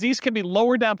investment. Since these can be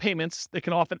lower down payments, they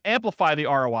can often amplify the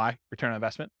ROI, return on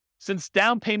investment, since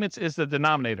down payments is the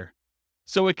denominator.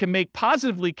 So it can make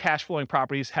positively cash flowing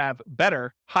properties have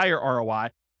better, higher ROI.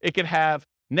 It can have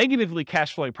negatively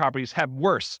cash flowing properties have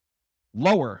worse,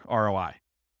 lower ROI.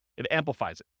 It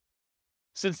amplifies it.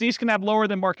 Since these can have lower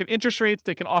than market interest rates,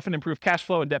 they can often improve cash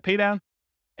flow and debt paydown.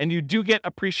 And you do get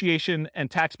appreciation and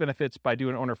tax benefits by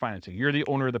doing owner financing. You're the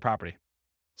owner of the property.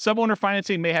 Some owner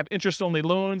financing may have interest-only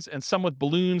loans and some with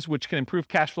balloons, which can improve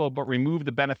cash flow but remove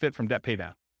the benefit from debt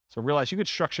paydown. So realize you could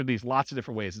structure these lots of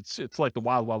different ways. It's like the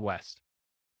wild, wild west.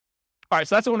 All right,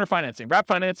 so that's owner financing. Wrap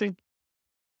financing.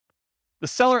 The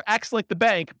seller acts like the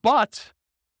bank, but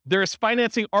there is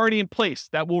financing already in place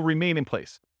that will remain in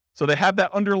place. So they have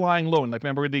that underlying loan. Like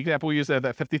remember the example we used, that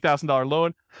 $50,000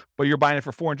 loan, but you're buying it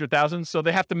for $400,000. So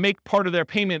they have to make part of their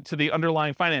payment to the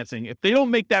underlying financing. If they don't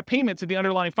make that payment to the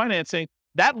underlying financing,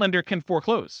 that lender can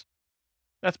foreclose.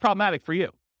 That's problematic for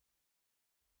you.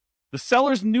 The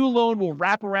seller's new loan will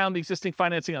wrap around the existing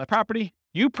financing on the property.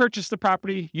 You purchase the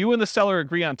property. You and the seller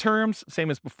agree on terms,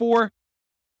 same as before.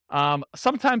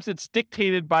 Sometimes it's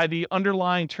dictated by the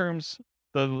underlying terms,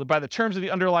 by the terms of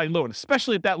the underlying loan,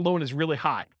 especially if that loan is really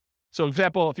high. So,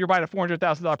 example, if you're buying a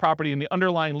 $400,000 property and the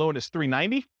underlying loan is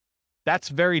 $390,000, that's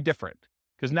very different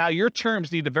because now your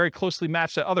terms need to very closely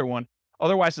match that other one,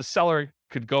 Otherwise, the seller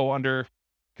could go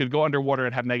underwater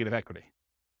and have negative equity.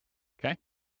 Okay.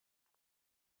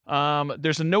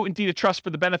 There's a note in deed of trust for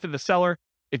the benefit of the seller.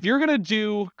 If you're going to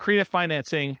do creative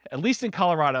financing, at least in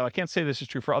Colorado, I can't say this is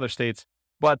true for other states,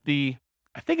 but I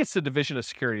think it's the Division of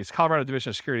Securities, Colorado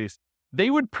Division of Securities, they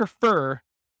would prefer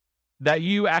that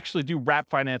you actually do wrap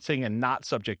financing and not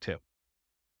subject to.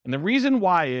 And the reason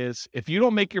why is if you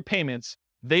don't make your payments,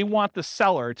 they want the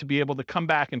seller to be able to come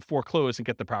back and foreclose and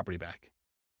get the property back.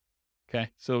 Okay.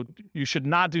 So you should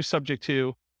not do subject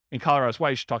to in Colorado. That's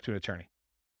why you should talk to an attorney.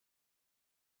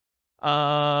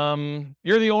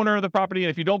 You're the owner of the property, and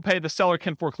if you don't pay, the seller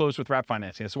can foreclose with wrap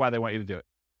financing. That's why they want you to do it.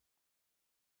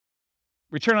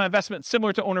 Return on investment,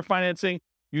 similar to owner financing.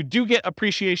 You do get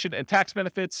appreciation and tax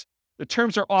benefits. The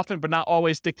terms are often, but not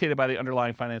always, dictated by the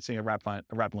underlying financing of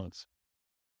wrap loans.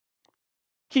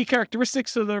 Key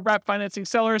characteristics of the wrap financing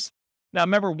sellers. Now,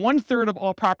 remember, 1/3 of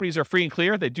all properties are free and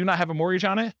clear. They do not have a mortgage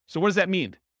on it. So what does that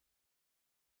mean?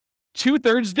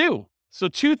 2/3 do. So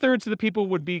 2/3 of the people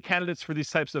would be candidates for these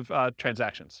types of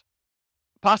transactions.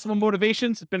 Possible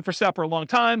motivations: it's been for sale for a long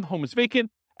time, home is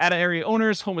vacant, out-of-area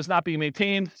owners, home is not being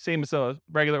maintained, same as a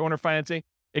regular owner financing.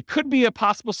 It could be a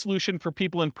possible solution for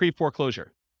people in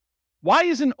pre-foreclosure. Why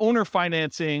isn't owner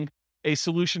financing a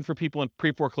solution for people in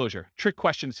pre-foreclosure? Trick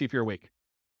question to see if you're awake.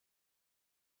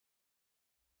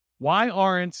 Why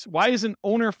isn't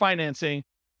owner financing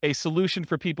a solution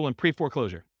for people in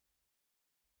pre-foreclosure?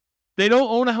 They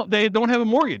don't have a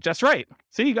mortgage. That's right.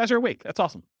 See, you guys are awake. That's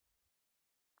awesome.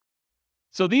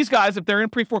 So these guys, if they're in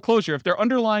pre-foreclosure, if their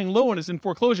underlying loan is in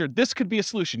foreclosure, this could be a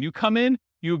solution. You come in,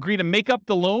 you agree to make up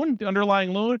the loan, the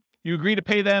underlying loan, you agree to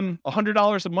pay them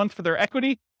 $100 a month for their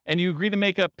equity, and you agree to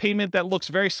make a payment that looks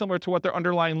very similar to what their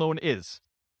underlying loan is.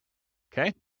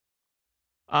 Okay?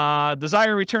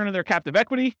 Desire return of their captive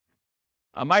equity.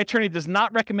 My attorney does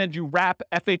not recommend you wrap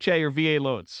FHA or VA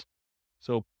loans.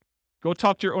 So go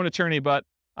talk to your own attorney, but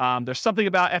there's something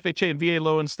about FHA and VA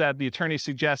loans that the attorney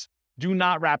suggests do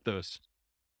not wrap those.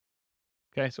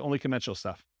 Okay, so only conventional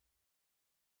stuff.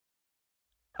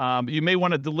 You may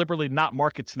want to deliberately not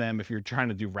market to them if you're trying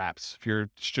to do wraps. If you're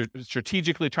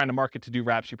strategically trying to market to do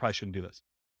wraps, you probably shouldn't do this.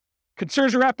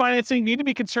 Concerns of wrap financing: you need to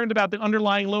be concerned about the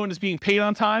underlying loan is being paid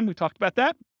on time. We talked about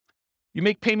that. You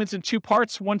make payments in two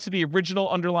parts, one to the original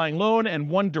underlying loan and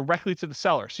one directly to the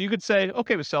seller. So you could say,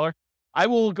 okay, the seller, I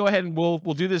will go ahead and we'll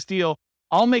do this deal.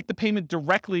 I'll make the payment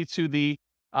directly to the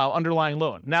underlying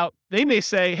loan. Now, they may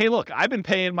say, hey, look, I've been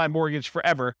paying my mortgage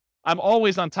forever. I'm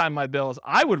always on time with my bills.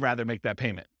 I would rather make that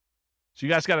payment. So you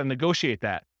guys got to negotiate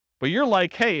that. But you're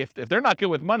like, hey, if they're not good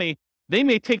with money, they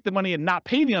may take the money and not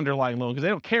pay the underlying loan because they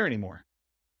don't care anymore.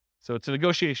 So it's a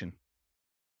negotiation.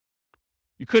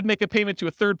 You could make a payment to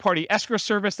a third-party escrow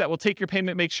service that will take your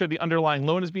payment, make sure the underlying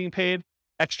loan is being paid.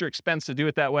 Extra expense to do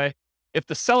it that way. If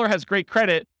the seller has great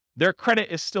credit, their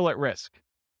credit is still at risk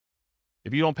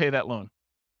if you don't pay that loan.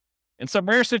 In some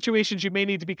rare situations, you may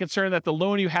need to be concerned that the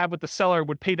loan you have with the seller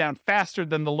would pay down faster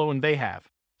than the loan they have.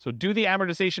 So do the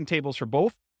amortization tables for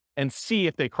both and see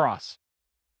if they cross.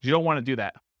 You don't want to do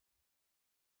that.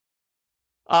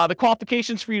 The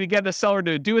qualifications for you to get the seller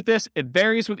to do with this, it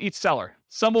varies with each seller.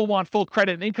 Some will want full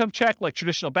credit and income check like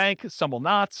traditional bank. Some will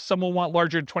not. Some will want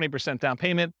larger than 20% down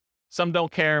payment. Some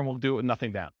don't care and will do it with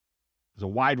nothing down. There's a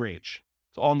wide range.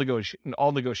 It's all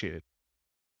negotiated.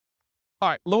 All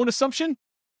right, loan assumption.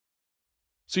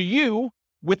 So you,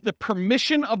 with the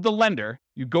permission of the lender,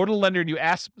 you go to the lender and you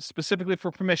ask specifically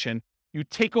for permission. You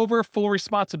take over full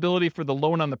responsibility for the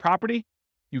loan on the property.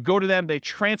 You go to them, they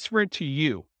transfer it to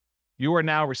you. You are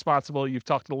now responsible. You've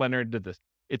talked to the lender and did this.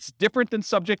 It's different than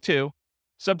subject to.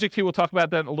 Subject to, we'll talk about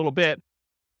that in a little bit.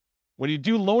 When you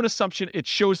do loan assumption, it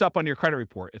shows up on your credit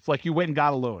report. It's like you went and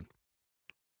got a loan.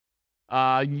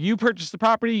 You purchase the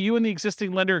property, you and the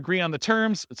existing lender agree on the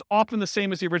terms. It's often the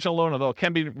same as the original loan, although it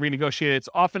can be renegotiated. It's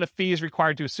often a fee is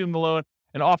required to assume the loan,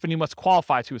 and often you must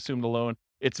qualify to assume the loan.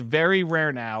 It's very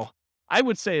rare now. I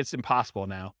would say it's impossible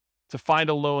now to find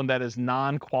a loan that is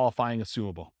non-qualifying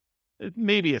assumable.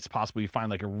 Maybe it's possible you find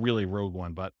like a really rogue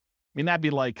one, but I mean, that'd be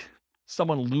like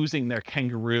someone losing their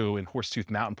kangaroo in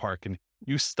Horsetooth Mountain Park and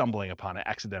you stumbling upon it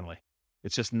accidentally.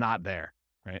 It's just not there,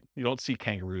 right? You don't see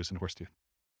kangaroos in Horsetooth.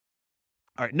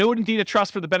 All right, note and deed of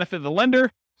trust for the benefit of the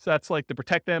lender. So that's like to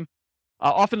protect them.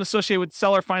 Often associated with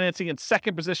seller financing in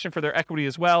second position for their equity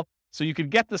as well. So you could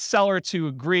get the seller to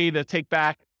agree to take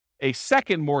back a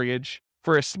second mortgage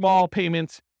for a small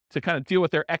payment to kind of deal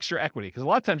with their extra equity. Because a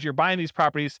lot of times you're buying these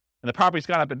properties and the property's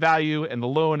gone up in value and the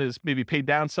loan is maybe paid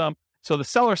down some. So the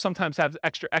seller sometimes has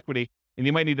extra equity and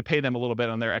you might need to pay them a little bit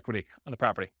on their equity on the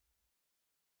property.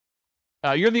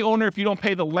 You're the owner. If you don't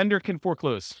pay, the lender can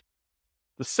foreclose.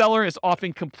 The seller is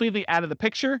often completely out of the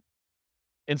picture.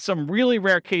 In some really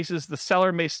rare cases, the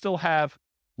seller may still have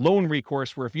loan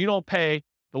recourse where if you don't pay,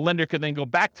 the lender could then go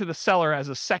back to the seller as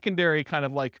a secondary kind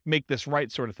of like make this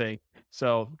right sort of thing.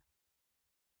 So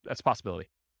that's a possibility.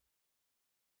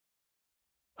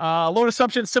 Loan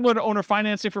assumption, similar to owner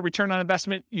financing for return on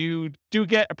investment, you do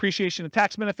get appreciation and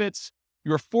tax benefits.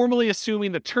 You are formally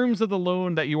assuming the terms of the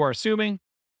loan that you are assuming.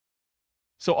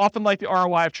 So often like the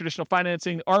ROI of traditional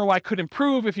financing, ROI could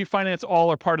improve if you finance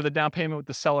all or part of the down payment with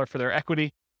the seller for their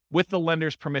equity with the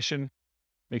lender's permission.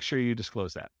 Make sure you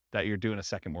disclose that you're doing a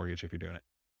second mortgage if you're doing it.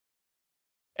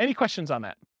 Any questions on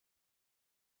that?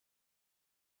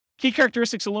 Key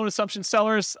characteristics of loan assumption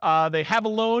sellers, they have a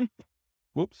loan.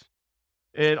 Whoops.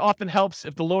 It often helps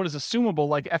if the loan is assumable,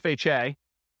 like FHA.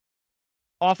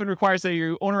 Often requires that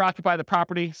you owner occupy the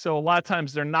property. So a lot of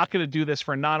times they're not going to do this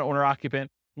for a non-owner occupant,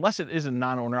 unless it is a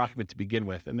non-owner occupant to begin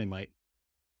with, and they might.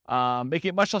 Make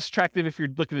it much less attractive if you're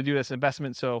looking to do this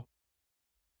investment. So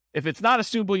if it's not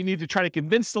assumable, you need to try to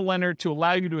convince the lender to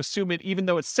allow you to assume it, even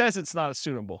though it says it's not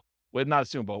assumable,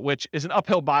 which is an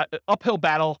uphill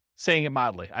battle, saying it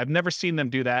mildly. I've never seen them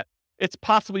do that. It's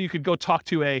possible you could go talk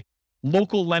to a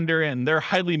local lender and they're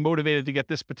highly motivated to get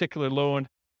this particular loan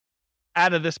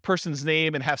out of this person's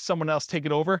name and have someone else take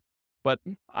it over. But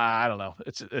I don't know.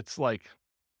 It's like,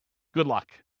 good luck.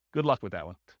 Good luck with that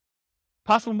one.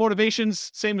 Possible motivations,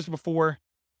 same as before.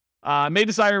 May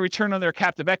desire a return on their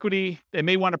captive equity. They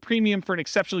may want a premium for an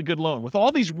exceptionally good loan. With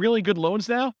all these really good loans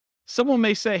now, someone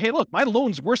may say, hey, look, my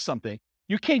loan's worth something.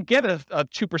 You can't get a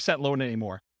 2% loan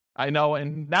anymore. I know,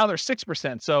 and now they're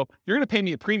 6%. So you're going to pay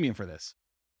me a premium for this.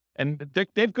 And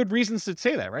they have good reasons to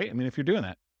say that, right? I mean, if you're doing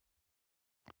that.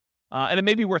 And it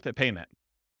may be worth it paying that.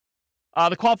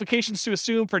 The qualifications to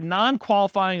assume for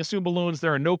non-qualifying assumable loans,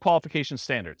 there are no qualification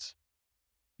standards.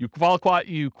 You qualify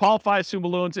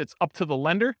assumable loans, it's up to the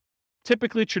lender,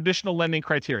 typically traditional lending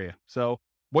criteria. So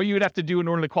what you would have to do in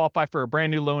order to qualify for a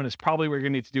brand new loan is probably what you're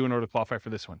going to need to do in order to qualify for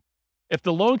this one. If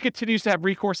the loan continues to have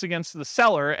recourse against the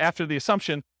seller after the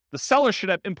assumption, the seller should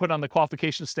have input on the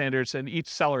qualification standards, and each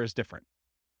seller is different,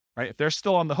 right? If they're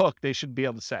still on the hook, they should be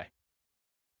able to say.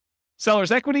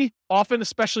 Seller's equity, often,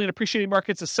 especially in appreciating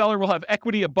markets, a seller will have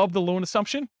equity above the loan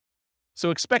assumption. So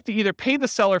expect to either pay the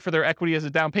seller for their equity as a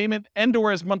down payment and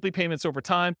or as monthly payments over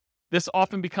time. This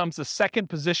often becomes the second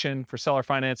position for seller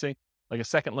financing, like a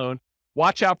second loan.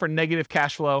 Watch out for negative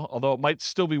cash flow, although it might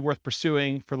still be worth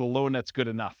pursuing for the loan that's good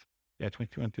enough. Yeah,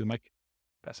 22 on through the mic.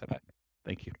 Pass that back.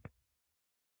 Thank you.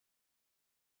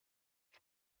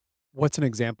 What's an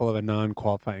example of a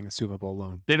non-qualifying assumable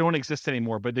loan? They don't exist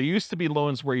anymore, but there used to be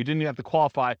loans where you didn't even have to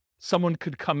qualify. Someone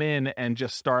could come in and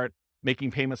just start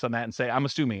making payments on that and say, I'm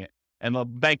assuming it. And the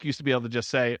bank used to be able to just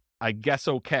say, I guess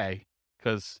okay,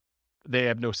 because they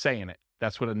have no say in it.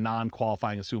 That's what a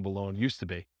non-qualifying assumable loan used to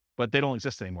be, but they don't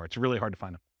exist anymore. It's really hard to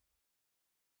find them.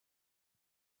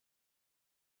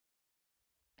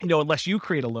 You know, unless you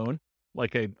create a loan,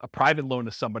 like a private loan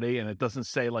to somebody, and it doesn't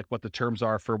say like what the terms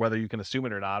are for whether you can assume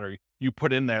it or not, or you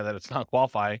put in there that it's not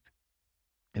qualifying,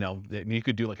 you know, you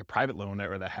could do like a private loan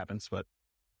where that happens, but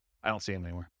I don't see them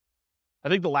anymore. I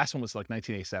think the last one was like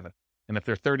 1987. And if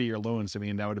they're 30-year loans, I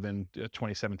mean, that would have been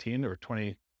 2017 or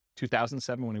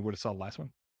 2007 when we would have saw the last one.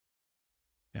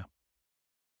 Yeah.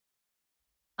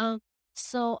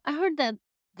 So I heard that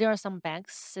there are some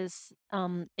banks says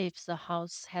if the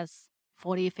house has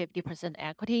 40-50%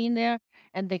 equity in there,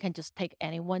 and they can just take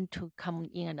anyone to come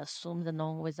in and assume the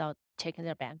loan without checking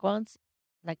their backgrounds,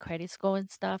 like credit score and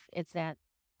stuff. Is that?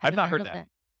 I've you not heard of that.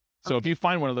 So if Okay. you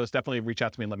find one of those, definitely reach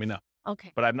out to me and let me know.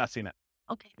 Okay. But I've not seen it.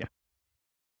 Okay. Yeah.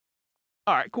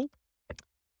 All right, cool.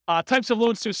 Types of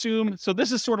loans to assume. So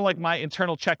this is sort of like my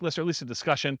internal checklist, or at least a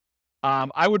discussion.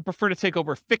 I would prefer to take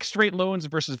over fixed rate loans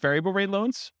versus variable rate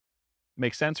loans.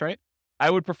 Makes sense, right? I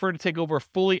would prefer to take over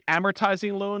fully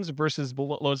amortizing loans versus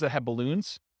loans that have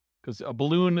balloons. Because a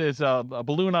balloon is a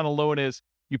balloon on a loan is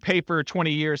you pay for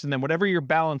 20 years, and then whatever your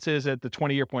balance is at the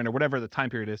 20-year point or whatever the time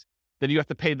period is, then you have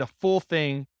to pay the full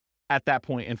thing at that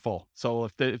point in full. So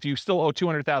if you still owe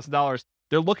 $200,000,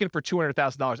 they're looking for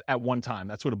 $200,000 at one time.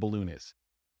 That's what a balloon is.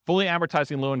 Fully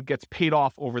amortizing loan gets paid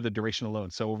off over the duration of the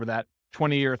loan. So over that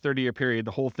 20-year, 30-year period,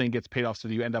 the whole thing gets paid off, so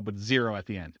you end up with zero at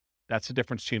the end. That's the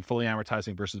difference between fully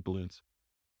amortizing versus balloons.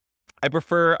 I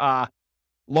prefer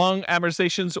long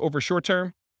amortizations over short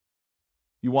term.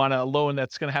 You want a loan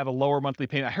that's going to have a lower monthly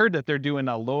payment. I heard that they're doing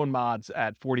loan mods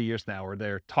at 40 years now, or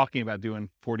they're talking about doing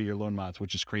 40-year loan mods,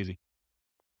 which is crazy.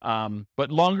 But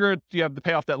longer you have to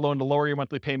pay off that loan, the lower your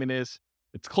monthly payment is.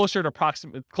 It's closer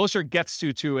it gets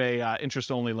to a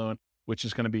interest-only loan, which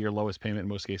is going to be your lowest payment in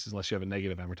most cases, unless you have a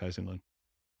negative amortizing loan.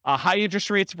 High interest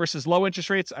rates versus low interest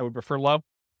rates, I would prefer low.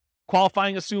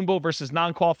 Qualifying assumable versus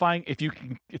non-qualifying. If you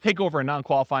can take over a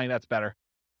non-qualifying, that's better.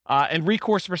 And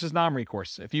recourse versus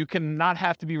non-recourse. If you cannot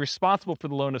have to be responsible for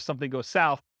the loan if something goes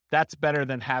south, that's better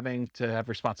than having to have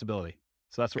responsibility.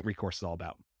 So that's what recourse is all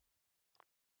about.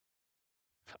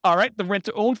 All right, the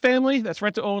rent-to-own family. That's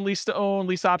rent-to-own, lease-to-own,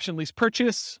 lease option, lease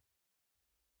purchase.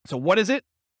 So what is it?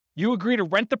 You agree to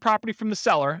rent the property from the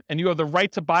seller, and you have the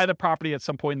right to buy the property at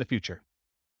some point in the future.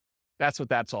 That's what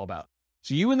that's all about.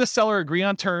 So you and the seller agree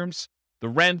on terms, the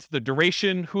rent, the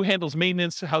duration, who handles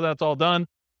maintenance, how that's all done.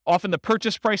 Often the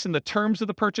purchase price and the terms of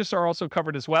the purchase are also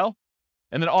covered as well.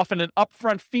 And then often an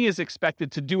upfront fee is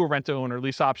expected to do a rent-to-own or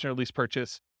lease option or lease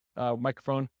purchase.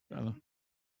 Microphone. I'm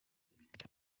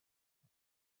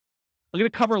going to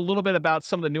cover a little bit about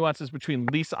some of the nuances between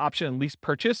lease option and lease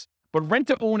purchase. But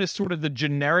rent-to-own is sort of the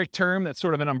generic term. That's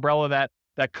sort of an umbrella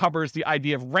that covers the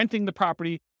idea of renting the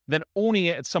property, then owning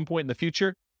it at some point in the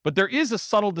future. But there is a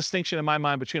subtle distinction in my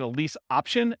mind between a lease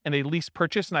option and a lease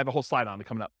purchase, and I have a whole slide on it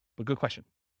coming up. But good question.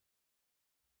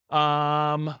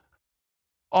 Often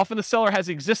the seller has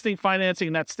existing financing,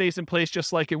 and that stays in place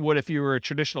just like it would if you were a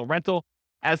traditional rental.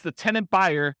 As the tenant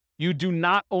buyer, you do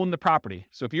not own the property.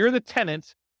 So if you're the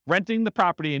tenant renting the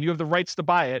property and you have the rights to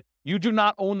buy it, you do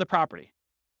not own the property.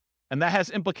 And that has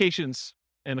implications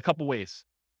in a couple ways.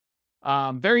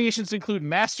 Variations include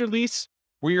master lease,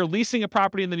 where you're leasing a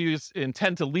property and then you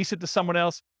intend to lease it to someone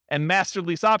else, and master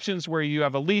lease options, where you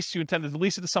have a lease, you intend to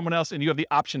lease it to someone else, and you have the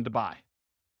option to buy.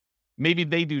 Maybe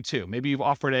they do too. Maybe you've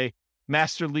offered a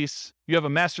master lease, you have a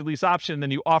master lease option,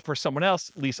 then you offer someone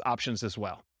else lease options as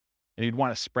well. And you'd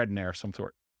want a spread in there of some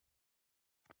sort.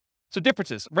 So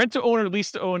differences. Rent to own or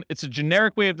lease to own, it's a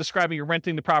generic way of describing you're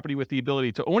renting the property with the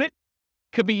ability to own it.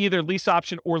 Could be either lease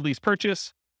option or lease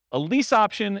purchase. A lease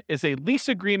option is a lease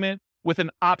agreement with an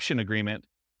option agreement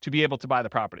to be able to buy the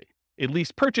property. A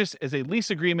lease purchase is a lease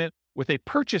agreement with a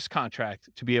purchase contract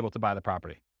to be able to buy the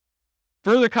property.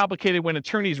 Further complicated when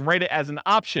attorneys write it as an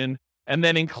option and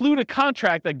then include a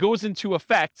contract that goes into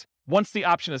effect once the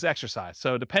option is exercised.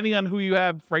 So depending on who you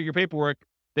have write your paperwork,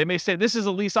 they may say, this is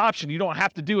a lease option. You don't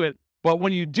have to do it. But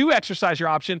when you do exercise your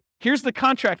option, here's the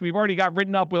contract we've already got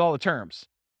written up with all the terms.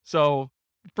 So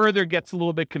further gets a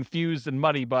little bit confused and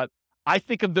muddy, but I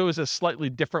think of those as slightly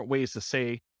different ways to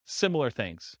say similar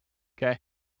things. Okay.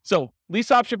 So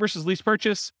lease option versus lease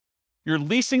purchase. You're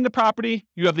leasing the property.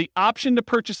 You have the option to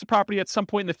purchase the property at some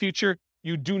point in the future.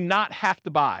 You do not have to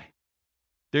buy.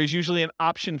 There's usually an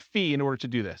option fee in order to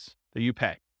do this that you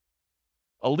pay.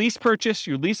 A lease purchase,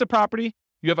 you lease a property.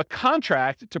 You have a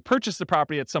contract to purchase the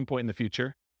property at some point in the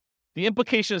future. The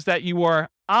implication is that you are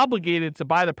obligated to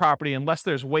buy the property unless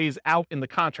there's ways out in the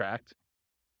contract,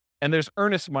 and there's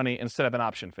earnest money instead of an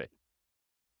option fee.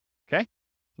 Okay?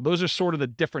 So those are sort of the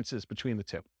differences between the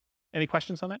two. Any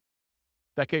questions on that?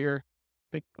 Did that get your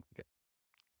big? Okay.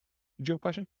 Did you have a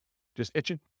question? Just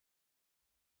itching?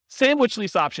 Sandwich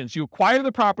lease options. You acquire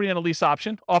the property on a lease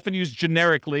option, often used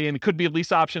generically, and it could be a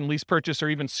lease option, lease purchase, or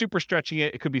even super stretching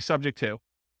it, it could be subject to.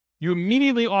 You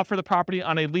immediately offer the property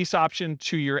on a lease option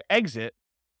to your exit,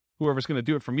 whoever's going to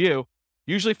do it from you,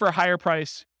 usually for a higher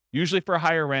price, usually for a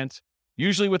higher rent,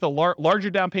 usually with a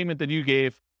larger down payment than you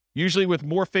gave, usually with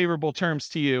more favorable terms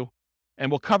to you.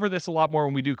 And we'll cover this a lot more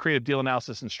when we do creative deal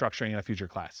analysis and structuring in a future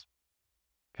class.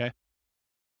 Okay.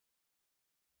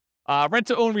 Rent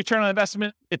to own return on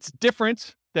investment. It's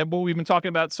different than what we've been talking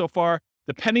about so far.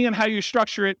 Depending on how you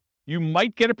structure it, you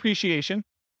might get appreciation.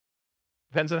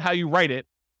 Depends on how you write it,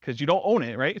 because you don't own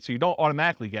it, right? So you don't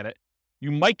automatically get it.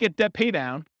 You might get debt pay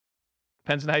down.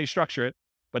 Depends on how you structure it,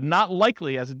 but not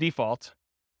likely as a default.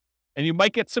 And you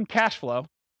might get some cash flow.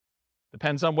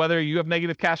 Depends on whether you have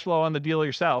negative cash flow on the deal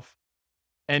yourself.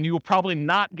 And you will probably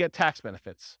not get tax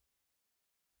benefits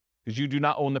because you do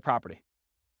not own the property.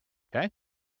 Okay?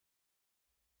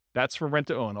 That's for rent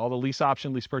to own. All the lease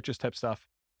option, lease purchase type stuff.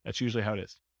 That's usually how it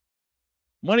is.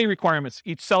 Money requirements.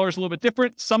 Each seller is a little bit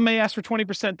different. Some may ask for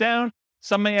 20% down.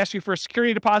 Some may ask you for a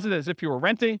security deposit as if you were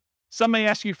renting. Some may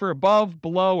ask you for above,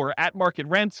 below, or at market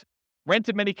rent. Rent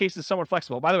in many cases is somewhat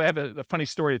flexible. By the way, I have a funny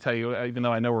story to tell you, even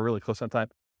though I know we're really close on time.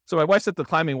 So my wife's at the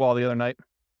climbing wall the other night,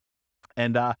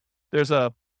 and there's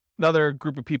another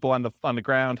group of people on the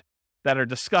ground that are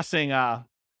discussing. The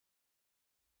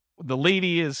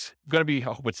lady is going to be.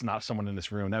 I hope it's not someone in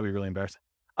this room. That'd be really embarrassing.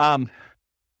 The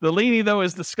lady though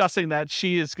is discussing that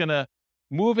she is going to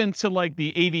move into like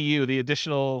the ADU, the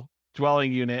additional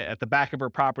dwelling unit at the back of her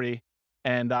property,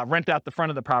 and rent out the front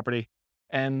of the property.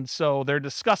 And so they're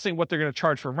discussing what they're going to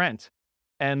charge for rent.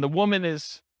 And the woman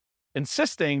is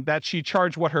insisting that she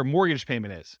charge what her mortgage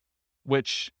payment is,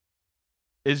 which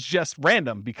is just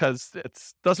random because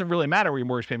it doesn't really matter what your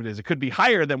mortgage payment is. It could be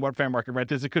higher than what fair market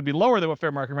rent is. It could be lower than what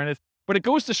fair market rent is. But it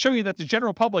goes to show you that the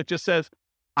general public just says,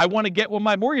 I want to get what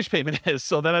my mortgage payment is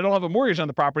so that I don't have a mortgage on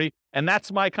the property. And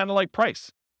that's my kind of like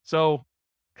price. So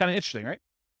kind of interesting, right?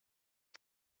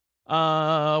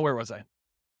 Where was I?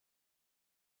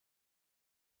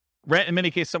 Rent, in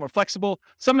many cases, somewhat flexible.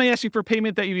 Some may ask you for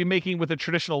payment that you'd be making with a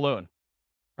traditional loan,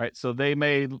 right? So they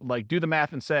may like do the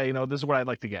math and say, this is what I'd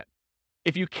like to get.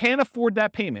 If you can't afford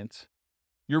that payment,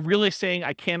 you're really saying,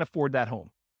 I can't afford that home,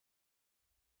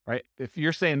 right? If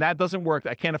you're saying that doesn't work,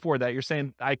 I can't afford that, you're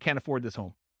saying, I can't afford this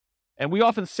home. And we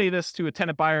often say this to a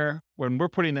tenant buyer when we're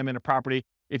putting them in a property.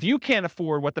 If you can't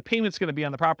afford what the payment's going to be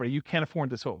on the property, you can't afford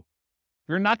this home. If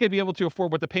you're not going to be able to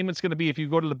afford what the payment's going to be if you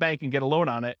go to the bank and get a loan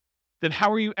on it, then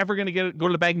how are you ever going to go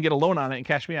to the bank and get a loan on it and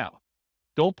cash me out?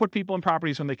 Don't put people in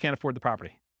properties when they can't afford the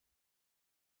property.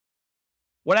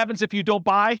 What happens if you don't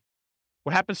buy?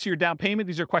 What happens to your down payment?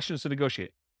 These are questions to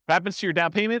negotiate. What happens to your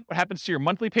down payment? What happens to your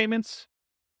monthly payments?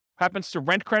 What happens to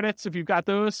rent credits if you've got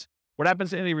those? What happens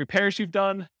to any repairs you've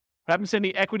done? What happens to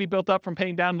any equity built up from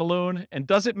paying down the loan? And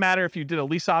does it matter if you did a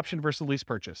lease option versus a lease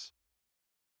purchase?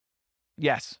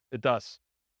 Yes, it does,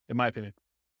 in my opinion.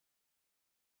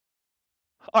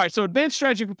 All right, so advanced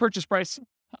strategy for purchase price.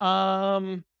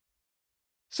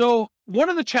 So one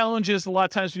of the challenges a lot of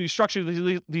times when you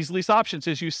structure these lease options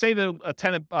is you say to a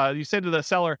tenant, you say to the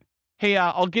seller, hey,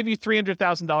 I'll give you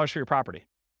 $300,000 for your property.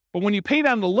 But when you pay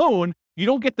down the loan, you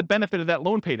don't get the benefit of that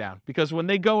loan pay down because when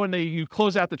they go and you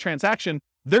close out the transaction,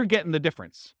 they're getting the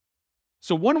difference.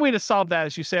 So one way to solve that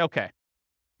is you say, okay,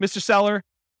 Mr. Seller,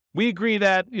 we agree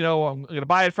that, I'm going to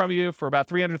buy it from you for about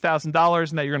 $300,000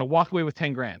 and that you're going to walk away with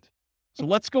 10 grand. So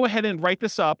let's go ahead and write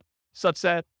this up such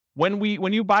that when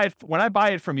I buy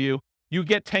it from you, you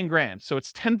get 10 grand. So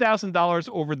it's $10,000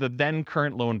 over the then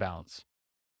current loan balance.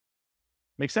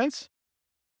 Make sense?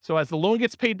 So as the loan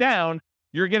gets paid down,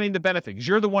 you're getting the benefit because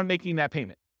you're the one making that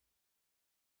payment.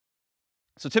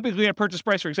 So typically a purchase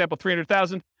price, for example,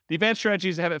 $300,000, the advanced strategy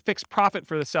is to have a fixed profit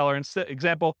for the seller.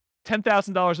 Example,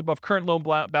 $10,000 above current loan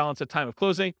balance at time of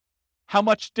closing. How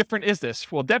much different is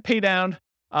this? Well, debt pay down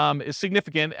is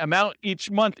significant. Amount each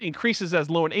month increases as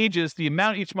loan ages. The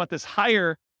amount each month is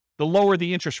higher, the lower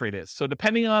the interest rate is. So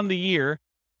depending on the year,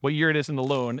 what year it is in the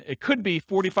loan, it could be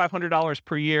 $4,500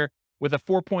 per year with a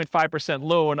 4.5%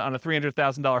 loan on a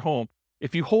 $300,000 home.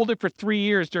 If you hold it for 3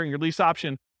 years during your lease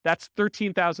option, that's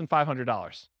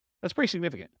 $13,500. That's pretty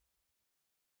significant.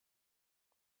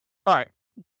 All right.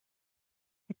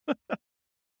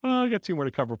 I got 2 more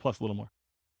to cover, plus a little more.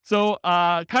 So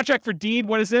contract for deed,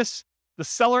 what is this? The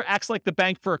seller acts like the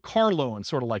bank for a car loan,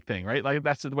 sort of like thing, right? Like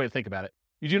that's the way to think about it.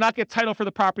 You do not get title for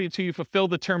the property until you fulfill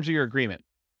the terms of your agreement.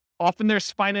 Often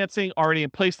there's financing already in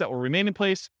place that will remain in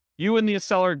place. You and the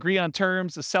seller agree on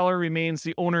terms. The seller remains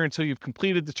the owner until you've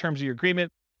completed the terms of your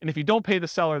agreement. And if you don't pay the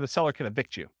seller can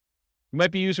evict you. It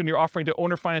might be used when you're offering to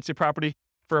owner finance a property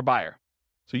for a buyer.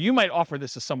 So you might offer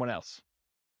this to someone else.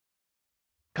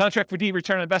 Contract for deed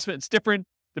return on investment, it's different.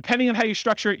 Depending on how you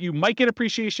structure it, you might get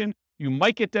appreciation, you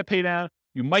might get debt pay down,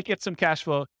 you might get some cash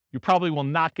flow. You probably will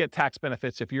not get tax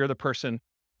benefits if you're the person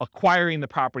acquiring the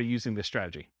property using this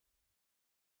strategy.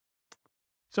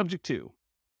 Subject 2.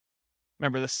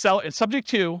 Remember, in subject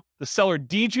 2, the seller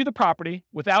deeds you the property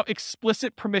without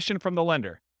explicit permission from the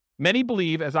lender. Many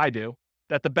believe, as I do,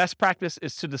 that the best practice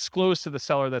is to disclose to the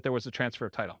seller that there was a transfer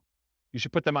of title. You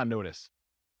should put them on notice.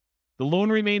 The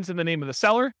loan remains in the name of the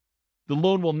seller. The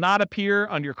loan will not appear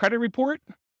on your credit report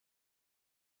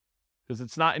because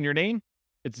it's not in your name.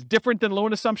 It's different than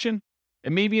loan assumption.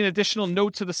 It may be an additional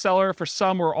note to the seller for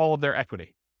some or all of their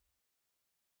equity.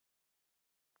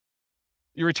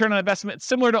 Your return on investment,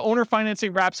 similar to owner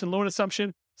financing, wraps, and loan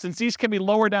assumption. Since these can be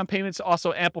lower down payments,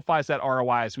 also amplifies that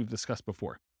ROI as we've discussed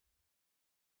before.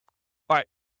 All right,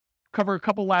 cover a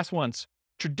couple last ones.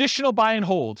 Traditional buy and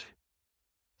hold.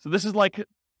 So this is like,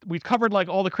 we've covered like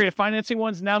all the creative financing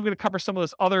ones. Now I'm going to cover some of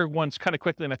those other ones kind of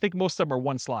quickly. And I think most of them are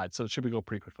one slide, so it should go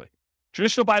pretty quickly.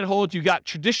 Traditional buy and hold, you got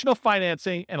traditional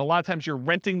financing, and a lot of times you're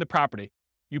renting the property.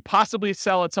 You possibly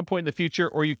sell at some point in the future,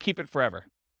 or you keep it forever.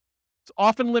 It's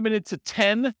often limited to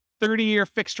 10 30-year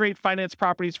fixed rate finance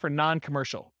properties for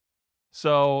non-commercial.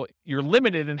 So you're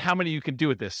limited in how many you can do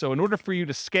with this. So in order for you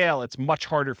to scale, it's much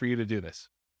harder for you to do this.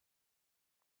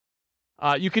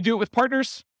 You could do it with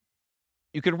partners.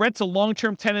 You could rent to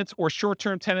long-term tenants or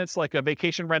short-term tenants like a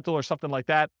vacation rental or something like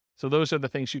that. So those are the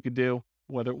things you could do,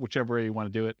 whichever way you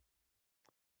want to do it.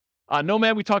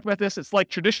 Nomad, we talked about this. It's like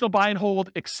traditional buy and hold,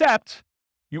 except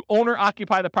you owner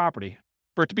occupy the property.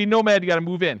 For it to be Nomad, you got to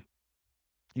move in.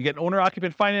 You get owner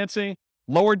occupant financing.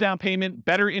 Lower down payment,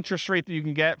 better interest rate that you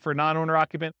can get for a non-owner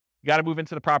occupant. You got to move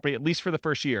into the property at least for the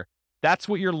first year. That's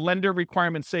what your lender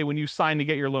requirements say when you sign to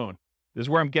get your loan. This is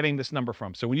where I'm getting this number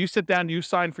from. So when you sit down and you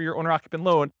sign for your owner occupant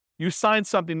loan, you sign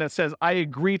something that says, I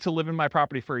agree to live in my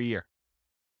property for a year.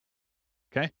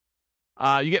 Okay.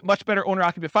 You get much better owner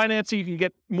occupant financing. You can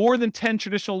get more than 10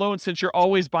 traditional loans since you're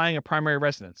always buying a primary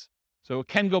residence. So it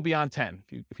can go beyond 10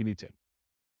 if you need to.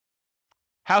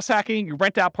 House hacking, you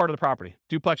rent out part of the property,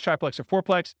 duplex, triplex, or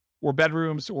fourplex, or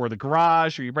bedrooms, or the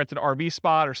garage, or you rent an RV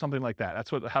spot or something like that.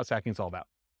 That's what the house hacking is all about.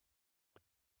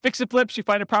 Fix and flips, you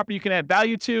find a property you can add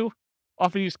value to,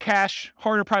 often use cash,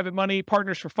 hard or private money,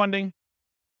 partners for funding.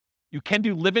 You can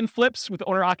do live-in flips with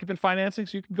owner-occupant financing,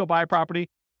 so you can go buy a property.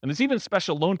 And there's even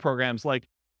special loan programs, like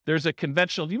there's a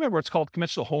conventional, do you remember what it's called,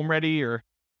 conventional Home Ready, or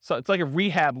so it's like a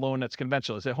rehab loan that's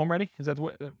conventional. Is it Home Ready? Is that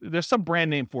what, there's some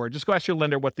brand name for it. Just go ask your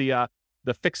lender what the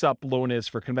fix-up loan is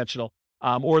for conventional.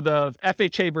 Or the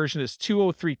FHA version is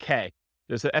 203K.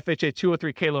 There's the FHA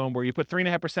 203K loan where you put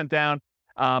 3.5% down,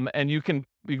 and you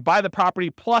buy the property,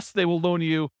 plus they will loan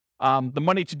you the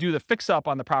money to do the fix-up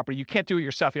on the property. You can't do it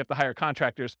yourself. You have to hire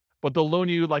contractors, but they'll loan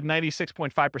you like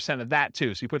 96.5% of that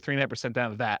too. So you put 3.5%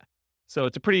 down of that. So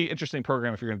it's a pretty interesting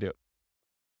program if you're going to do it.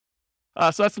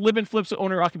 So that's live-in flips with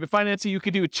owner-occupant financing. You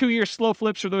could do a 2-year slow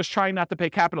flips for those trying not to pay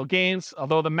capital gains,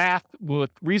 although the math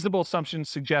with reasonable assumptions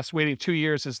suggests waiting 2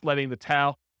 years is letting the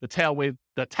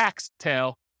tax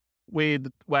tail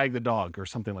wag the dog or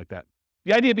something like that.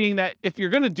 The idea being that if you're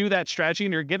going to do that strategy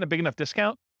and you're getting a big enough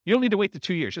discount, you don't need to wait the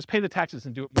 2 years. Just pay the taxes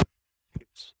and do it.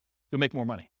 You'll make more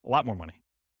money, a lot more money.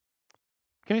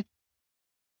 Okay.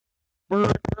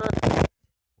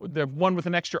 The one with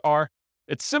an extra R.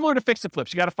 It's similar to fix and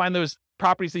flips. You got to find those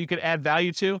properties that you could add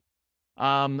value to.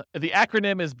 The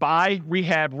acronym is buy,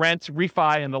 rehab, rent,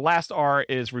 refi, and the last R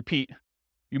is repeat.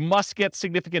 You must get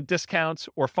significant discounts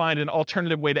or find an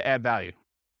alternative way to add value.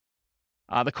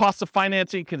 The cost of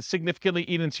financing can significantly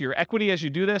eat into your equity as you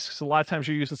do this. So a lot of times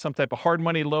you're using some type of hard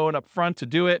money loan up front to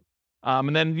do it.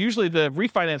 And then usually the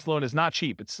refinance loan is not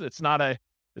cheap. It's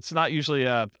not usually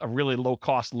a really low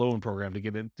cost loan program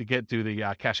to get to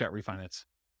the cash out refinance.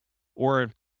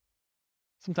 Or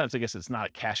sometimes I guess it's not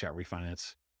a cash out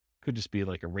refinance. Could just be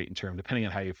like a rate and term, depending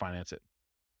on how you finance it.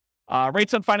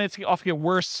 Rates on financing often get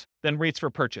worse than rates for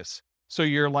purchase. So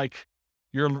your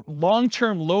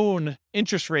long-term loan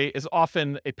interest rate is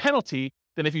often a penalty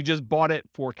than if you just bought it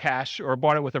for cash or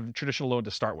bought it with a traditional loan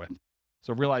to start with.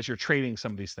 So realize you're trading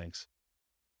some of these things.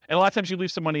 And a lot of times you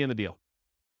leave some money in the deal.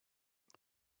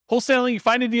 Wholesaling, you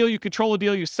find a deal, you control a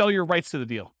deal, you sell your rights to the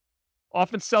deal.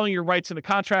 Often selling your rights in a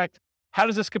contract. How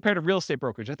does this compare to real estate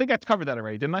brokerage? I think I covered that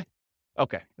already, didn't I?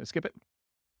 Okay, let's skip it.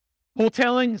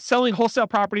 Wholesaling, selling wholesale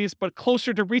properties, but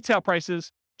closer to retail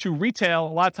prices to retail,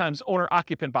 a lot of times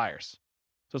owner-occupant buyers.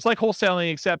 So it's like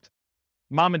wholesaling, except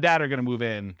mom and dad are going to move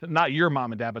in. Not your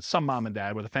mom and dad, but some mom and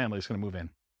dad with a family is going to move in.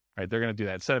 Right? They're going to do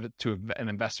that instead of it to an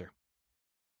investor.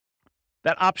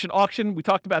 That option auction, we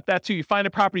talked about that too. You find a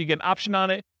property, you get an option on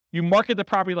it. You market the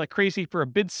property like crazy for a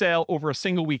bid sale over a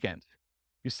single weekend.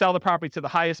 You sell the property to the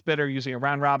highest bidder using a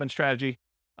round robin strategy.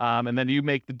 And then you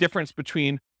make the difference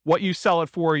between what you sell it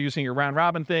for using your round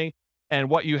robin thing and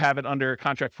what you have it under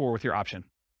contract for with your option.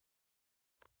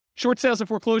 Short sales and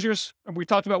foreclosures. We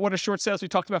talked about what are short sales. We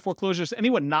talked about foreclosures.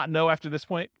 Anyone not know after this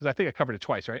point? Because I think I covered it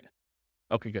twice, right?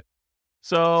 Okay, good.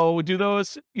 So we do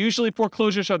those. Usually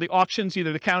foreclosures are the auctions,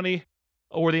 either the county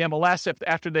or the MLS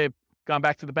after they've gone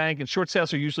back to the bank. And short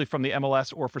sales are usually from the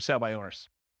MLS or for sale by owners.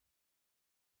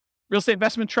 Real estate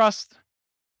investment trust.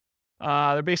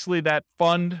 They're basically that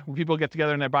fund where people get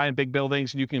together and they're buying big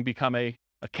buildings and you can become a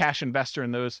cash investor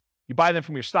in those. You buy them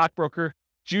from your stockbroker.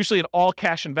 It's usually an all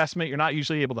cash investment. You're not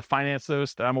usually able to finance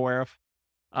those that I'm aware of.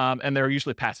 And they're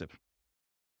usually passive.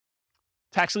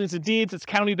 Tax liens and deeds, it's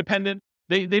county dependent.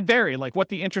 They vary, like what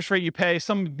the interest rate you pay.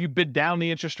 Some you bid down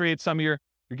the interest rate. Some you're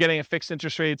getting a fixed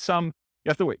interest rate. Some you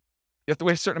have to wait. You have to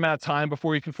wait a certain amount of time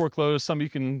before you can foreclose. Some you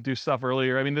can do stuff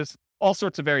earlier. I mean, there's all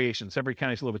sorts of variations. Every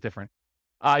county's a little bit different.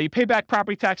 You pay back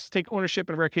property taxes, take ownership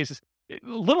in rare cases. A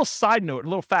little side note, a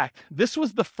little fact. This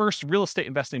was the first real estate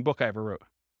investing book I ever wrote.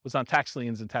 It was on tax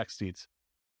liens and tax deeds.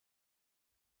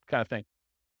 Kind of thing.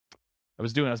 I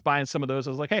was buying some of those. I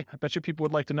was like, hey, I bet you people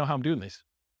would like to know how I'm doing these.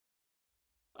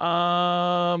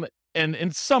 And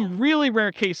in some really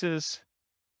rare cases,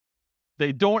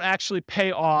 they don't actually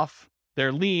pay off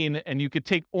their lien and you could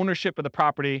take ownership of the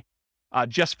property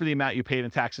just for the amount you paid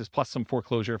in taxes, plus some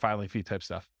foreclosure filing fee type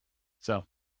stuff. So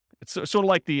it's sort of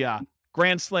like the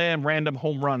grand slam random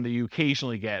home run that you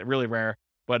occasionally get, really rare,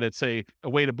 but it's a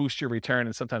way to boost your return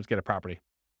and sometimes get a property.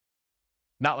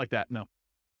 Not like that, no.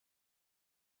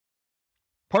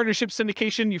 Partnership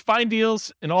syndication, you find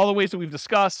deals in all the ways that we've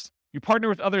discussed. You partner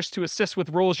with others to assist with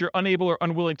roles you're unable or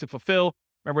unwilling to fulfill.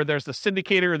 Remember, there's the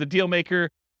syndicator or the deal maker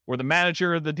or the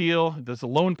manager of the deal. There's the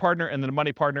loan partner and then the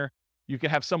money partner. You can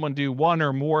have someone do one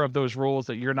or more of those roles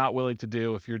that you're not willing to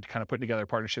do if you're kind of putting together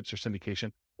partnerships or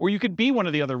syndication. Or you could be one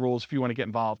of the other roles if you want to get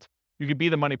involved. You could be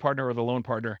the money partner or the loan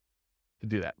partner to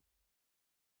do that.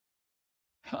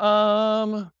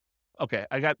 Okay,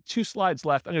 I got 2 slides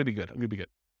left. I'm going to be good.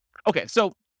 Okay,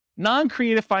 so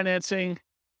non-creative financing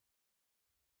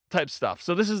type stuff.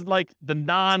 So this is like the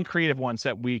non-creative ones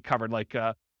that we covered. Like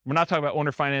we're not talking about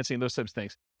owner financing, those types of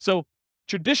things. So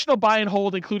traditional buy and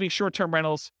hold, including short-term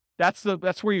rentals, that's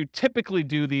where you typically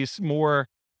do these more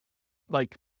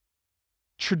like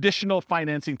traditional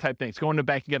financing type things. Going to the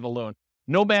bank and getting a loan.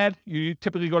 Nomad, you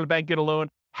typically go to the bank, get a loan.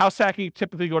 House hacking, you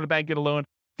typically go to the bank, get a loan.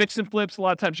 Fix and flips, a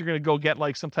lot of times you're going to go get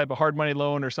like some type of hard money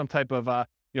loan or some type of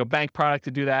bank product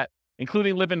to do that,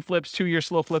 including live-in flips, 2-year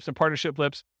slow flips, and partnership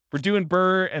flips. If we're doing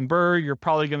BRRRR and BRRRR, you're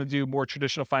probably going to do more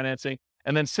traditional financing.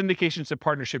 And then syndications and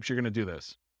partnerships, you're going to do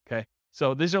those. Okay.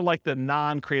 So these are like the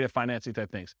non-creative financing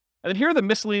type things. And then here are the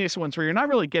miscellaneous ones where you're not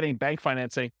really getting bank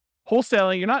financing.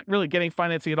 Wholesaling, you're not really getting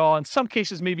financing at all. In some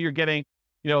cases, maybe you're getting,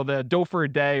 the dough for a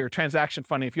day or transaction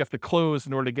funding if you have to close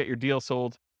in order to get your deal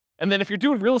sold. And then if you're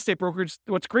doing real estate brokerage,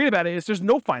 what's great about it is there's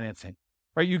no financing,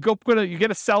 right? You get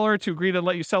a seller to agree to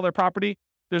let you sell their property.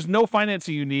 There's no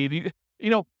financing you need.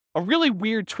 A really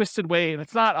weird, twisted way, and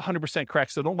it's not 100%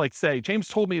 correct, so don't say, James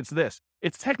told me it's this.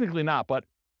 It's technically not, but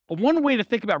one way to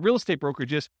think about real estate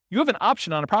brokerage is you have an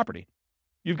option on a property.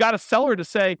 You've got a seller to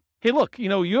say, hey, look, you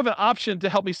have an option to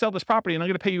help me sell this property, and I'm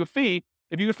going to pay you a fee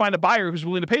if you can find a buyer who's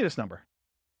willing to pay this number,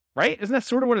 right? Isn't that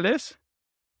sort of what it is?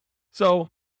 So,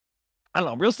 I don't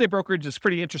know. Real estate brokerage is a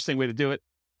pretty interesting way to do it.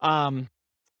 And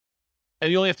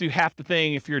you only have to do half the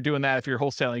thing if you're doing that. If you're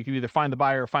wholesaling, you can either find the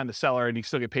buyer or find the seller and you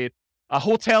still get paid.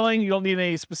 Wholetailing, you don't need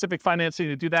any specific financing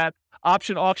to do that.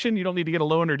 Option auction, you don't need to get a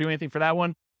loan or do anything for that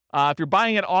one. If you're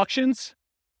buying at auctions,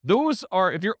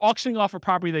 if you're auctioning off a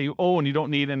property that you own, you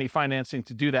don't need any financing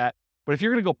to do that. But if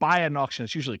you're going to go buy at an auction,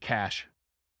 it's usually cash.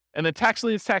 And then tax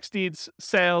liens, tax deeds,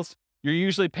 sales, you're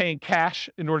usually paying cash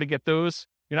in order to get those.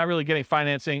 You're not really getting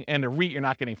financing, and a REIT, you're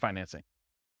not getting financing.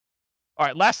 All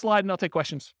right, last slide, and I'll take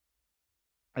questions.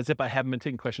 As if I haven't been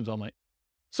taking questions all night.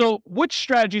 So which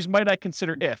strategies might I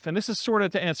consider if, and this is sort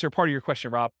of to answer part of your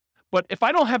question, Rob, but if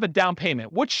I don't have a down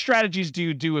payment, which strategies do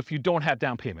you do if you don't have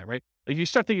down payment, right? Like you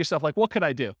start thinking to yourself, like, what could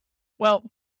I do? Well,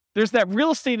 there's that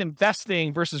real estate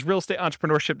investing versus real estate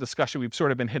entrepreneurship discussion we've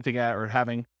sort of been hinting at or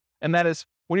having, and that is,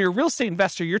 when you're a real estate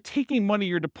investor, you're taking money,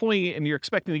 you're deploying it, and you're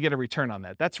expecting to get a return on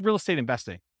that. That's real estate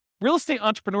investing. Real estate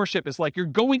entrepreneurship is like you're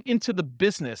going into the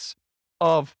business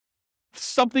of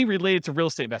something related to real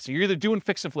estate investing. You're either doing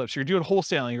fix and flips, you're doing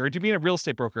wholesaling, or you're being a real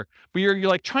estate broker, but you're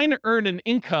like trying to earn an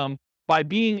income by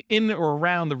being in or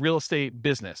around the real estate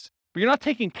business. But you're not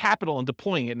taking capital and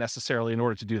deploying it necessarily in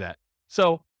order to do that.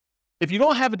 So if you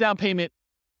don't have a down payment,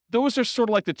 those are sort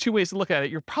of like the 2 ways to look at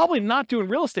it. You're probably not doing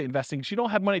real estate investing because you don't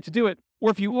have money to do it. Or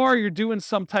if you are, you're doing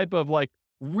some type of like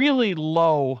really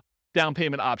low down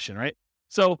payment option, right?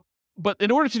 So, but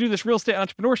in order to do this real estate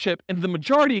entrepreneurship, in the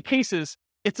majority of cases,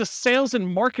 it's a sales and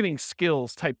marketing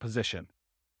skills type position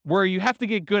where you have to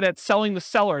get good at selling the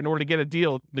seller in order to get a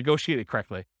deal negotiated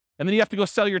correctly. And then you have to go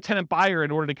sell your tenant buyer in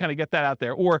order to kind of get that out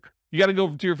there. Or you got to go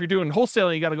do, if you're doing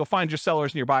wholesaling, you got to go find your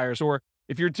sellers and your buyers. Or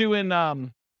if you're doing,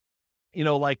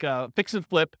 fix and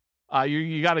flip,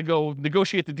 you got to go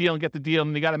negotiate the deal and get the deal,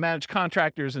 and you got to manage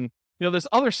contractors, and there's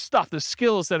other stuff, there's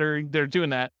skills they're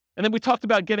doing that. And then we talked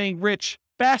about getting rich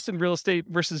fast in real estate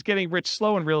versus getting rich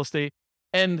slow in real estate,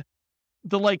 and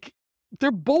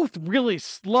they're both really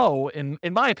slow in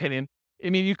my opinion. I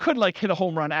mean, you could hit a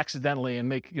home run accidentally and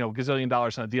make gazillion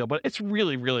dollars on a deal, but it's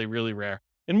really, really, really rare.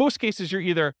 In most cases, you're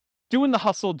either doing the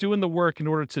hustle, doing the work in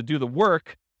order to do the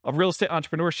work of real estate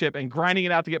entrepreneurship and grinding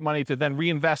it out to get money to then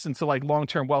reinvest into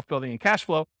long-term wealth building and cash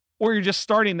flow, or you're just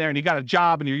starting there and you got a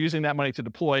job and you're using that money to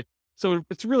deploy. So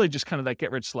it's really just kind of that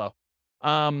get rich slow.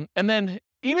 And then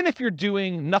even if you're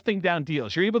doing nothing down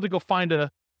deals, you're able to go find a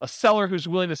seller who's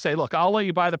willing to say, look, I'll let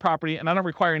you buy the property and I don't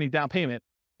require any down payment.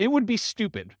 It would be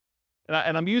stupid.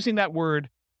 And I'm using that word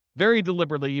very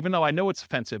deliberately, even though I know it's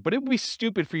offensive, but it would be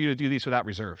stupid for you to do these without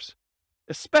reserves,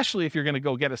 especially if you're going to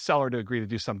go get a seller to agree to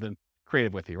do something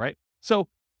creative with you, right? So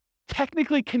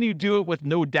technically, can you do it with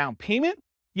no down payment?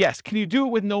 Yes. Can you do it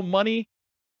with no money?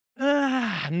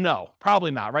 No,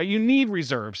 probably not, right? You need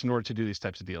reserves in order to do these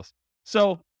types of deals.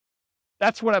 So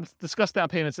that's what I've discussed, down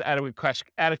payments,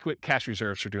 adequate cash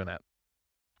reserves for doing that.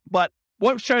 But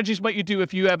what strategies might you do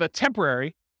if you have a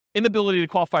temporary inability to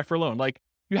qualify for a loan? Like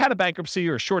you had a bankruptcy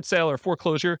or a short sale or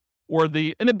foreclosure, or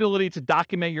the inability to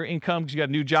document your income because you got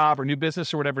a new job or new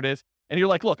business or whatever it is. And you're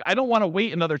like, look, I don't want to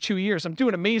wait another 2 years. I'm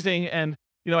doing amazing. And,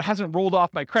 it hasn't rolled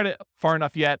off my credit far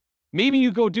enough yet. Maybe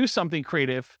you go do something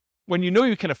creative when you know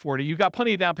you can afford it. You got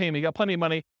plenty of down payment, you got plenty of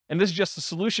money. And this is just a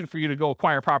solution for you to go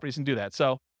acquire properties and do that.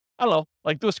 So I don't know,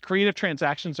 like those creative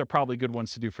transactions are probably good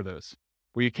ones to do for those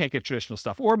where you can't get traditional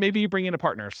stuff. Or maybe you bring in a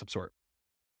partner of some sort.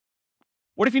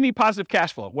 What if you need positive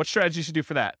cash flow? What strategies you do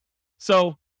for that?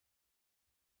 So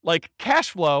like cash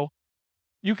flow,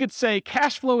 you could say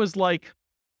cash flow is like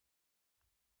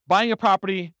buying a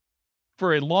property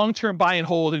for a long-term buy and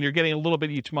hold, and you're getting a little bit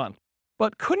each month.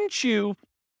 But couldn't you,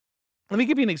 let me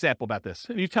give you an example about this,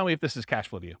 and you tell me if this is cash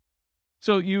flow to you.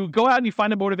 So you go out and you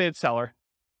find a motivated seller,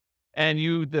 and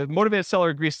the motivated seller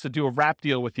agrees to do a wrap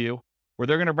deal with you, where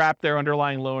they're going to wrap their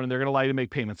underlying loan and they're going to allow you to make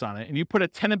payments on it. And you put a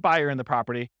tenant buyer in the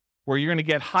property where you're going to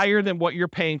get higher than what you're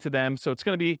paying to them. So it's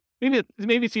going to be,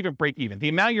 maybe it's even break even. The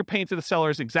amount you're paying to the seller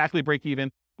is exactly break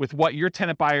even with what your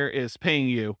tenant buyer is paying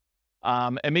you.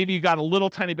 And maybe you got a little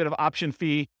tiny bit of option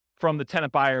fee from the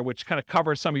tenant buyer, which kind of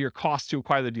covers some of your costs to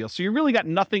acquire the deal. So you really got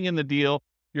nothing in the deal.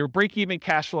 You're break even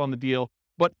cash flow on the deal.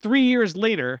 But 3 years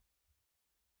later,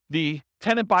 the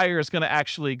tenant buyer is going to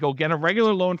actually go get a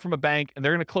regular loan from a bank, and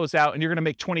they're going to close out, and you're going to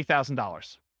make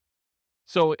 $20,000.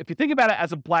 So if you think about it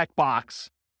as a black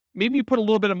box, maybe you put a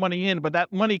little bit of money in, but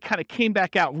that money kind of came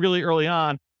back out really early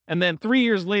on. And then 3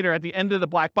 years later, at the end of the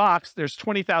black box, there's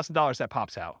 $20,000 that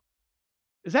pops out.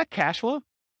 Is that cash flow?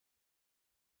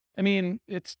 I mean,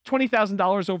 it's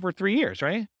 $20,000 over 3 years,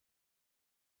 right?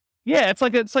 Yeah, it's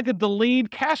like a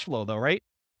delayed cash flow though, right?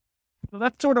 So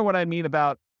that's sort of what I mean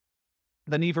about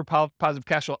the need for positive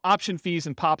cash flow, option fees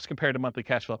and pops compared to monthly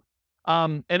cash flow.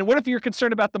 And what if you're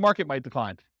concerned about the market might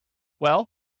decline? Well,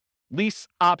 lease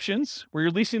options, where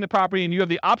you're leasing the property and you have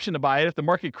the option to buy it. If the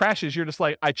market crashes, you're just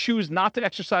like, I choose not to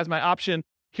exercise my option.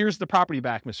 Here's the property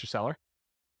back, Mr. Seller.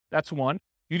 That's one.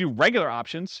 You do regular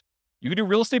options. You can do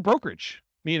real estate brokerage.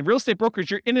 I mean, real estate brokerage,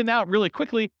 you're in and out really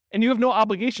quickly, and you have no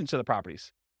obligation to the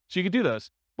properties. So you can do those.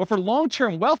 But for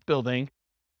long-term wealth building,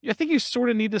 I think you sort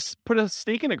of need to put a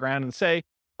stake in the ground and say,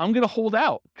 I'm going to hold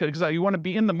out because you want to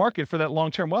be in the market for that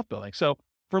long-term wealth building. So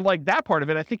for like that part of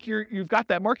it, I think you've got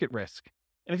that market risk.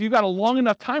 And if you've got a long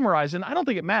enough time horizon, I don't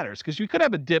think it matters because you could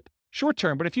have a dip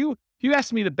short-term. But if you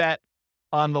asked me to bet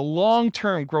on the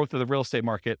long-term growth of the real estate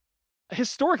market,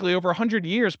 historically over 100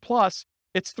 years plus,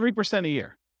 it's 3% a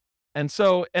year. And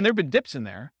there've been dips in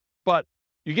there, but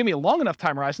you give me a long enough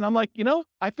time horizon, I'm like,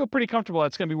 I feel pretty comfortable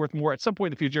it's going to be worth more at some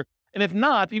point in the future. And if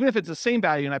not, even if it's the same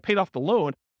value and I paid off the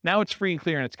loan, now it's free and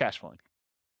clear and it's cash flowing.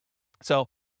 So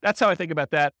that's how I think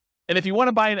about that. And if you want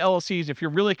to buy in LLCs, if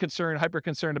you're really hyper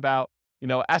concerned about,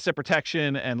 asset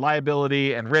protection and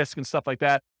liability and risk and stuff like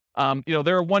that,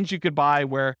 there are ones you could buy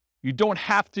where you don't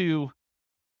have to,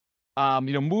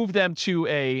 move them to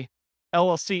a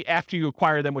LLC after you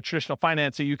acquire them with traditional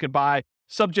financing. You could buy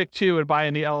subject to and buy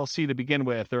in the LLC to begin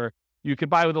with, or you could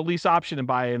buy with a lease option and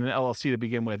buy in an LLC to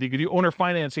begin with. You could do owner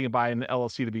financing and buy in an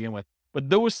LLC to begin with. But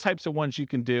those types of ones you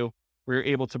can do where you're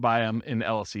able to buy them in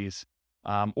LLCs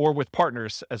or with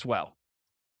partners as well.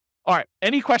 All right.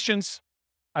 Any questions?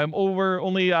 I'm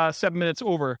only 7 minutes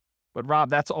over, but Rob,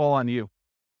 that's all on you.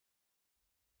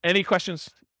 Any questions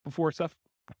before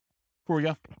we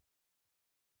go?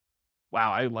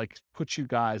 Wow, I put you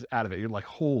guys out of it. You're like,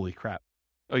 holy crap.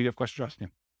 Oh, you have questions,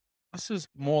 Justin? This is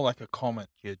more like a comment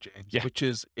here, James, Yeah. which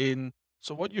is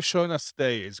so what you're showing us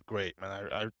today is great,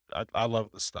 man. I love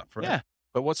this stuff, right? Yeah.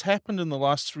 But what's happened in the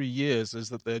last 3 years is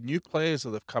that there are new players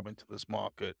that have come into this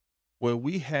market where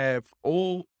we have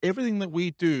everything that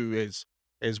we do is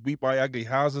we buy ugly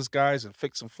houses, guys, and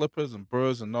fix and flippers and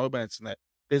burrs and nomads and that.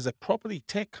 There's a property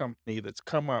tech company that's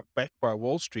come up backed by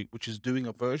Wall Street, which is doing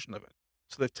a version of it.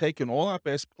 So they've taken all our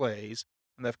best plays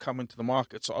and they've come into the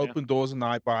market. So Open Doors an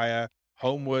iBuyer,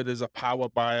 Homeward is a power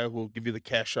buyer who will give you the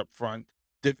cash up front.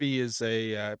 Divvy is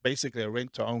basically a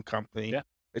rent-to-own company. Yeah.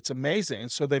 It's amazing.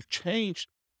 And so they've changed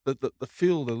the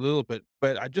field a little bit.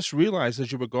 But I just realized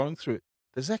as you were going through it,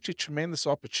 there's actually tremendous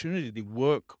opportunity to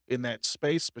work in that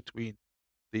space between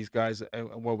these guys and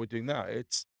what we're doing now.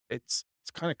 It's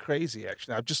kind of crazy,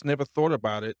 actually. I've just never thought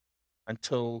about it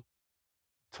until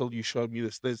you showed me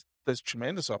this. There's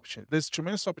tremendous opportunity. There's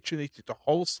tremendous opportunity to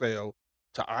wholesale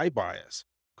to iBuyers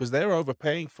because they're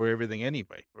overpaying for everything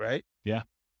anyway, right? Yeah.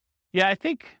 Yeah, I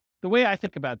think the way I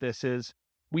think about this is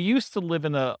we used to live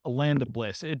in a land of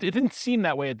bliss. It didn't seem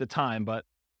that way at the time, but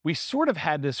we sort of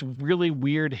had this really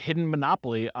weird hidden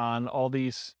monopoly on all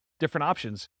these different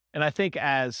options. And I think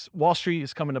as Wall Street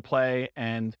is coming to play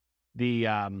and the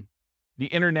the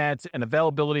internet and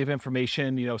availability of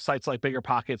information, sites like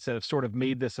BiggerPockets that have sort of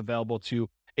made this available to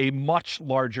a much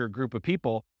larger group of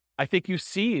people, I think you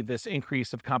see this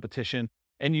increase of competition,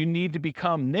 and you need to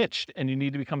become niched, and you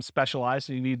need to become specialized,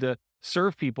 and you need to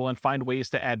serve people and find ways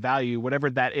to add value, whatever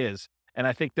that is. And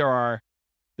I think there are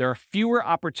fewer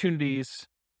opportunities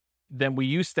than we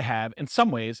used to have in some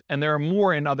ways, and there are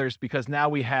more in others because now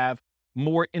we have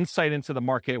more insight into the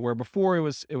market, where before it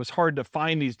was hard to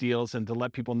find these deals and to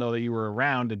let people know that you were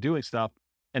around and doing stuff.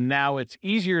 And now it's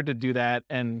easier to do that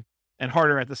and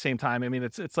harder at the same time. I mean,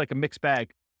 it's like a mixed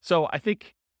bag. So I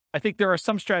think there are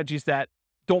some strategies that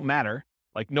don't matter,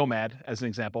 like Nomad as an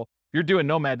example. If you're doing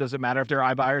Nomad, does it matter if there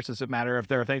are iBuyers? Does it matter if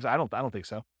there are things? I don't think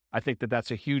so. I think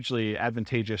that's a hugely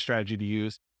advantageous strategy to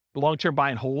use. Long-term buy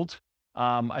and hold.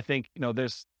 I think,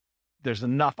 there's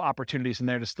enough opportunities in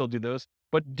there to still do those,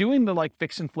 but doing the like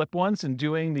fix and flip ones and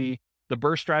doing the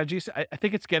burst strategies, I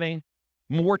think it's getting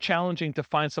more challenging to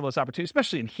find some of those opportunities,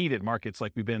 especially in heated markets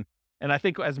like we've been. And I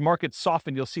think as markets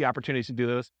soften, you'll see opportunities to do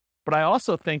those. But I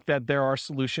also think that there are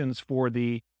solutions for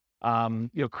the,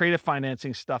 creative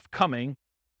financing stuff coming.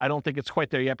 I don't think it's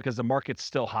quite there yet because the market's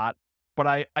still hot.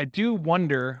 But I do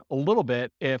wonder a little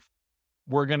bit if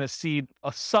we're going to see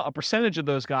a percentage of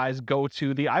those guys go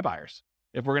to the iBuyers.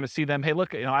 If we're going to see them, hey,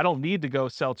 look, I don't need to go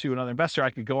sell to another investor.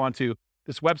 I could go onto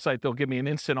this website. They'll give me an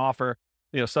instant offer,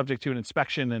 subject to an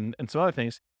inspection and some other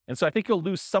things. And so I think you'll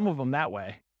lose some of them that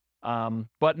way.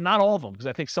 But not all of them, because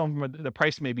I think some of them, the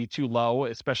price may be too low,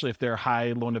 especially if they're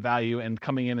high loan to value, and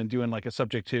coming in and doing like a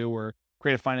subject to or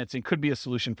creative financing could be a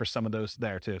solution for some of those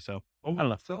there too. So I don't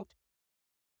know.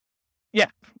 Yeah.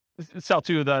 Sell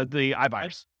to the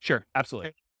iBuyers. Sure.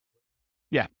 Absolutely.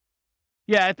 Yeah.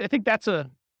 Yeah. I think that's a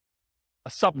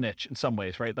sub niche in some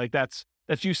ways, right? Like that's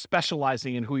you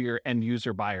specializing in who your end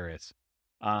user buyer is.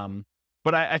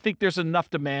 But I think there's enough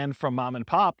demand from mom and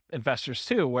pop investors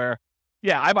too, where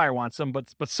iBuyer wants them,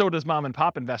 but so does mom and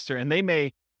pop investor. And they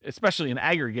may, especially in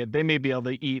aggregate, they may be able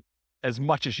to eat as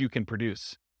much as you can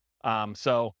produce.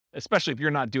 So especially if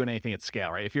you're not doing anything at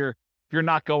scale, right? If you're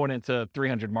not going into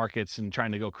 300 markets and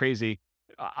trying to go crazy,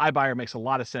 iBuyer makes a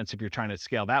lot of sense if you're trying to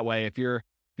scale that way. If you're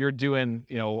doing,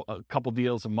 a couple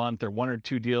deals a month or one or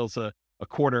two deals a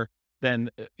quarter, then,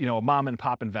 a mom and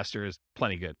pop investor is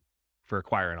plenty good for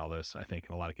acquiring all those, I think,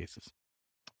 in a lot of cases.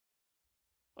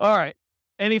 All right.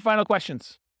 Any final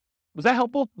questions? Was that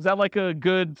helpful? Was that like a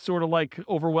good sort of like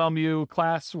overwhelm you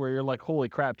class where you're like, holy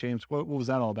crap, James, what was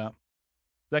that all about?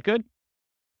 Is that good?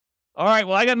 All right.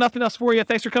 Well, I got nothing else for you.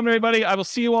 Thanks for coming, everybody. I will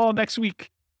see you all next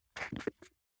week.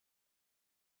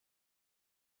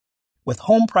 With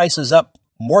home prices up,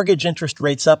 mortgage interest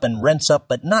rates up, and rents up,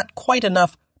 but not quite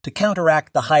enough to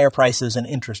counteract the higher prices and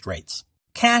interest rates.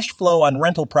 Cash flow on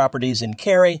rental properties in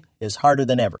Cary is harder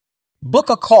than ever. Book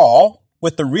a call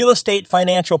with the Real Estate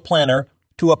Financial Planner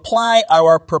to apply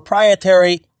our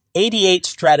proprietary 88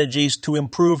 strategies to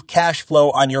improve cash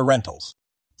flow on your rentals.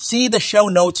 See the show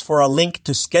notes for a link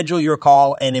to schedule your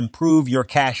call and improve your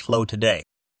cash flow today.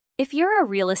 If you're a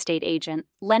real estate agent,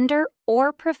 lender,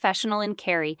 or professional in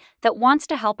Cary that wants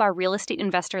to help our real estate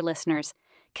investor listeners,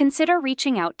 consider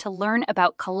reaching out to learn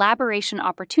about collaboration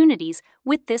opportunities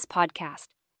with this podcast.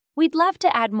 We'd love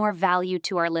to add more value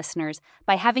to our listeners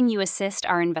by having you assist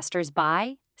our investors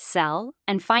buy, sell,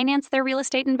 and finance their real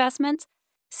estate investments.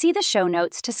 See the show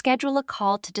notes to schedule a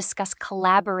call to discuss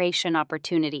collaboration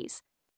opportunities.